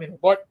tomorrow, you let me know.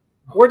 But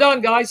we're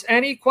done, guys.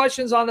 Any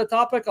questions on the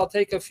topic? I'll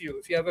take a few.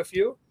 If you have a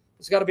few,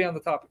 it's got to be on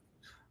the topic.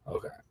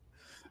 Okay.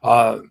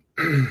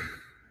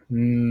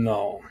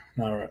 No,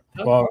 not right.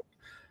 No? Well,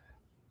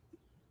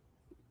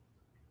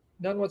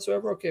 none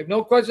whatsoever. Okay,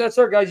 no questions. That's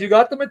it, guys. You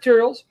got the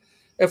materials.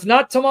 If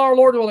not tomorrow,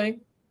 Lord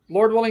willing,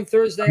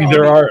 Thursday.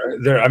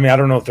 I mean, I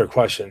don't know if they're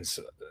questions,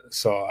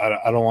 so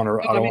I don't want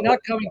to. No, not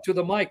coming to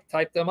the mic.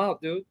 Type them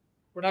out, dude.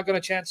 We're not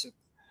going to chance it.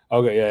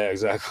 Okay, yeah,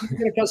 exactly.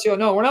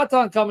 No, we're not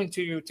done coming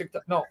to you.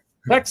 TikTok. No,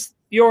 text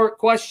your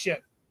question.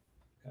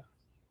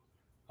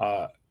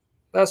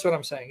 That's what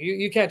I'm saying.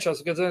 You can't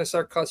trust it because then they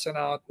start cussing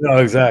out. No,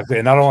 exactly.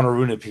 And I don't want to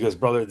ruin it because,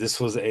 brother, this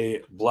was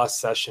a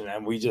blessed session.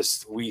 And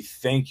we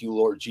thank you,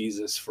 Lord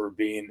Jesus, for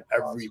being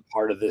every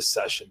part of this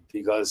session,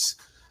 because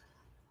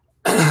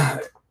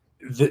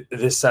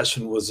this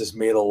session was just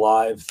made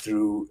alive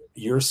through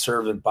your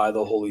servant by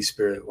the Holy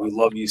Spirit. We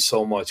love you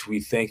so much. We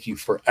thank you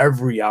for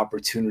every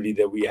opportunity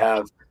that we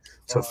have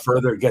to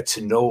further get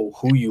to know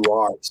who you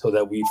are, so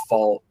that we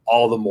fall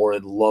all the more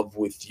in love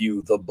with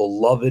you, the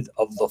beloved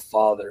of the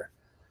Father.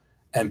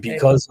 And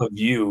because of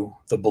you,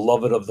 the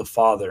beloved of the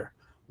Father,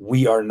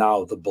 we are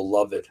now the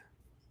beloved.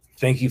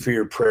 Thank you for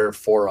your prayer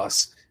for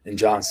us in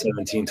John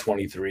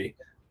 17:23.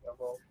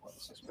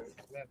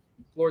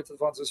 Glory to the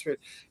Father and the Spirit.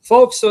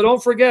 Folks, so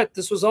don't forget,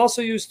 this was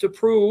also used to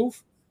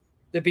prove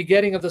the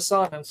begetting of the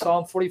Son in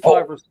Psalm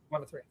 45, verses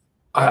 1 to 3.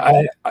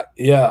 I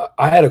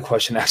had a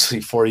question actually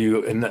for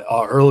you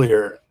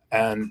earlier,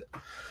 and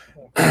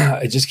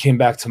it just came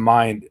back to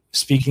mind.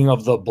 Speaking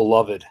of the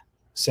beloved,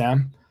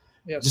 Sam,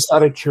 Yes. just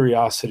out of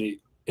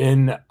curiosity,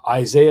 in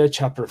Isaiah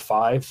chapter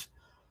 5,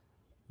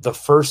 the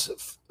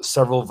first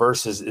several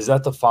verses, is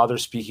that the Father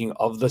speaking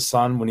of the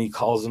Son when he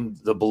calls him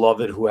the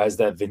beloved who has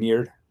that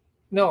vineyard?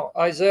 No,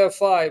 Isaiah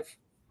 5,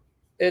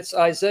 it's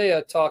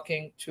Isaiah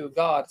talking to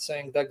God,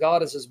 saying that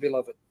God is his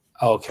beloved.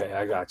 Okay,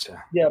 I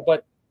gotcha. Yeah,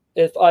 but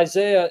if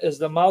Isaiah is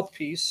the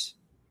mouthpiece,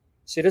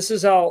 see, this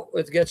is how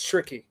it gets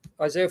tricky.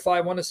 Isaiah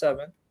 5, 1 to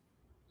 7.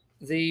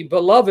 The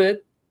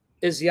beloved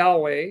is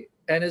Yahweh,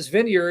 and his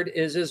vineyard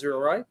is Israel,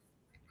 right?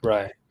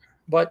 Right.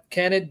 But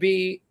can it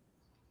be,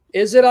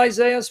 is it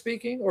Isaiah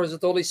speaking, or is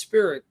it the Holy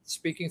Spirit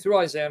speaking through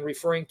Isaiah and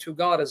referring to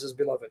God as his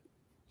beloved?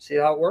 See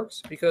how it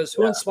works? Because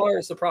who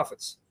inspires the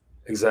prophets?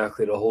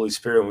 Exactly, the Holy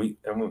Spirit.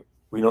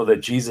 We know that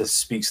Jesus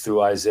speaks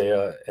through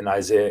Isaiah in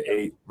Isaiah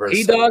 8, verse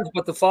He 7. does,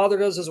 but the Father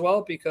does as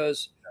well,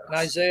 because in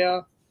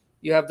Isaiah,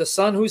 you have the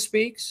Son who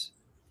speaks,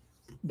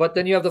 but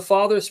then you have the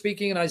Father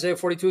speaking in Isaiah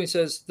 42. He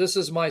says, this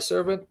is my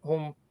servant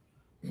whom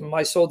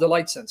my soul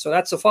delights in. So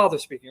that's the Father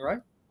speaking,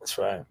 right? That's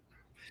right.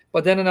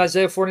 But then in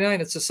Isaiah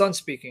 49, it's the Son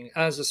speaking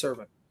as the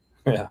servant.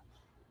 Yeah.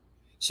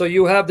 So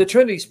you have the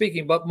Trinity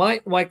speaking. But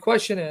my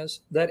question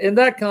is that in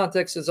that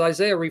context, is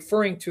Isaiah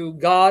referring to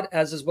God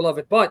as his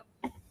beloved? But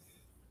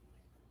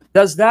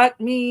does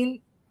that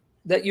mean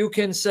that you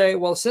can say,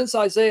 well, since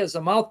Isaiah is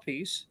a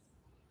mouthpiece,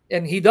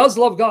 and he does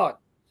love God,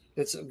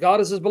 God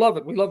is his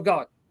beloved, we love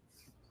God.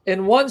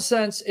 In one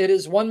sense, it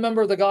is one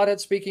member of the Godhead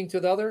speaking to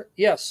the other.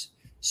 Yes.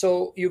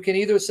 So you can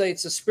either say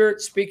it's the Spirit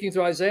speaking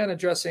through Isaiah and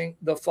addressing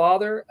the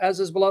Father as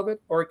his beloved,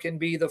 or it can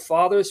be the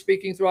Father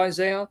speaking through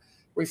Isaiah,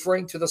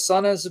 referring to the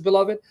Son as his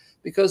beloved,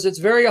 because it's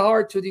very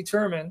hard to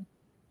determine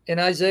in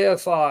Isaiah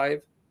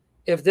 5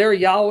 if their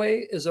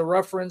Yahweh is a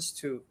reference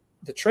to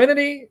the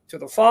Trinity, to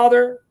the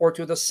Father, or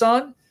to the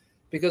Son,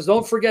 because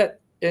don't forget,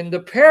 in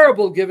the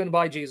parable given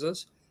by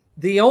Jesus,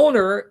 the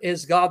owner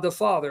is God the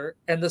Father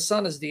and the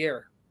Son is the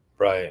heir.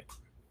 Right.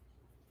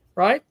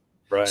 Right?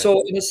 Right.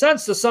 So in a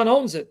sense, the Son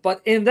owns it.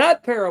 But in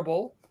that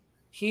parable,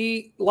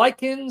 he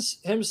likens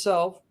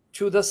himself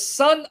to the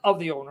son of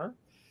the owner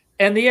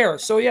and the heir.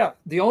 So yeah,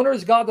 the owner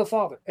is God the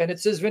Father, and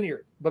it's his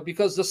vineyard. But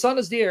because the Son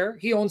is the heir,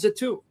 he owns it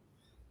too.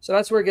 So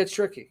that's where it gets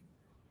tricky.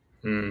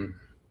 You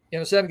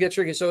understand? It gets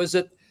tricky. So is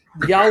it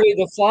Yahweh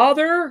the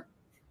Father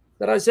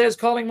that Isaiah is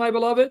calling my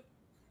beloved?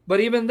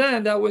 But even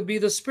then, that would be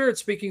the Spirit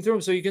speaking through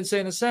him. So you can say,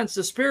 in a sense,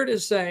 the Spirit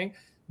is saying,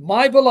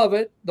 my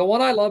beloved, the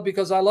one I love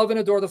because I love and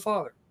adore the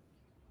Father.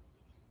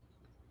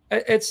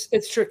 It's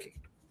tricky.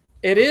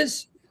 It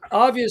is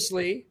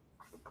obviously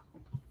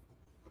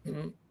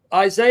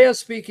Isaiah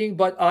speaking,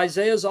 but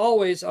Isaiah is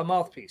always a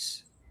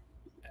mouthpiece.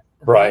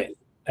 Right.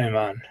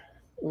 Amen.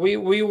 We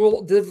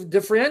will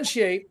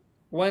differentiate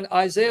when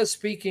Isaiah is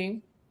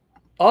speaking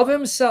of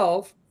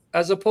himself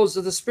as opposed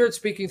to the Spirit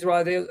speaking through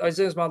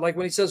Isaiah's mouth. Like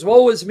when he says,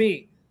 woe is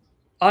me,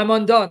 I'm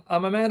undone.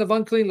 I'm a man of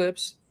unclean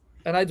lips,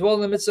 and I dwell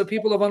in the midst of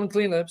people of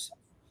unclean lips,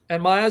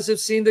 and my eyes have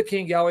seen the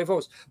King, Yahweh of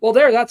hosts. Well,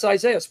 that's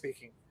Isaiah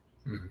speaking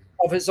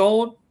of his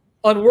own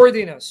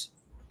unworthiness.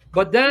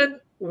 But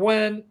then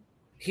when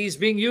he's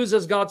being used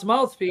as God's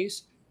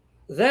mouthpiece,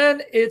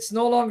 then it's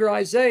no longer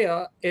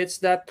Isaiah, it's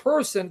that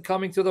person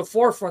coming to the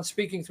forefront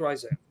speaking through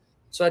Isaiah.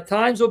 So at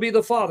times will be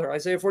the Father.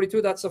 Isaiah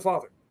 42, that's the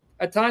Father.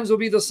 At times will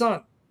be the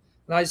Son.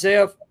 In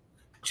Isaiah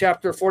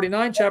chapter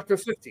 49, chapter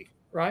 50,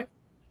 right?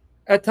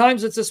 At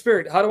times it's the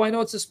Spirit. How do I know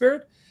it's the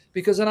Spirit?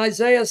 Because in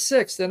Isaiah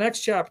 6, the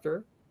next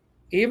chapter,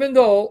 even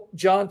though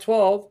John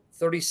 12,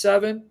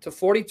 37 to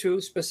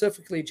 42,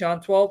 specifically John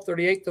 12,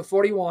 38 to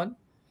 41,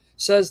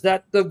 says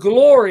that the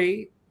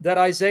glory that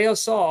Isaiah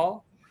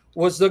saw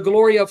was the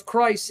glory of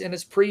Christ in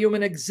his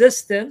pre-human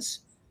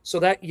existence. So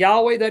that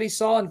Yahweh that he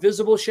saw in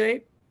visible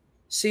shape,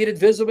 seated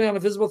visibly on a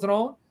visible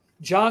throne,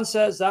 John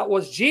says that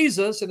was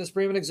Jesus in his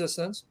pre-human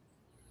existence.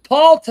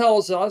 Paul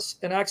tells us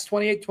in Acts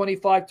 28,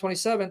 25,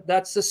 27,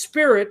 that's the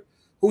Spirit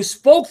who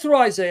spoke through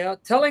Isaiah,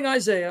 telling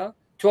Isaiah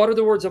to utter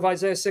the words of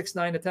Isaiah 6,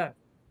 9 to 10.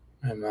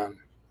 Amen.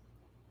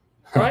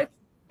 Right?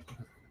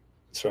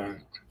 That's right.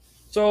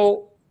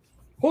 So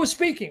who's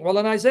speaking? Well,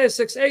 in Isaiah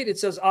 6, 8, it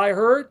says, I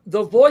heard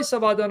the voice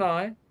of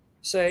Adonai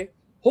say,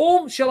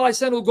 Whom shall I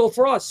send who will go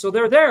for us? So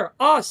they're there,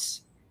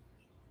 us.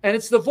 And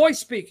it's the voice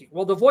speaking.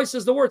 Well, the voice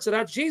is the word. So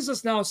that's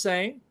Jesus now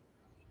saying,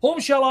 whom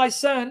shall I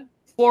send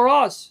for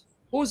us?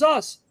 Who's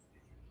us?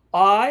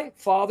 I,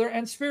 Father,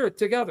 and Spirit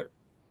together.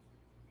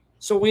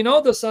 So we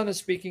know the Son is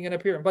speaking and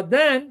appearing. But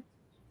then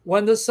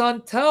when the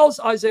Son tells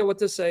Isaiah what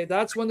to say,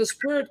 that's when the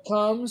Spirit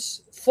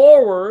comes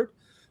forward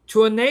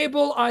to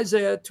enable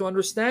Isaiah to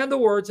understand the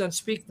words and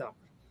speak them.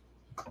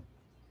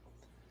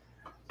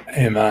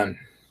 Amen.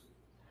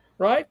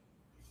 Right?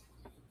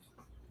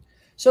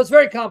 So it's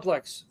very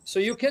complex. So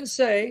you can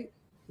say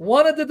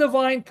one of the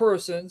divine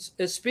persons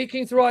is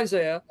speaking through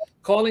Isaiah,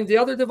 calling the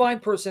other divine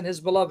person his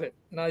beloved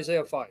in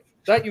Isaiah 5.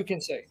 That you can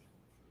say.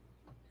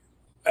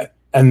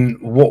 And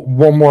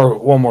one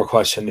more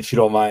question, if you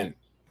don't mind.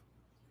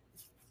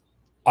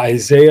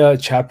 Isaiah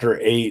chapter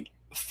 8,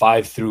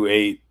 5 through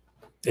 8,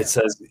 it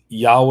says,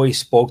 Yahweh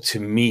spoke to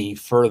me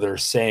further,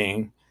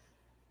 saying,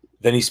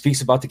 then he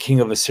speaks about the king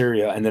of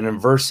Assyria. And then in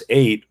verse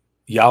 8,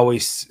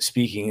 Yahweh's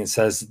speaking and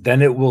says,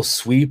 then it will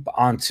sweep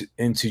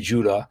into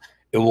Judah.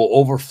 It will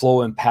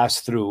overflow and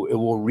pass through. It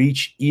will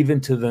reach even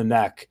to the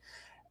neck,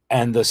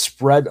 and the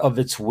spread of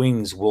its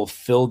wings will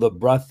fill the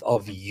breadth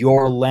of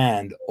your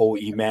land, O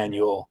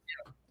Emmanuel.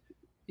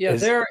 Yeah,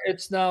 there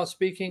it's now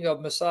speaking of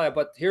Messiah,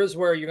 but here's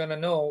where you're going to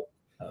know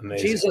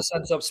Jesus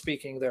ends up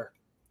speaking there.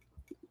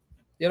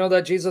 You know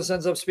that Jesus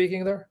ends up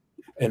speaking there?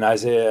 In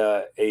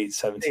Isaiah 8,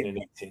 17 and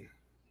 18.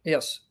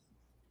 Yes.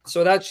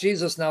 So that's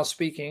Jesus now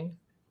speaking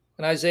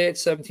in Isaiah 8,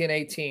 17,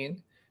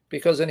 18,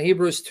 because in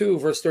Hebrews 2,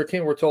 verse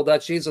 13, we're told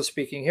that's Jesus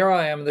speaking. Here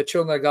I am, the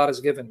children that God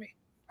has given me.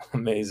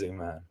 Amazing,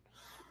 man.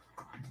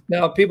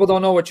 Now, people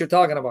don't know what you're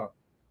talking about.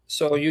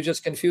 So you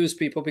just confuse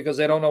people because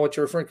they don't know what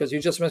you're referring to, because you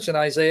just mentioned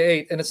Isaiah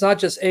 8. And it's not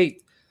just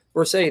 8,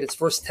 verse 8, it's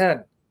verse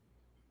 10.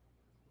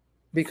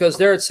 Because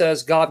there it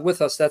says, God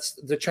with us. That's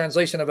the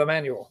translation of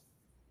Emmanuel.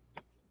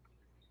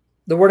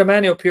 The word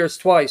Emmanuel appears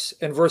twice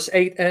in verse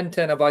 8 and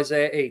 10 of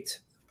Isaiah 8.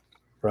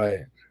 Right.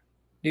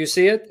 Do you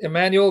see it?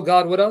 Emmanuel,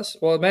 God with us.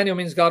 Well, Emmanuel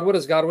means God with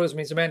us. God with us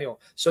means Emmanuel.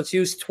 So it's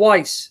used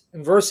twice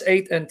in verse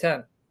 8 and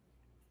 10.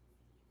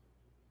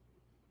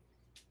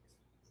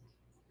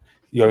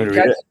 You want me to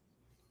read it?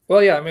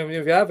 Well, yeah. I mean,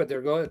 if you have it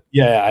there, go ahead.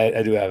 Yeah,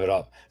 I do have it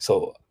up.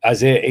 So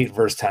Isaiah 8,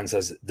 verse 10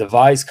 says,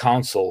 devise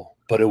counsel,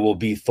 but it will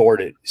be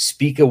thwarted.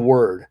 Speak a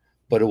word,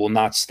 but it will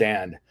not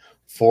stand.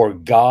 For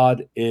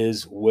God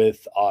is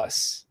with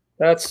us.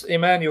 That's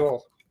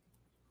Emmanuel.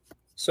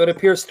 So it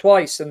appears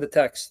twice in the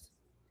text.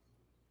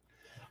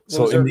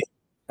 So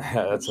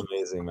that's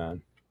amazing,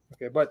 man.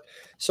 Okay, but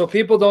so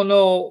people don't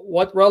know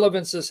what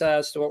relevance this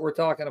has to what we're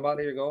talking about.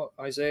 Here you go,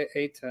 Isaiah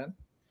 8:10.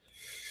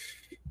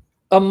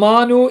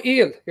 Emmanuel,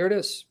 here it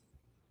is.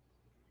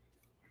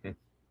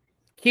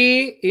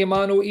 Ki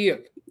Emmanuel.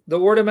 The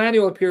word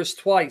Emmanuel appears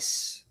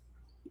twice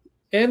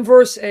in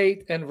verse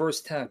 8 and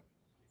verse 10.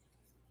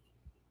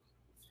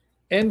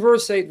 In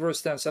verse 8,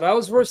 verse 10. So that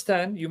was verse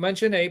 10. You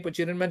mentioned 8, but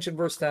you didn't mention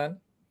verse 10.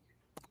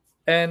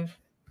 And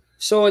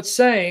so it's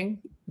saying,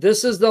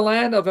 this is the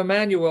land of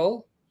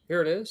Emmanuel.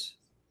 Here it is.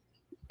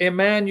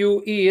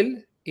 Emmanuel.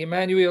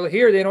 Emmanuel.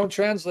 Here they don't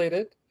translate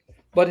it.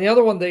 But in the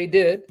other one they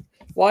did.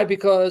 Why?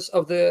 Because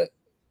of the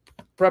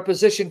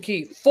preposition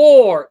ki.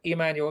 For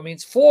Emmanuel. It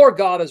means for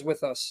God is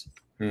with us.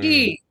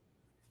 Ki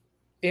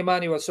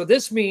Emmanuel. So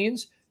this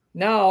means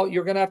now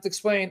you're going to have to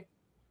explain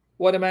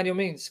what Emmanuel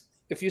means.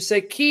 If you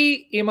say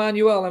ki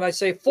Emmanuel and I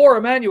say for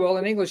Emmanuel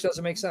in English,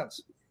 doesn't make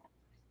sense.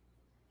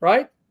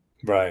 Right?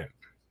 Right.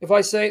 If I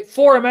say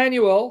for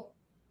Emmanuel,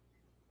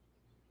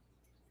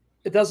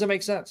 it doesn't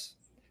make sense.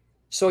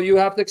 So you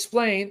have to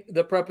explain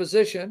the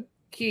preposition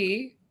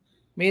ki,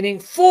 meaning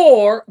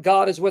for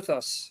God is with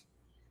us.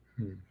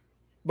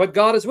 But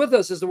God is with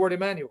us is the word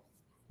Emmanuel.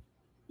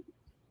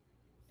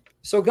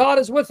 So God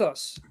is with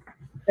us.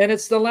 And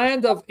it's the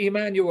land of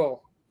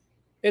Emmanuel.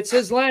 It's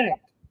his land.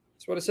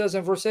 That's what it says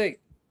in verse 8.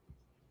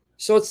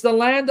 So it's the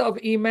land of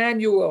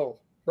Emmanuel,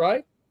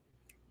 right?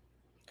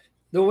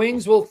 The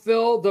wings will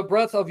fill the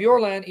breadth of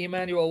your land,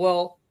 Emmanuel.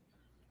 Well,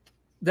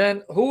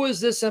 then who is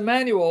this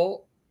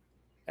Emmanuel?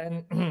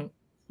 And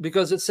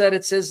because it said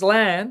it's his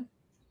land,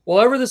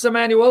 whatever this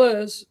Emmanuel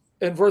is,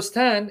 in verse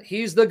 10,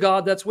 he's the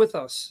God that's with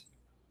us.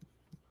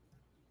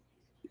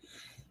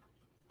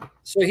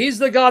 So he's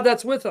the God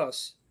that's with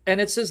us, and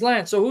it's his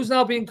land. So who's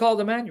now being called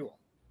Emmanuel?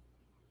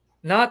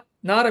 Not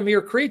a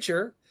mere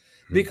creature,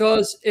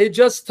 because it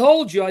just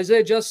told you,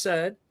 Isaiah just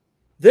said,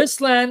 this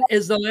land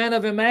is the land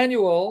of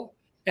Emmanuel,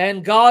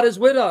 and God is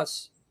with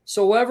us.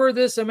 So whoever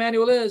this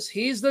Emmanuel is,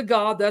 he's the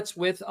God that's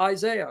with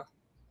Isaiah.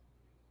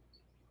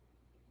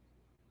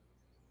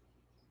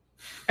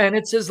 And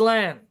it's his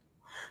land.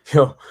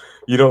 It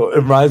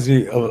reminds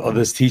me of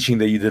this teaching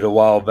that you did a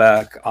while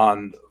back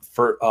on,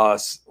 for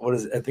us, what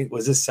is it? I think,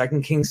 was this 2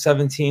 Kings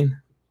 17,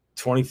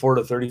 24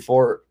 to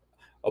 34,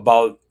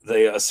 about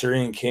the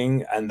Assyrian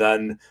king, and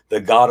then the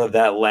God of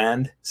that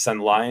land sent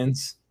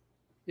lions.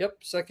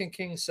 Yep, 2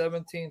 Kings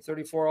 17,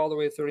 34 all the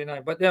way to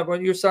 39. But yeah,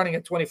 when you're starting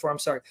at 24, I'm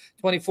sorry,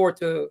 24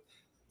 to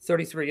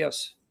 33,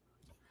 yes.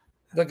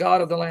 The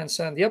God of the land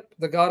sent,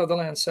 the God of the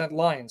land sent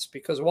lions.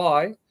 Because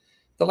why?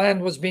 the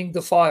land was being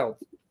defiled.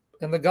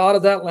 And the God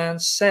of that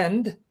land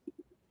send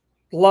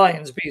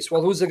lions, beasts.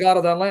 Well, who's the God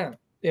of that land?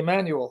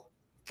 Emmanuel.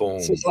 Boom.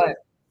 It's his land.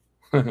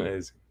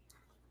 Amazing.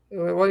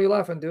 Why are you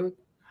laughing, dude?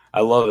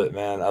 I love it,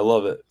 man. I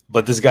love it.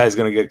 But this guy's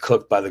going to get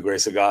cooked by the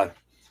grace of God.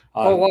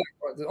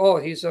 Oh,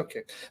 he's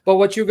okay. But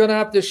what you're going to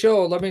have to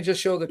show, let me just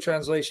show the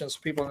translation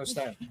so people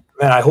understand.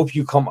 Man, I hope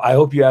you come. I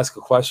hope you ask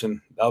a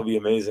question. That would be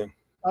amazing.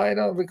 I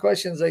know the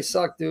questions, they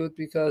suck, dude,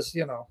 because,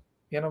 you know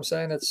what I'm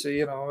saying? It's,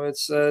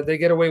 it's they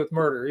get away with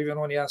murder even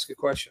when you ask a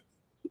question.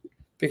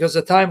 Because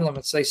the time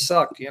limits, they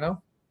suck,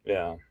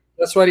 Yeah.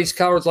 That's why these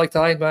cowards like to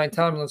hide behind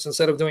time limits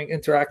instead of doing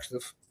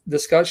interactive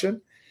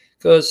discussion.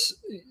 Because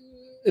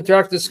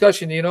interactive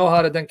discussion, you know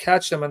how to then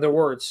catch them in their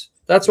words.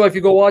 That's why if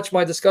you go watch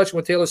my discussion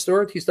with Taylor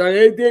Stewart, he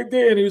started,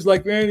 and he was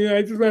like, man,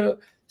 I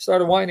just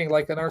started whining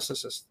like a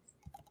narcissist.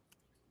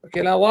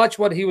 Okay, now watch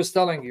what he was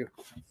telling you.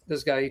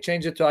 This guy, he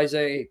changed it to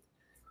Isaiah 8.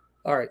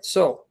 All right,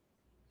 so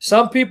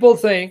some people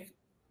think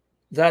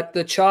that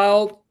the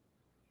child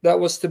that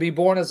was to be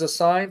born as a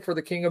sign for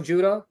the king of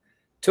Judah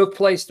took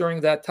place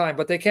during that time,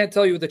 but they can't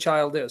tell you who the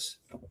child is.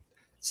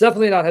 It's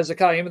definitely not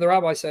Hezekiah. Even the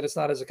rabbi said it's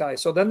not Hezekiah.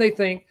 So then they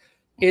think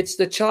it's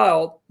the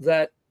child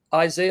that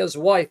Isaiah's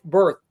wife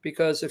birthed,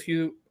 because if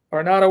you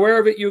are not aware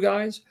of it, you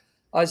guys,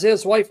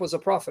 Isaiah's wife was a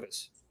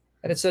prophetess.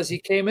 And it says he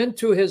came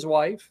into his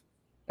wife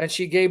and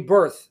she gave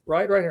birth,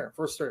 right here,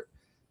 verse 3.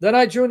 Then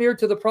I drew near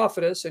to the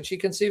prophetess and she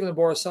conceived and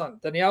bore a son.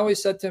 Then Yahweh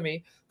said to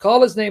me,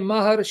 call his name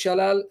Mahar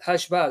Shalal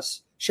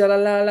Hashbaz.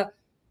 Shalalala.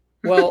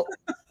 Well,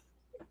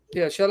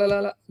 yeah,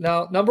 shalalala.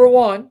 Now, number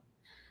one,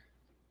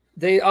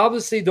 they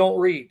obviously don't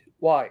read.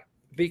 Why?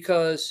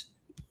 Because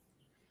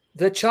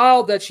the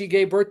child that she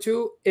gave birth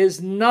to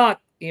is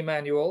not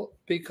Emmanuel,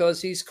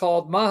 because he's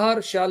called Mahar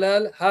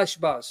Shalal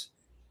Hashbaz.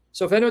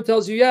 So if anyone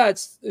tells you, yeah,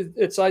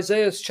 it's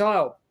Isaiah's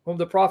child whom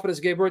the prophetess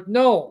gave birth,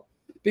 no,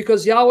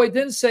 because Yahweh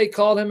didn't say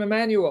call him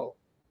Emmanuel.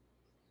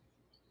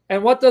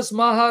 And what does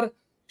Mahar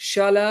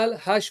Shalal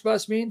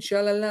Hashbaz mean?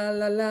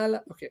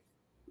 Shalalalala. Okay.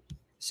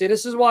 See,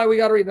 this is why we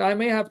got to read. I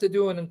may have to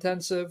do an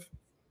intensive,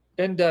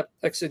 in-depth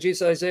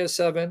exegesis, Isaiah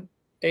 7,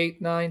 8,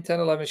 9, 10,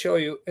 11, show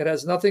you. It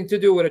has nothing to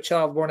do with a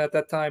child born at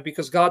that time,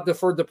 because God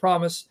deferred the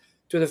promise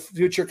to the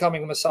future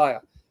coming Messiah.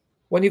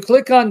 When you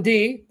click on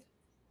D,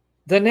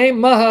 the name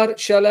Mahar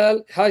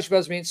Shalal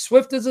Hashbaz means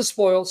swift is the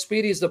spoil,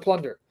 speedy is the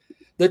plunder.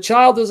 The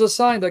child is a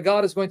sign that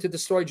God is going to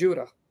destroy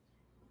Judah.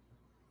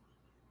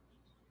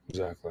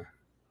 Exactly.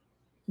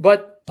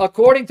 But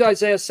according to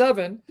Isaiah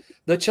 7,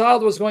 the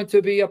child was going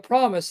to be a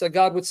promise that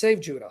God would save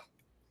Judah.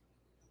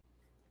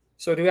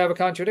 So do you have a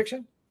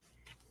contradiction?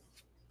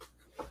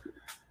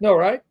 No,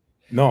 right?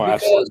 No,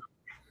 because absolutely.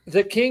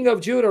 The king of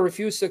Judah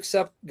refused to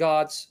accept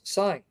God's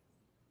sign.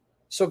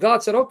 So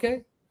God said,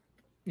 okay,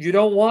 you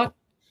don't want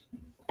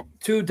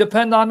to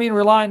depend on me and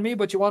rely on me,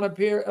 but you want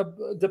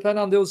to depend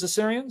on those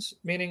Assyrians,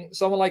 meaning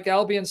someone like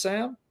Albie and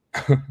Sam,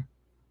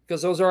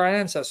 because those are our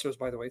ancestors,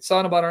 by the way. It's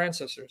not about our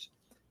ancestors.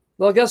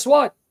 Well, guess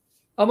what?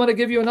 I'm going to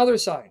give you another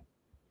sign.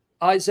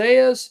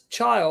 Isaiah's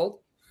child,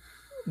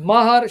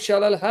 Mahar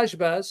Shalal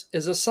Hashbaz,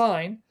 is a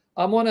sign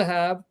I'm going to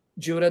have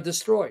Judah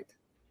destroyed.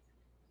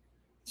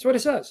 That's what it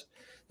says.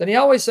 Then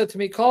Yahweh said to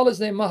me, call his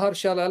name Mahar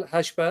Shalal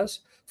Hashbaz,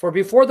 for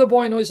before the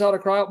boy knows how to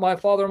cry out, my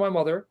father and my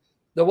mother,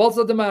 the wealth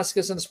of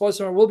Damascus and the spoils of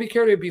Samaria will be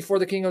carried before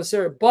the king of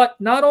Syria. But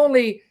not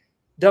only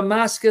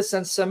Damascus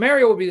and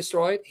Samaria will be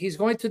destroyed, he's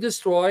going to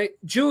destroy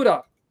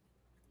Judah.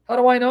 How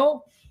do I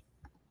know?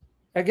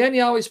 Again,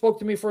 Yahweh spoke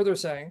to me further,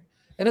 saying,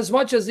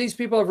 inasmuch as these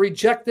people have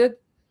rejected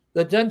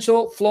the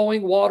gentle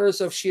flowing waters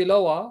of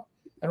Shiloah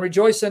and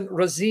rejoice in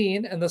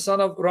Razin and the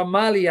son of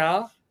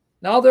Ramaliah,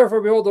 now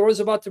therefore, behold, the Lord is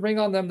about to bring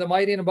on them the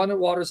mighty and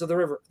abundant waters of the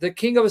river, the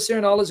king of Assyria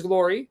in all his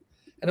glory,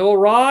 and it will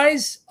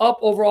rise up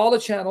over all the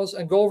channels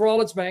and go over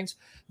all its banks.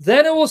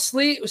 Then it will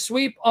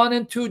sweep on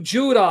into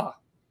Judah.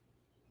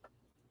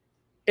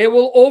 It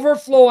will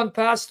overflow and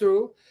pass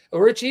through,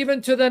 reach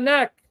even to the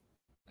neck,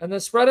 and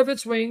the spread of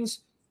its wings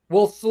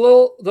will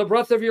fill the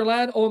breadth of your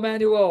land, O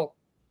Emmanuel.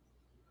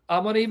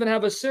 I'm going to even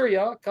have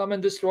Assyria come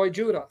and destroy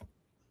Judah.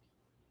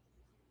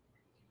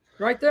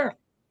 Right there.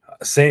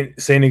 Saint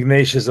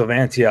Ignatius of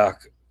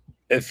Antioch,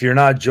 if you're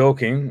not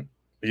joking,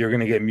 you're going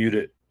to get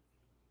muted.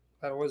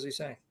 What was he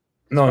saying?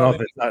 No,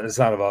 it's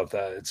not about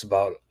that. It's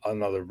about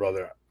another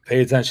brother.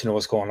 Pay attention to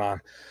what's going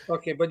on.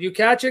 Okay, but you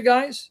catch it,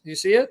 guys? You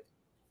see it?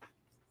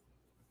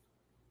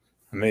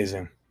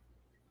 Amazing.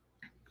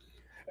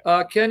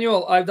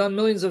 Kenuel, I've done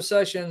millions of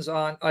sessions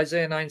on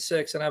Isaiah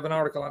 9:6, and I have an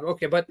article on it.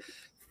 Okay, but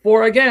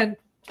again.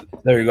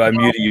 There you go. I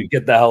muted you.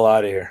 Get the hell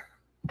out of here.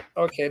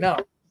 Okay, now,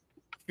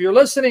 if you're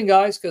listening,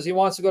 guys, because he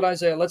wants to go to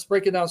Isaiah, let's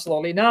break it down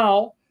slowly.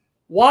 Now,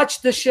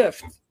 watch the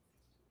shift.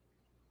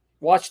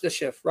 Watch the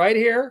shift. Right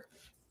here.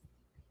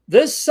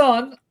 This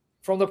son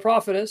from the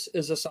prophetess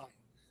is a sign.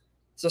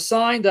 It's a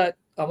sign that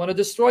I'm going to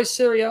destroy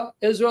Syria,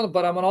 Israel,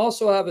 but I'm going to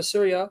also have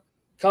Assyria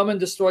come and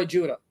destroy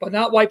Judah, but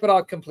not wipe it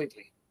out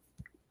completely.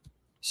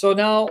 So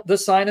now the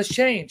sign has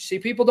changed. See,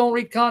 people don't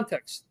read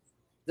context.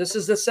 This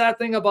is the sad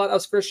thing about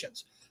us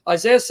Christians.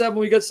 Isaiah 7,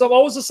 we get some, oh,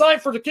 it was a sign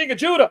for the king of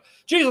Judah.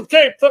 Jesus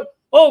came.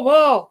 Oh,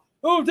 wow.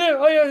 Oh,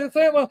 damn,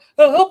 Tham,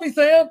 help me,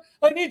 Tham.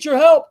 I need your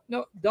help.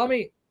 No,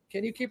 dummy.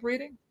 Can you keep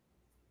reading?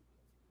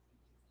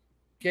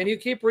 Can you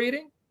keep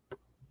reading?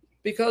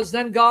 Because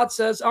then God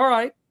says, all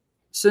right,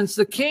 since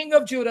the king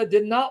of Judah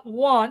did not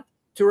want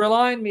to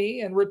rely on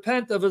me and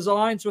repent of his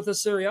alliance with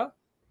Assyria,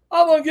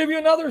 I'm going to give you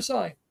another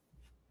sign.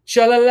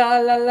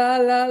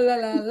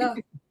 Sha-la-la-la-la-la-la-la.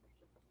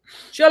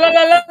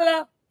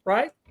 Sha-la-la-la-la.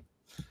 Right?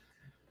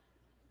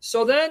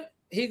 So then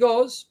he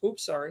goes,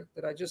 oops, sorry.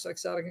 Did I just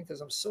X out again? Because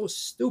I'm so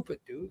stupid,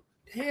 dude.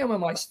 Damn,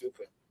 am I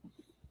stupid.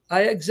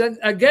 I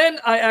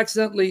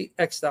accidentally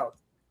X'd out.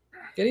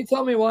 Can you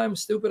tell me why I'm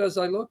stupid as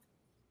I look?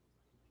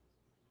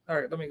 All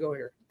right, let me go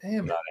here.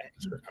 Damn it.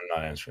 I'm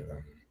not answering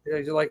that. Yeah,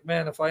 you're like,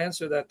 man, if I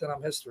answer that, then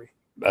I'm history.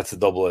 That's a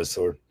double-edged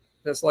sword.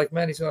 That's like,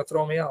 man, he's going to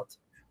throw me out.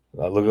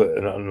 Look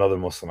at another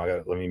Muslim.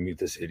 Let me mute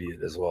this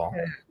idiot as well.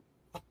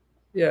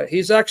 Yeah,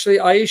 he's actually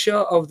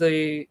Aisha of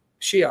the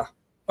Shia.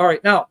 All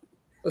right, now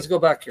let's go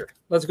back here.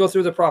 Let's go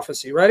through the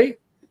prophecy. Ready?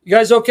 You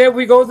guys okay if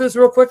we go this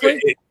real quickly?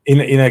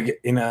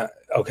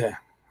 Okay.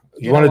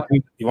 You want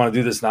to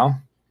do this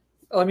now?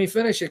 Let me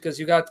finish it because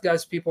you got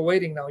people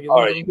waiting now.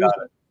 All right, you got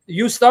it.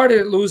 You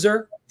started it,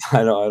 loser.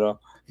 I know.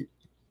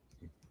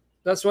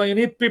 That's why you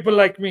need people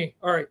like me.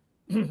 All right.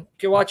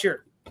 Okay, watch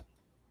here.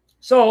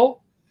 So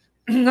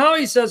now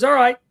he says, all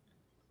right,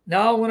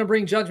 now I want to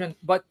bring judgment.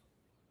 But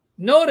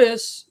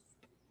notice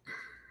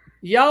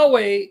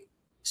Yahweh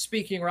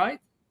speaking, right?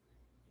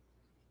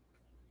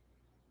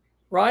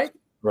 Right?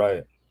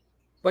 Right.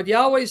 But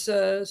Yahweh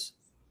says,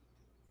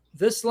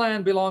 this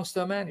land belongs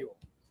to Emmanuel.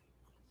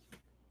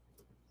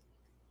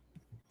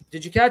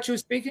 Did you catch who's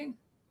speaking?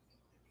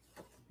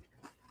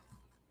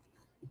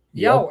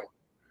 Yep. Yahweh.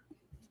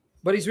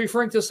 But he's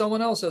referring to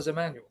someone else as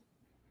Emmanuel.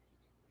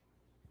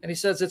 And he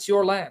says, it's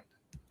your land.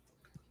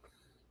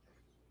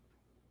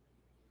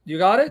 You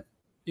got it?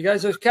 You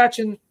guys are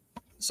catching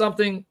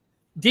something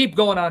deep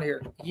going on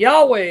here.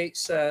 Yahweh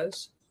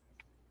says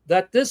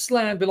that this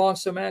land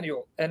belongs to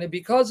Emmanuel. And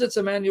because it's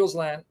Emmanuel's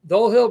land,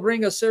 though he'll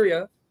bring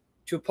Assyria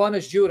to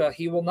punish Judah,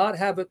 he will not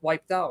have it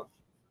wiped out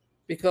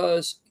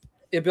because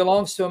it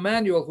belongs to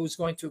Emmanuel who's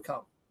going to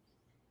come.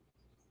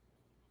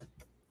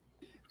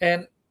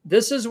 And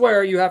this is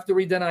where you have to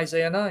read in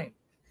Isaiah 9.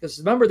 Because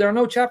remember, there are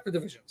no chapter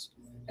divisions.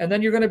 And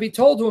then you're going to be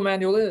told who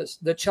Emmanuel is.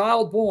 The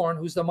child born,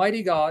 who's the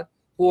mighty God,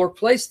 who will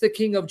replace the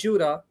king of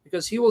Judah,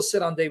 because he will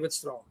sit on David's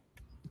throne.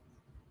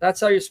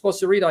 That's how you're supposed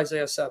to read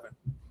Isaiah 7.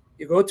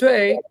 You go to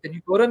 8, then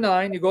you go to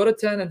 9, you go to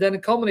 10, and then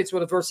it culminates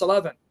with verse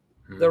 11.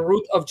 The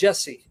root of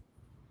Jesse.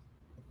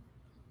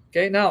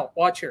 Okay, now,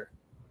 watch here.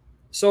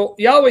 So,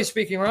 Yahweh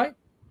speaking, right?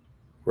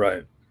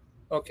 Right.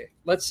 Okay,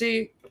 let's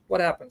see what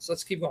happens.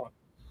 Let's keep going.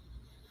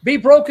 Be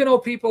broken, O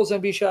peoples,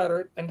 and be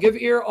shattered, and give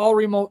ear all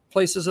remote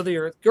places of the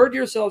earth. Gird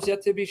yourselves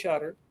yet to be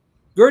shattered.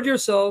 Gird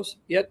yourselves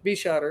yet be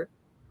shattered.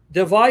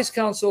 Devise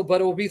counsel,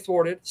 but it will be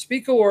thwarted.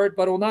 Speak a word,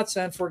 but it will not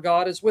stand, for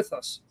God is with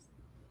us.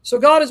 So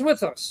God is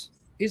with us.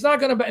 He's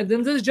not going to, and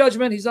in this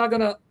judgment, he's not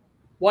going to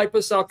wipe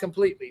us out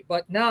completely.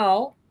 But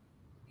now,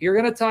 you're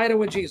going to tie it in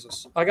with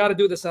Jesus. I got to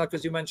do this now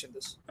because you mentioned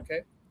this.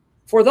 Okay.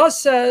 For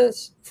thus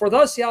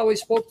Yahweh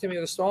spoke to me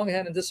with a strong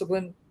hand and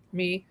disciplined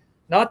me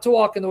not to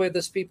walk in the way of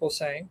this people,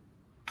 saying,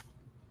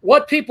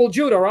 what people?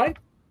 Judah, right?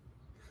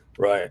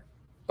 Right.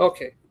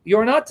 Okay.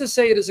 You're not to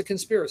say it is a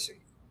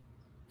conspiracy.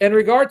 In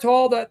regard to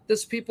all that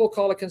this people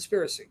call a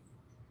conspiracy.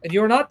 And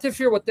you're not to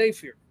fear what they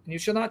fear. And you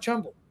shall not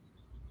tremble.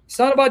 It's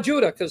not about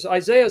Judah, because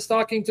Isaiah is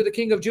talking to the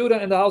king of Judah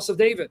and the house of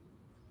David.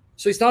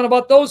 So he's talking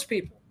about those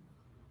people.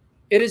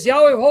 It is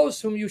Yahweh of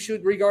hosts whom you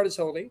should regard as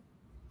holy.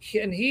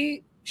 And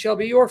he shall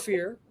be your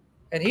fear.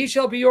 And he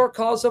shall be your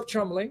cause of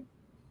trembling.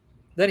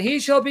 Then he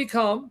shall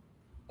become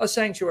a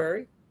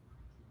sanctuary.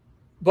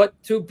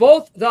 But to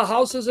both the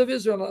houses of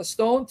Israel, a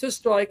stone to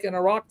strike and a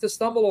rock to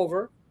stumble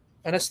over,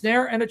 and a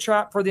snare and a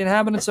trap for the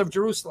inhabitants of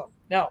Jerusalem.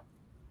 Now,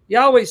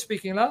 Yahweh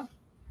speaking now.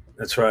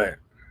 That's right.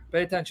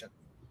 Pay attention.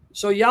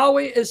 So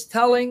Yahweh is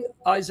telling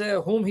Isaiah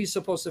whom he's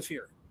supposed to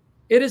fear.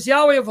 It is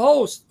Yahweh of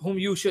hosts whom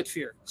you should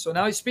fear. So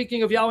now he's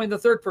speaking of Yahweh in the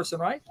third person,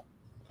 right?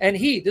 And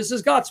he, this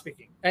is God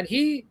speaking, and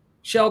he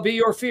shall be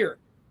your fear.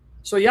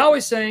 So Yahweh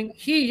saying,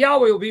 he,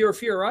 Yahweh, will be your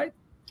fear, right?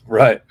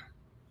 Right.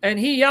 And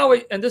he,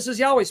 Yahweh, and this is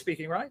Yahweh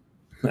speaking, right?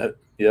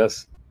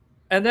 Yes.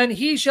 And then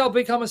he shall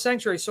become a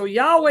sanctuary. So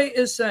Yahweh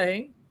is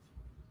saying,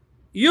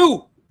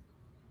 you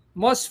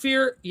must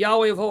fear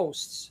Yahweh of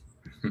hosts.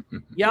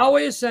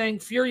 Yahweh is saying,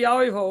 fear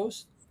Yahweh of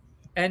hosts,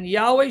 and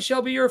Yahweh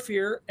shall be your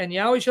fear, and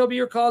Yahweh shall be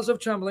your cause of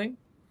trembling.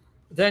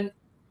 Then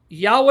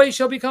Yahweh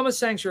shall become a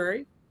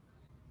sanctuary.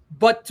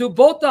 But to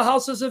both the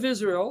houses of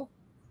Israel,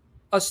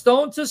 a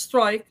stone to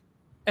strike,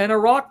 and a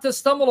rock to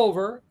stumble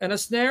over, and a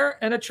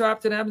snare and a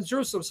trap to inhabit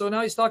Jerusalem. So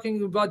now he's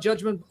talking about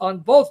judgment on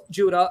both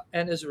Judah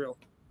and Israel.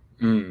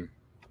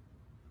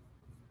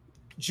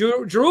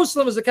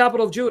 Jerusalem is the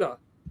capital of Judah.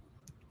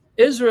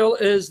 Israel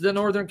is the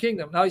northern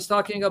kingdom. Now he's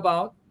talking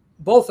about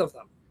both of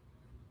them.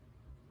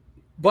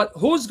 But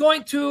who's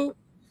going to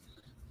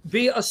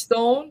be a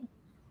stone,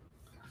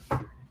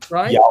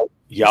 right?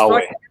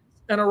 Yahweh.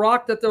 And a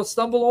rock that they'll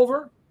stumble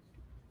over?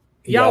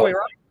 Yahweh,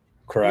 right?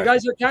 Of Correct. You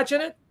guys are catching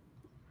it?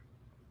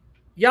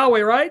 Yahweh,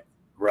 right?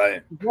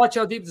 Right. Watch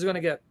how deep this is going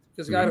to get,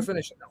 because I got to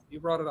finish it now. You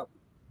brought it up.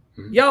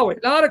 Yahweh,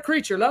 not a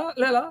creature.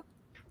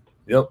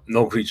 Yep.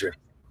 No creature.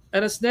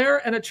 And a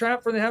snare and a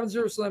trap from the heavens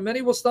of Jerusalem.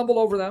 Many will stumble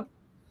over them.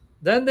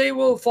 Then they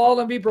will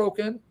fall and be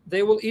broken.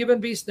 They will even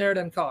be snared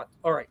and caught.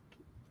 All right.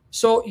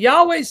 So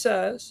Yahweh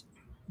says,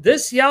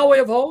 this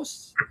Yahweh of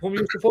hosts, whom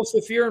you're supposed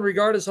to fear and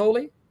regard as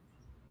holy,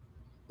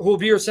 who will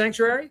be your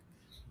sanctuary,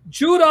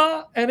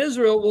 Judah and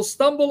Israel will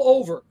stumble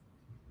over,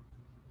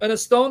 and a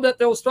stone that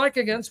they will strike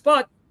against,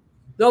 but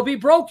they'll be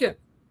broken,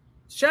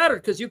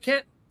 shattered, because you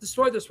can't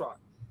destroy this rock.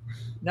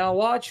 Now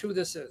watch who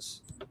this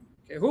is.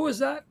 Okay, who is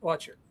that?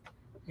 Watch it.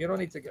 You don't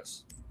need to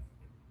guess.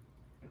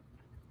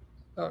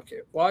 Okay,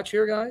 watch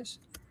here, guys,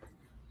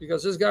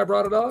 because this guy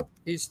brought it up.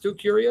 He's too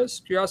curious.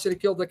 Curiosity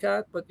killed the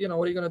cat, but you know,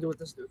 what are you going to do with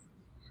this dude?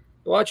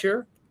 Watch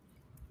here.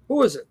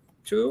 Who is it?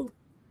 2,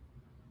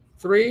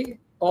 3,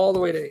 all the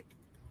way to 8.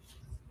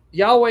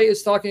 Yahweh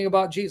is talking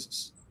about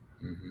Jesus.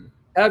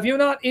 Have you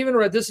not even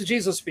read, this is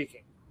Jesus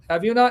speaking,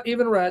 have you not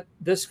even read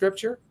this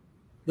scripture?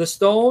 The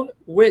stone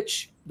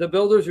which the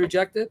builders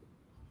rejected,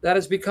 that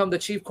has become the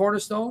chief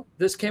cornerstone.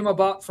 This came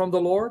about from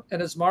the Lord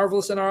and is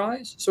marvelous in our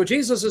eyes. So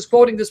Jesus is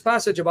quoting this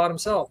passage about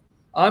himself.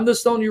 I'm the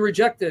stone you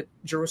rejected,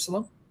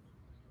 Jerusalem.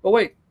 But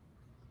wait,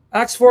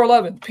 Acts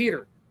 4:11,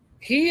 Peter.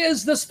 He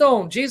is the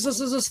stone. Jesus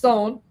is a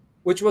stone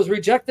which was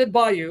rejected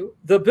by you,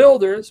 the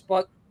builders,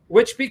 but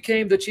which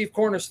became the chief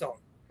cornerstone.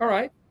 All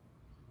right.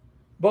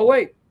 But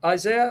wait,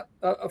 Isaiah,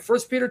 1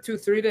 Peter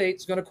 2:3-8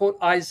 is going to quote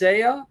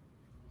Isaiah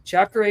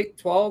chapter 8,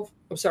 12.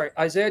 I'm sorry,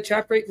 Isaiah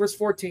chapter 8, verse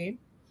 14,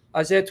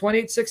 Isaiah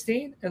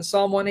 28:16, and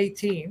Psalm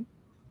 118,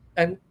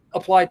 and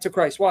apply it to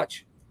Christ.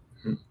 Watch.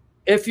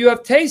 If you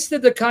have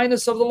tasted the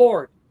kindness of the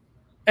Lord,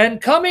 and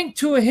coming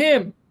to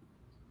him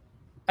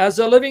as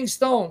a living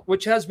stone,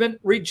 which has been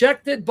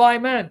rejected by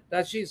men,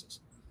 that's Jesus,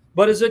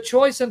 but is a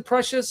choice and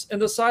precious in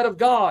the sight of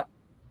God.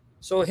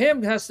 So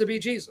him has to be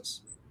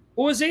Jesus.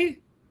 Who is he?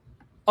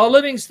 A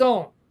living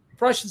stone,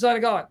 precious in the sight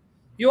of God.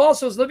 You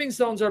also, as living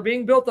stones, are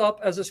being built up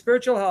as a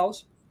spiritual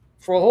house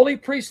for a holy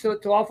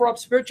priesthood to offer up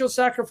spiritual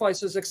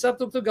sacrifices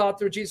acceptable to God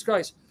through Jesus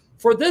Christ.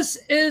 For this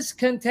is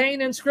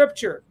contained in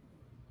Scripture.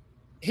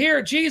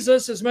 Here,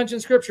 Jesus is mentioned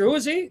in Scripture. Who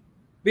is he?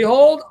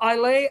 Behold, I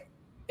lay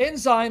in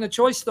Zion a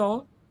choice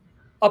stone,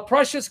 a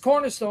precious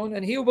cornerstone,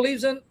 and he who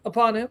believes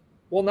upon him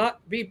will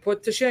not be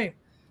put to shame.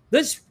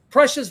 This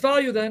precious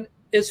value, then,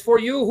 is for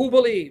you who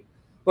believe.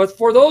 But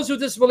for those who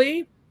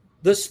disbelieve,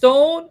 the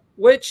stone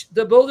which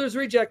the builders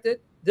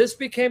rejected, this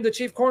became the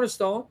chief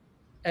cornerstone,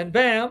 and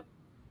bam,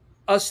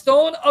 a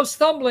stone of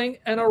stumbling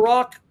and a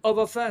rock of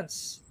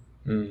offense.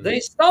 They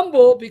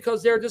stumble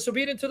because they're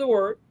disobedient to the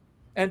word,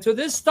 and to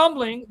this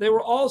stumbling they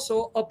were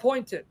also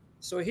appointed.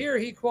 So here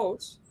he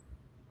quotes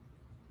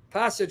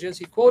passages.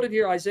 He quoted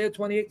here Isaiah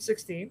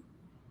 28:16.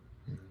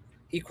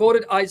 He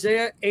quoted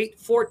Isaiah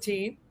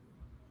 8:14,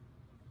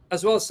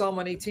 as well as Psalm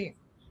 118.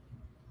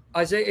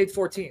 Isaiah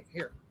 8:14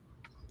 here.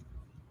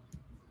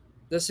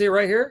 This here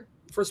right here,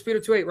 1 Peter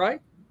 2:8,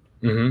 right?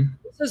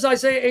 This is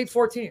Isaiah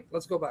 8:14.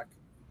 Let's go back.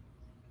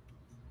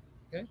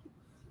 Okay.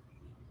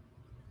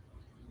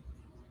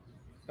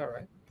 All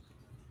right.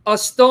 A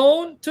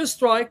stone to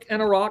strike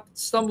and a rock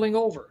stumbling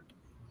over.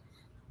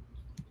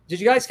 Did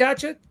you guys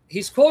catch it?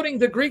 He's quoting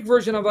the Greek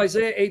version of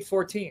Isaiah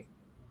 8:14.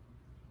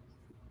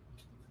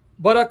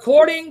 But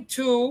according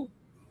to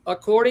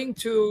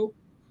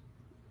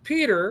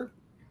Peter,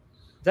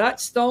 that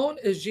stone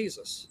is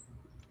Jesus.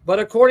 But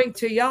according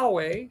to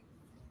Yahweh,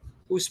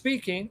 who's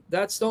speaking,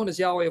 that stone is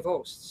Yahweh of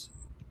hosts.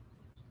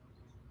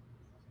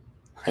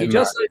 He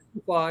just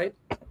identified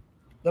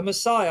the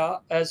Messiah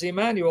as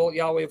Emmanuel,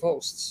 Yahweh of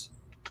hosts.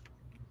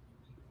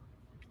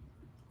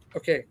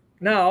 Okay,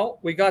 now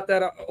we got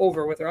that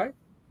over with, right?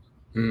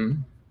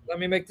 Let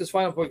me make this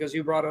final point because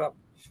you brought it up.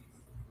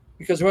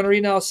 Because we're going to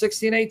read now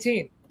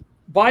 16:18.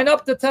 Bind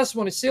up the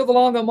testimony, seal the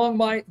law among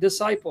my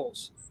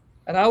disciples,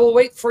 and I will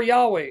wait for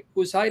Yahweh,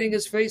 who is hiding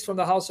his face from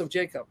the house of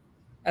Jacob,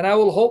 and I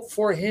will hope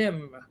for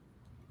him.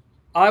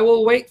 I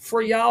will wait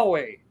for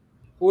Yahweh,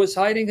 who is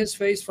hiding his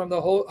face from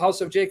the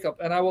house of Jacob,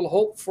 and I will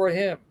hope for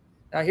him.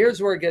 Now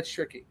here's where it gets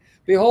tricky.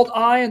 Behold,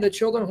 I and the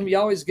children whom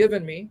Yahweh has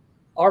given me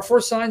are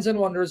for signs and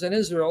wonders in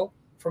Israel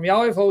from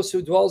Yahweh of hosts,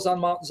 who dwells on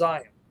Mount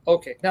Zion.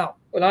 Okay, now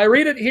when I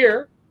read it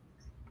here,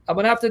 I'm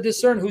going to have to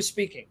discern who's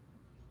speaking.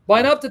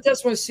 Bind up the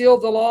testimony, seal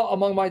the law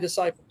among my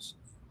disciples.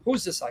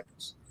 Whose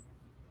disciples?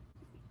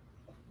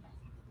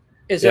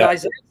 Is it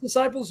Isaiah's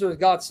disciples, or is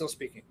God still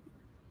speaking?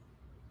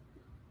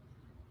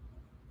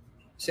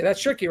 See,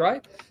 that's tricky,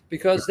 right?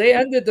 Because they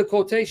ended the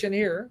quotation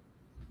here,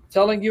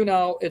 telling you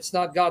now it's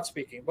not God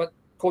speaking, but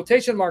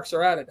quotation marks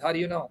are added. How do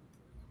you know?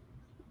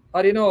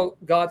 How do you know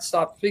God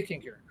stopped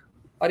speaking here?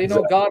 How do you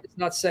know God is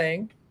not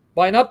saying,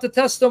 bind up the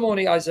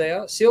testimony,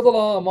 Isaiah, seal the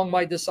law among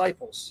my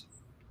disciples?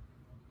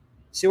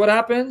 See what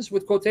happens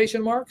with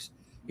quotation marks?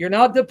 You're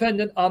not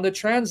dependent on the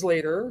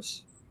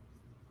translators,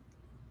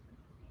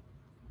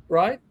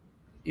 right?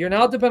 You're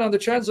now dependent on the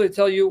translator to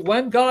tell you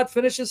when God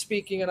finishes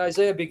speaking and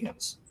Isaiah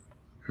begins.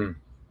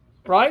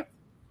 Right?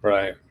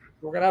 Right.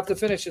 We're going to have to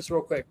finish this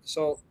real quick.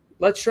 So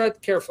let's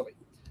tread carefully.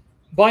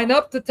 Bind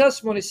up the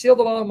testimony sealed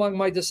along among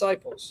my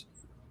disciples.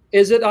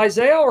 Is it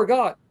Isaiah or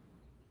God?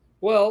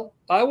 Well,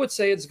 I would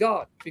say it's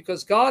God,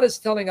 because God is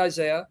telling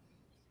Isaiah,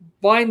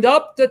 bind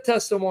up the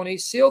testimony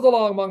sealed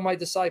along among my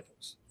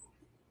disciples.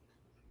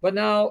 But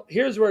now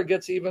here's where it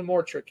gets even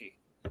more tricky.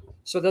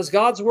 So does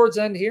God's words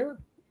end here?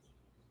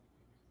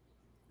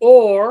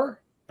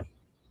 Or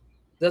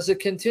does it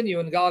continue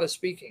and God is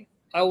speaking?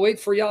 I'll wait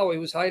for Yahweh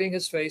who's hiding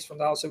his face from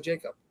the house of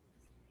Jacob.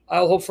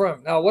 I'll hope for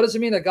him. Now, what does it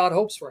mean that God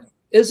hopes for him?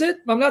 Is it?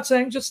 I'm not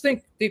saying, just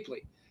think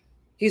deeply.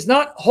 He's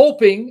not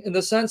hoping in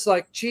the sense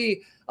like,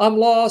 gee, I'm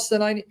lost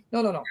and I need.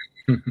 No, no, no.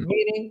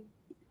 Meaning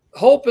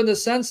hope in the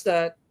sense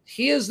that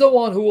he is the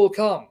one who will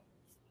come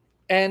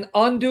and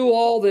undo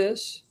all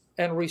this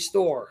and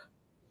restore.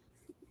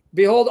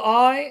 Behold,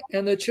 I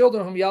and the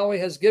children whom Yahweh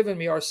has given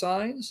me are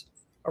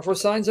for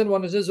signs and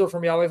wonders Israel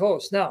from Yahweh of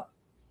hosts. Now,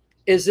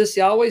 is this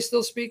Yahweh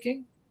still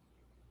speaking?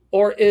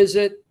 Or is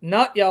it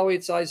not Yahweh,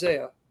 it's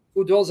Isaiah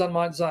who dwells on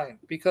Mount Zion?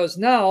 Because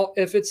now,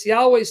 if it's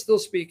Yahweh still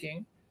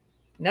speaking,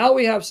 now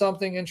we have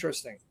something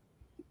interesting.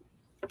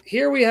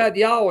 Here we had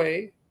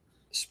Yahweh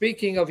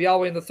speaking of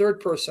Yahweh in the third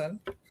person,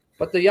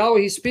 but the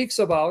Yahweh he speaks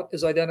about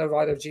is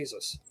identified of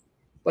Jesus.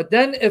 But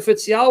then if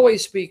it's Yahweh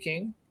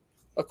speaking,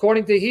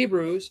 according to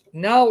Hebrews,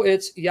 now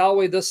it's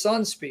Yahweh the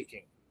Son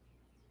speaking.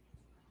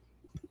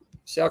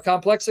 See how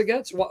complex it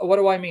gets? What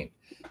do I mean?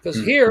 Because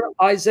here,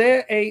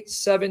 Isaiah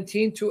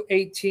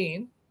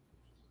 8:17-18,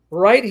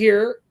 right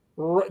here,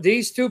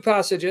 these two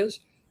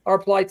passages are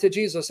applied to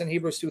Jesus in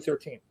Hebrews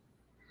 2:13.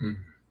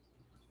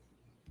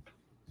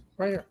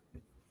 Right here.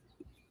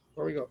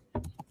 Where we go?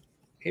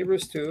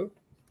 Hebrews 2.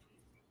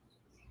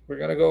 We're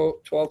going to go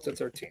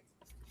 12-13.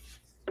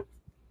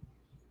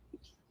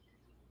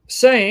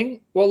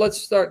 Saying, well, let's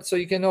start so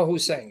you can know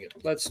who's saying it.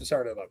 Let's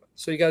start at 11.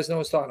 So you guys know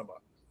what it's talking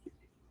about.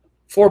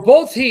 For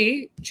both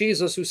he,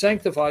 Jesus, who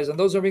sanctifies, and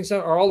those who are being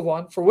sent are all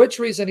one, for which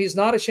reason he's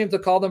not ashamed to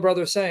call them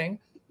brothers, saying,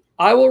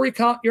 I will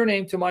recount your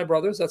name to my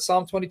brothers. That's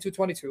Psalm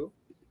 22:22.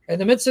 In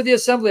the midst of the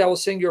assembly, I will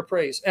sing your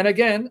praise. And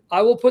again,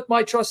 I will put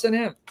my trust in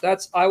him.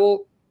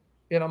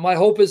 My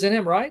hope is in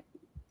him, right?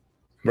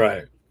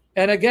 Right.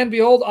 And again,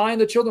 behold, I and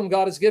the children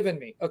God has given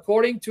me.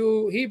 According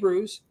to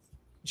Hebrews,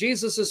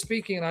 Jesus is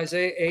speaking in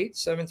Isaiah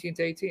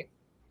 8:17-18.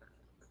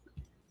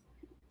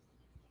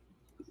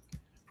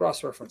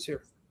 Cross-reference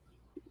here.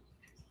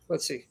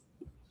 Let's see.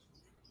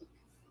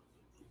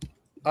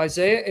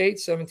 Isaiah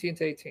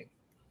 8:17-18.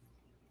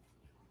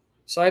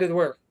 Cited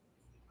where?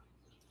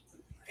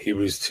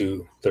 Hebrews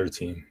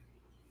 2:13.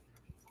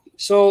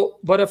 So,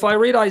 but if I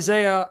read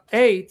Isaiah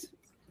 8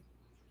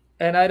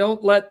 and I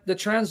don't let the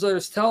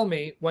translators tell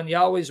me when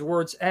Yahweh's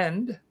words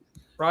end,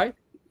 right?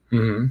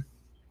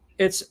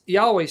 It's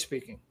Yahweh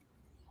speaking.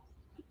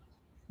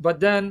 But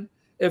then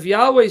if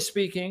Yahweh's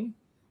speaking,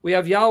 we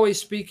have Yahweh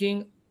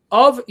speaking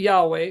of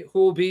Yahweh, who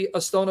will be a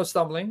stone of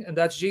stumbling, and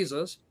that's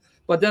Jesus.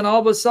 But then all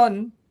of a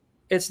sudden,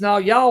 it's now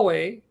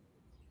Yahweh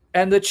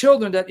and the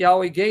children that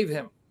Yahweh gave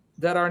him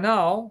that are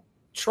now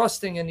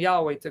trusting in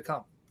Yahweh to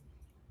come.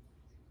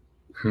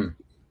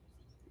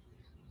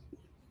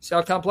 See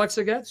how complex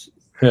it gets?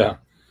 Yeah.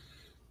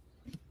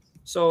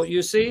 So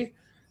you see,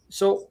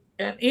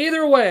 and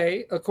either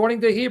way, according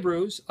to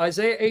Hebrews,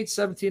 Isaiah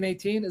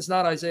 8:17-18 is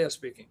not Isaiah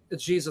speaking.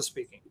 It's Jesus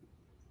speaking.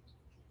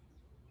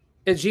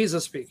 It's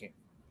Jesus speaking.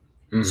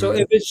 So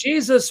if it's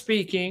Jesus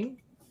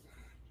speaking,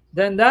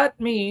 then that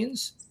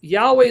means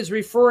Yahweh is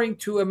referring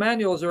to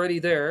Emmanuel is already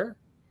there,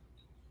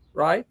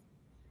 right?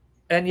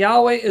 And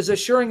Yahweh is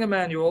assuring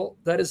Emmanuel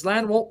that his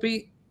land won't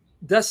be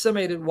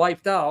decimated,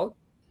 wiped out,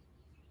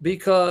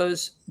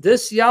 because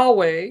this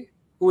Yahweh,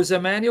 who is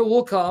Emmanuel,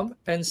 will come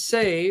and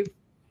save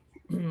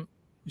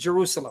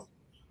Jerusalem.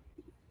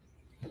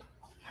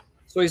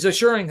 So he's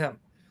assuring him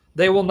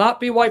they will not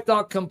be wiped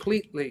out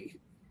completely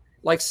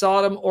like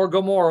Sodom or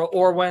Gomorrah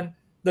or when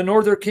the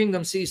northern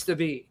kingdom ceased to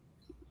be.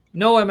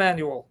 No,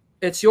 Emmanuel,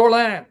 it's your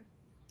land.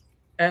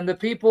 And the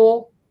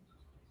people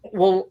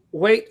will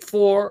wait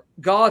for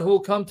God who will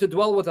come to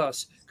dwell with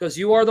us, because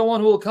you are the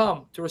one who will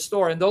come to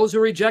restore. And those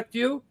who reject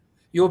you,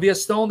 you will be a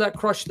stone that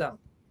crushed them.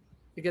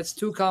 It gets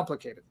too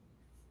complicated.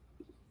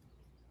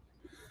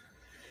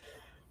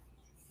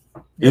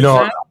 You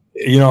know,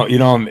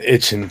 I'm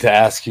itching to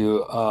ask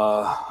you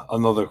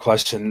another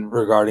question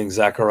regarding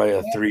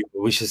Zechariah 3.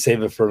 But we should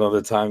save it for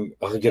another time.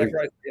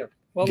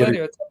 Well,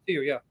 anyway, it's up to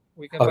you. Yeah,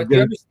 we can. But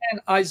you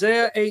understand,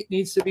 Isaiah 8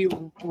 needs to be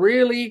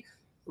really,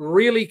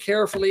 really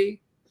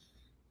carefully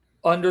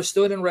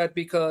understood and read,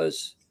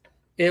 because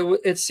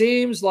it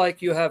seems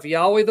like you have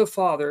Yahweh the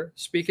Father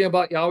speaking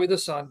about Yahweh the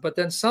Son, but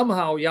then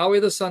somehow Yahweh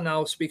the Son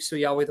now speaks to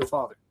Yahweh the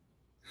Father.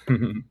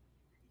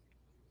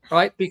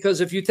 Right? Because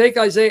if you take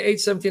Isaiah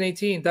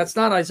 8:17-18, that's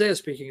not Isaiah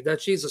speaking,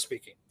 that's Jesus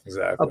speaking.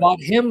 Exactly.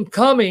 About him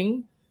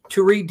coming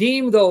to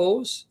redeem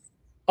those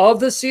of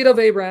the seed of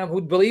Abraham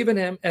who believe in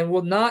him and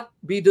will not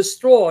be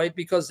destroyed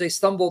because they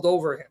stumbled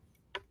over him.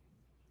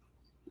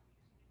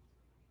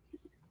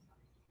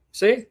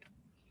 See?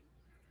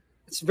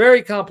 It's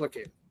very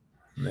complicated.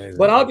 Amazing.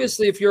 But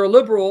obviously, if you're a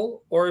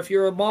liberal or if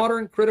you're a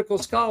modern critical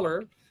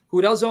scholar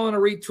who doesn't want to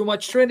read too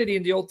much Trinity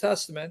in the Old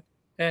Testament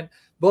and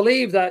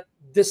believe that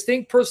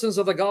distinct persons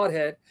of the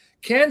Godhead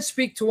can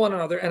speak to one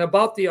another and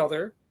about the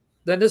other,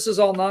 then this is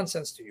all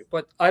nonsense to you.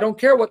 But I don't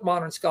care what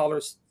modern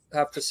scholars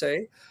have to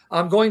say.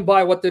 I'm going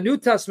by what the New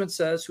Testament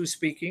says, who's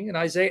speaking. In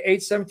Isaiah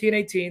 8, 17,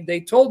 18, they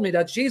told me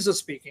that's Jesus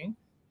speaking.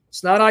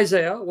 It's not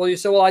Isaiah. Well, you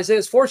say, well, Isaiah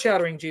is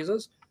foreshadowing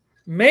Jesus.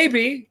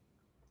 Maybe,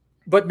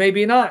 but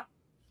maybe not.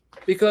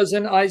 Because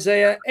in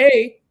Isaiah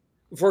 8,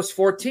 verse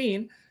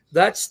 14,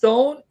 that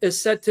stone is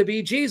said to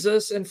be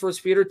Jesus in 1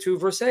 Peter 2,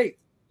 verse 8.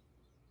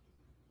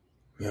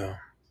 Yeah.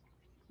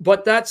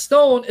 But that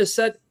stone is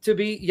said to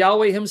be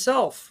Yahweh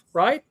himself,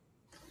 right?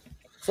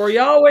 For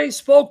Yahweh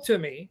spoke to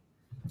me,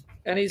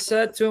 and he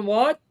said to him,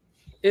 what?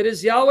 It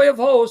is Yahweh of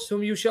hosts,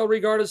 whom you shall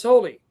regard as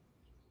holy.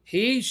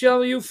 He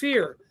shall you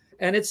fear.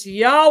 And it's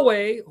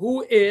Yahweh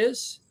who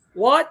is,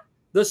 what?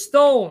 The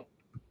stone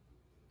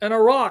and a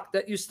rock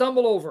that you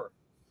stumble over.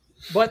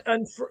 But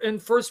in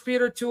 1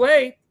 Peter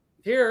 2:8,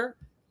 here,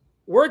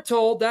 we're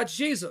told that's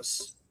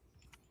Jesus.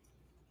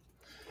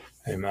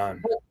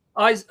 Amen.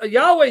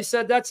 Yahweh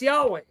said that's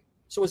Yahweh.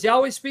 So is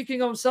Yahweh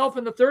speaking of himself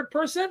in the third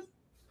person?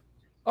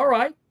 All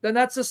right, then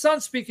that's the Son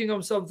speaking of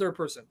himself in third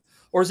person.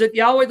 Or is it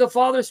Yahweh the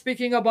Father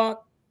speaking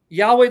about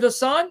Yahweh the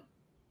Son?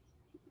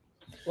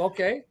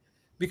 Okay,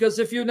 because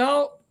if you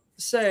now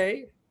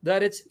say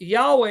that it's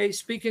Yahweh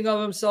speaking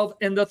of himself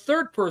in the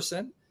third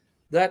person,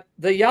 that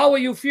the Yahweh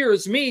you fear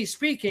is me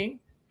speaking,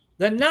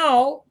 then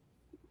now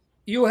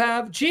you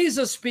have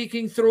Jesus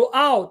speaking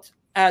throughout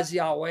as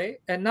Yahweh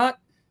and not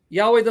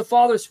Yahweh the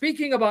Father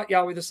speaking about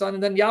Yahweh the Son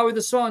and then Yahweh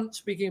the Son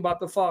speaking about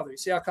the Father. You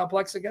see how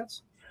complex it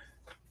gets?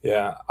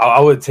 Yeah, I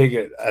would take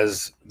it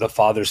as the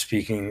Father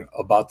speaking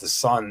about the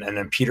Son, and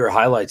then Peter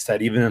highlights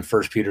that even in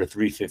 1 Peter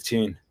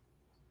 3:15.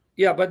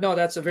 Yeah, but no,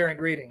 that's a variant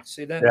greeting.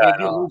 See, then Yeah,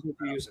 you lose if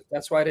you use it.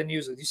 That's why I didn't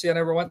use it. You see, I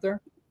never went there.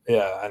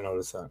 Yeah, I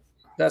noticed that.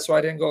 That's why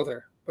I didn't go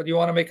there. But you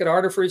want to make it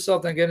harder for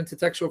yourself than get into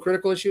textual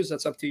critical issues?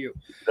 That's up to you.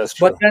 That's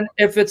true. But then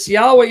if it's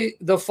Yahweh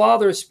the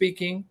Father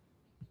speaking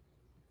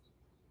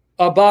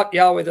about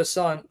Yahweh the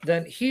Son,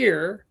 then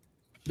here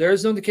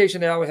there's no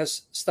indication that Yahweh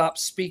has stopped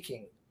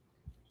speaking.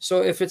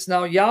 So if it's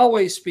now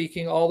Yahweh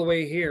speaking all the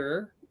way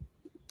here,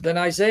 then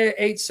Isaiah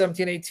 8,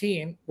 17,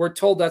 18, we're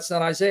told that's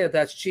not Isaiah,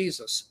 that's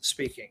Jesus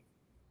speaking.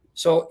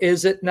 So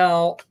is it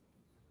now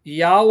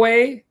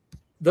Yahweh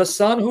the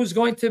Son who's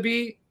going to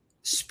be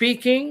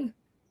speaking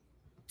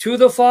to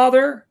the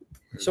Father?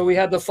 So we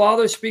had the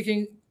Father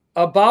speaking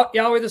about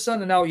Yahweh the Son,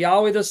 and now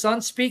Yahweh the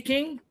Son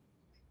speaking?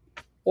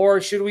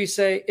 Or should we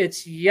say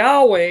it's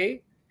Yahweh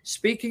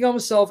speaking of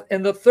himself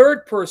in the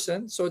third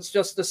person? So it's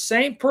just the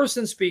same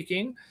person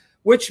speaking,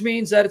 which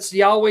means that it's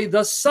Yahweh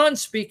the Son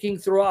speaking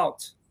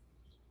throughout.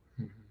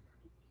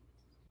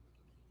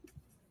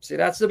 See,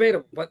 that's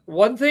debatable. But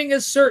one thing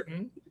is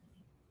certain.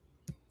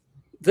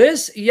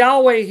 This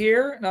Yahweh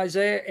here in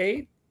Isaiah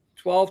 8,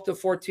 12 to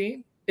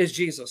 14 is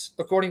Jesus,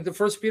 according to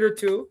 1 Peter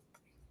 2,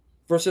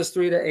 verses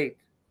 3 to 8.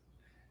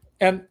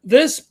 And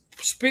this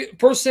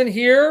person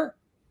here,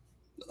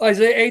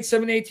 Isaiah 8,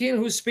 7, 18,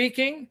 who's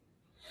speaking,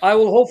 I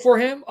will hope for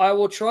him, I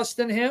will trust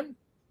in him.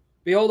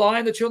 Behold, I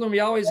and the children of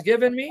Yahweh has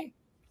given me.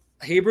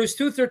 Hebrews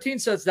 2:13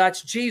 says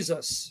that's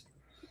Jesus.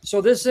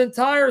 So this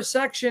entire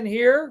section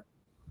here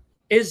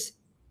is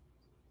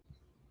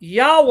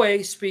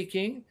Yahweh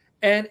speaking,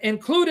 and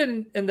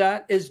included in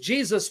that is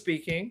Jesus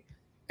speaking.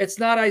 It's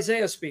not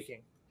Isaiah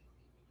speaking.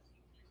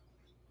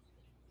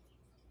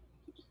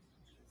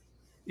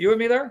 You with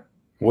me there?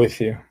 With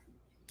you.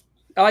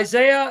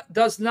 Isaiah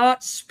does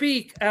not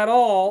speak at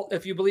all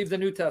if you believe the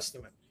New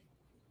Testament.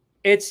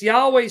 It's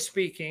Yahweh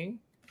speaking,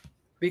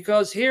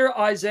 because here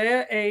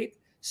Isaiah 8,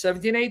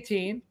 17,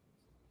 18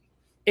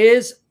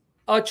 is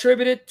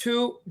attributed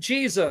to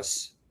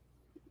Jesus.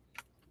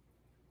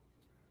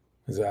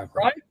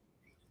 Exactly. Right?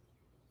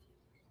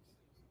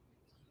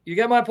 You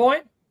get my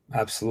point?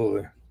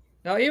 Absolutely.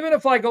 Now, even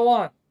if I go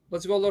on,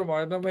 let's go a little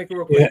more. I'm going to make it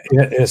real quick.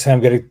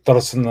 Sam gerek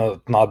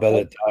tarafında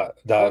nabelet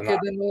Okay,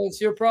 then it's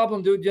your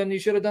problem, dude. Then you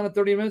should have done it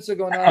 30 minutes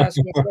ago. Now ask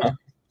me a question.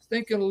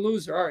 Stinking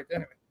loser. All right,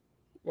 anyway.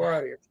 We're out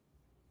of here.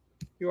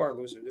 You are a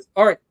loser, dude.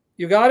 All right.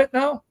 You got it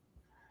now?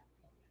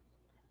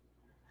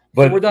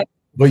 But so we're done.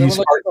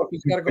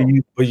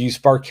 But you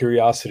spark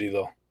curiosity,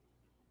 though.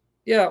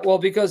 Yeah, well,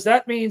 because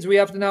that means we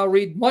have to now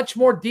read much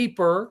more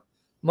deeper,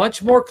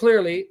 much more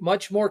clearly,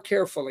 much more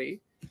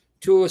carefully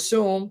to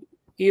assume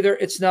either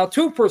it's now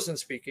two persons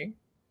speaking,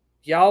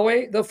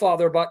 Yahweh the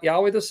Father about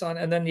Yahweh the Son,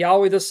 and then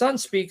Yahweh the Son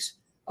speaks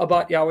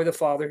about Yahweh the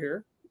Father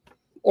here,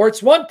 or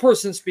it's one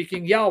person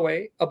speaking,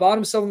 Yahweh, about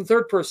himself in the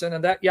third person,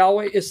 and that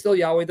Yahweh is still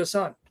Yahweh the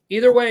Son.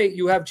 Either way,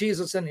 you have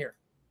Jesus in here.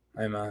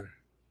 Amen.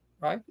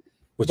 Right?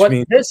 Which but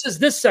means this is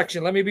this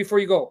section. Let me, before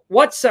you go,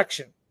 what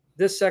section?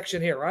 This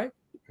section here, right?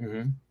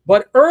 Mm-hmm.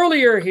 But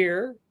earlier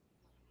here,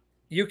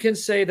 you can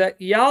say that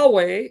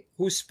Yahweh,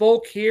 who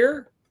spoke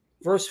here,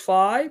 verse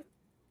 5,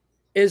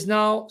 is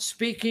now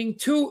speaking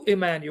to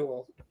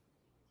Emmanuel.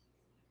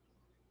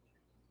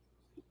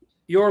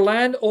 Your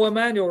land, O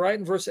Emmanuel, right?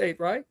 In verse 8,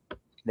 right?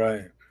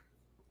 Right.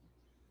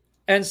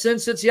 And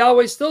since it's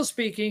Yahweh still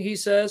speaking, he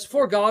says,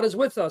 for God is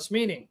with us,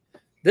 meaning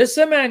this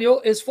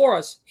Emmanuel is for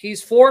us.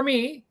 He's for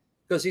me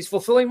because he's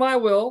fulfilling my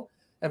will.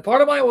 And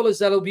part of my will is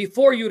that it'll be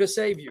for you to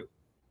save you.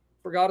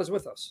 For God is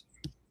with us.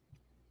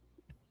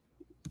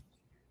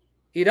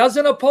 He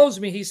doesn't oppose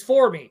me. He's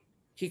for me.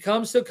 He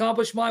comes to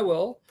accomplish my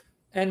will.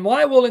 And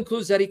my will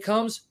includes that he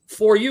comes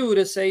for you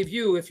to save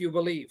you if you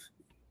believe.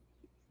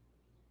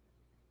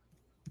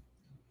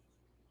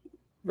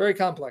 Very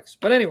complex.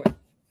 But anyway,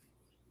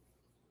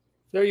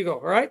 there you go.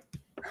 All right?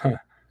 Huh.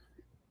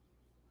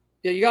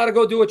 Yeah, you got to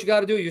go do what you got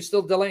to do. You're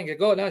still delaying it.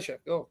 Go, Nasha.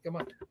 Go. Come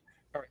on.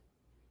 All right.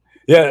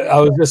 Yeah, I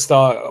was just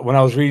when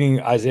I was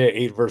reading Isaiah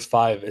 8 verse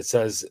 5, it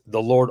says,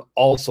 the Lord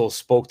also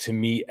spoke to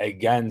me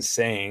again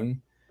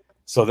saying.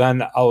 So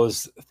then I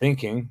was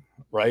thinking,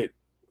 right?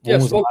 Yeah,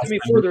 spoke to me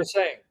further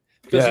saying.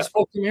 Because he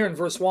spoke to me here in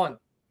verse 1.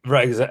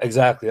 Right,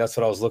 exactly. That's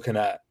what I was looking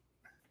at.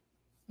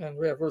 And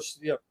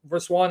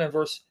verse 1 and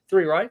verse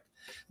 3, right?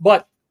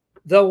 But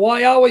the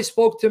Yahweh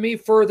spoke to me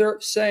further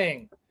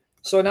saying.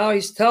 So now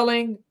he's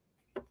telling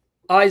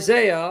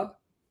Isaiah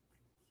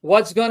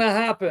what's going to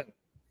happen.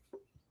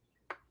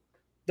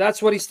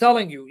 That's what he's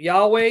telling you.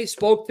 Yahweh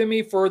spoke to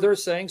me further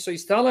saying. So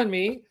he's telling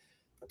me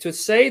to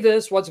say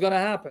this, what's going to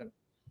happen.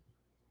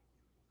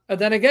 And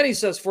then again he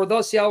says, for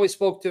thus Yahweh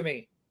spoke to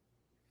me.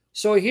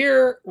 So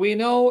here we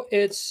know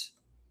it's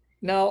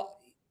now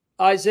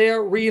Isaiah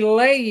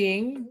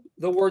relaying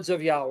the words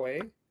of Yahweh.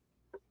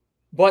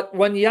 But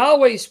when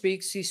Yahweh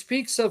speaks, he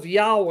speaks of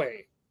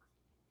Yahweh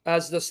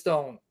as the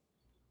stone.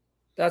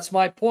 That's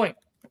my point.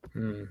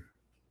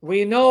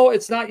 We know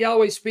it's not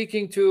Yahweh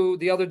speaking to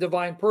the other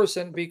divine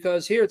person,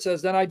 because here it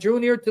says, then I drew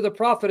near to the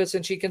prophetess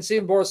and she conceived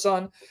and bore a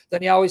son.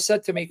 Then Yahweh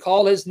said to me,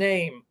 call his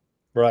name.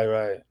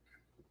 Right.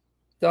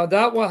 Now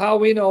that was how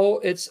we know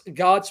it's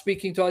God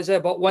speaking to Isaiah.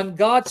 But when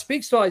God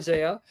speaks to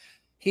Isaiah,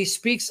 he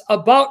speaks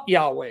about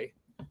Yahweh.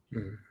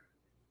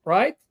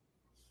 Right?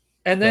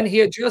 And then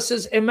he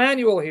addresses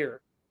Emmanuel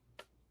here.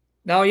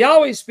 Now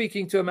Yahweh is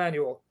speaking to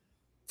Emmanuel.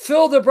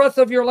 Fill the breadth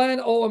of your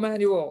land, O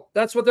Emmanuel.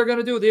 That's what they're going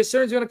to do. The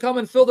Assyrians are going to come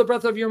and fill the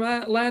breadth of your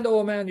land,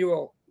 O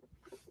Emmanuel.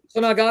 So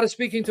now God is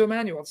speaking to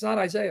Emmanuel. It's not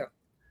Isaiah.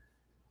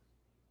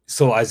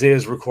 So Isaiah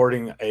is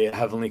recording a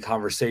heavenly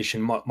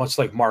conversation, much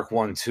like Mark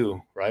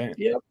 1:2, right?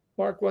 Yep.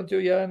 Mark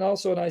 1:2, yeah. And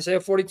also in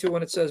Isaiah 42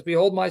 when it says,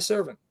 behold my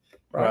servant.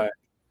 Right.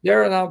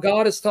 There now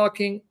God is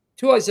talking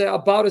to Isaiah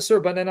about a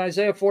servant. In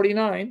Isaiah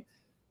 49,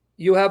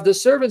 you have the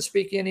servant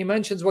speaking, and he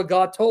mentions what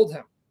God told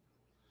him.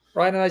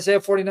 Right? In Isaiah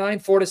 49,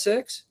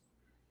 4-6.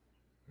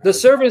 The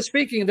servant is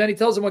speaking, and then he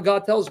tells him what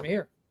God tells me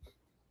here.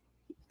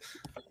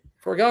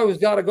 For a guy who's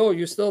got to go,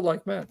 you're still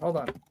like, man, hold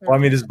on. Well, I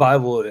mean, this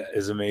Bible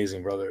is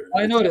amazing, brother.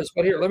 I know this,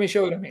 but here, let me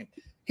show you what I mean.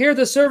 Here,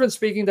 the servant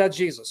speaking, that's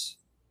Jesus.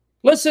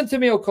 Listen to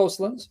me, O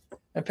coastlands,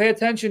 and pay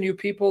attention, you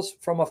peoples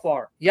from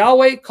afar.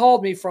 Yahweh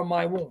called me from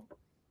my womb.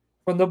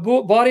 From the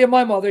body of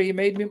my mother, he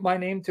made me my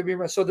name to be.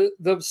 So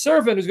the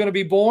servant who's going to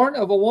be born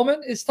of a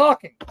woman is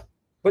talking.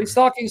 But he's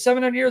talking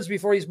 700 years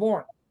before he's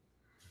born.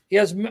 He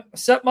has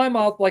set my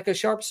mouth like a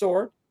sharp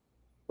sword,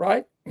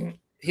 right?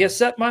 He has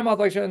set my mouth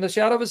like in the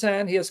shadow of his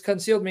hand. He has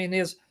concealed me, and he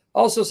has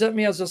also sent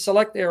me as a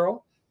select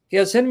arrow. He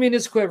has hidden me in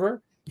his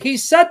quiver. He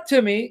said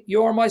to me,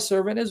 you are my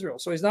servant Israel.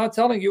 So he's now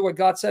telling you what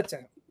God said to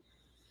him,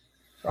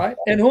 right?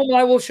 In whom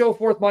I will show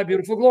forth my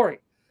beautiful glory.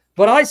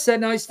 But I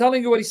said, now he's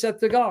telling you what he said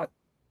to God.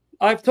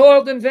 I've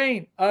toiled in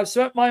vain. I've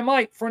spent my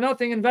might for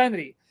nothing in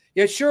vanity.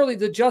 Yet surely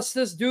the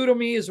justice due to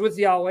me is with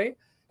Yahweh,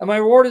 and my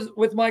reward is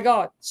with my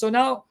God. So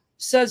now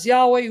says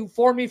Yahweh, who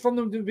formed me from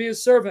them to be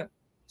his servant.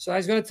 So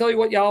he's going to tell you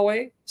what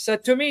Yahweh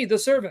said to me, the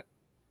servant,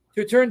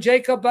 to turn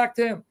Jacob back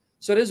to him,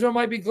 so that Israel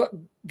might be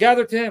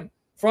gathered to him.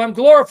 For I'm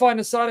glorified in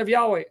the sight of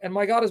Yahweh, and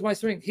my God is my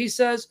strength. He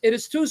says, it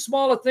is too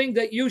small a thing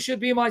that you should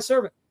be my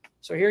servant.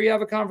 So here you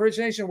have a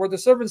conversation where the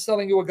servant's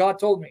telling you what God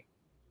told me.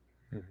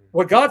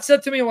 What God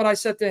said to me and what I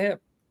said to him.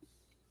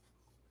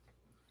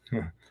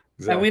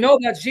 Exactly. And we know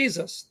that's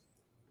Jesus.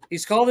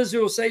 He's called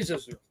Israel, saves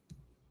Israel.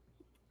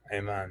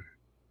 Amen.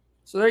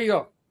 So there you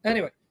go.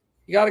 Anyway,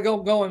 you got to go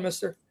going,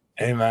 mister.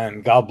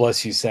 Amen. God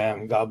bless you,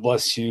 Sam. God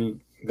bless you.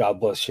 God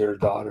bless your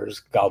daughters.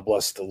 God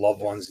bless the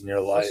loved ones in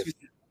your life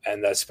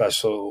and that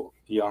special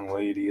young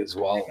lady as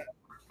well. Amen.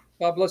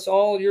 God bless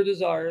all your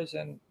desires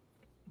and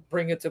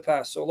bring it to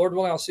pass. So Lord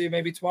willing, I'll see you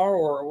maybe tomorrow,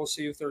 or we'll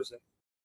see you Thursday.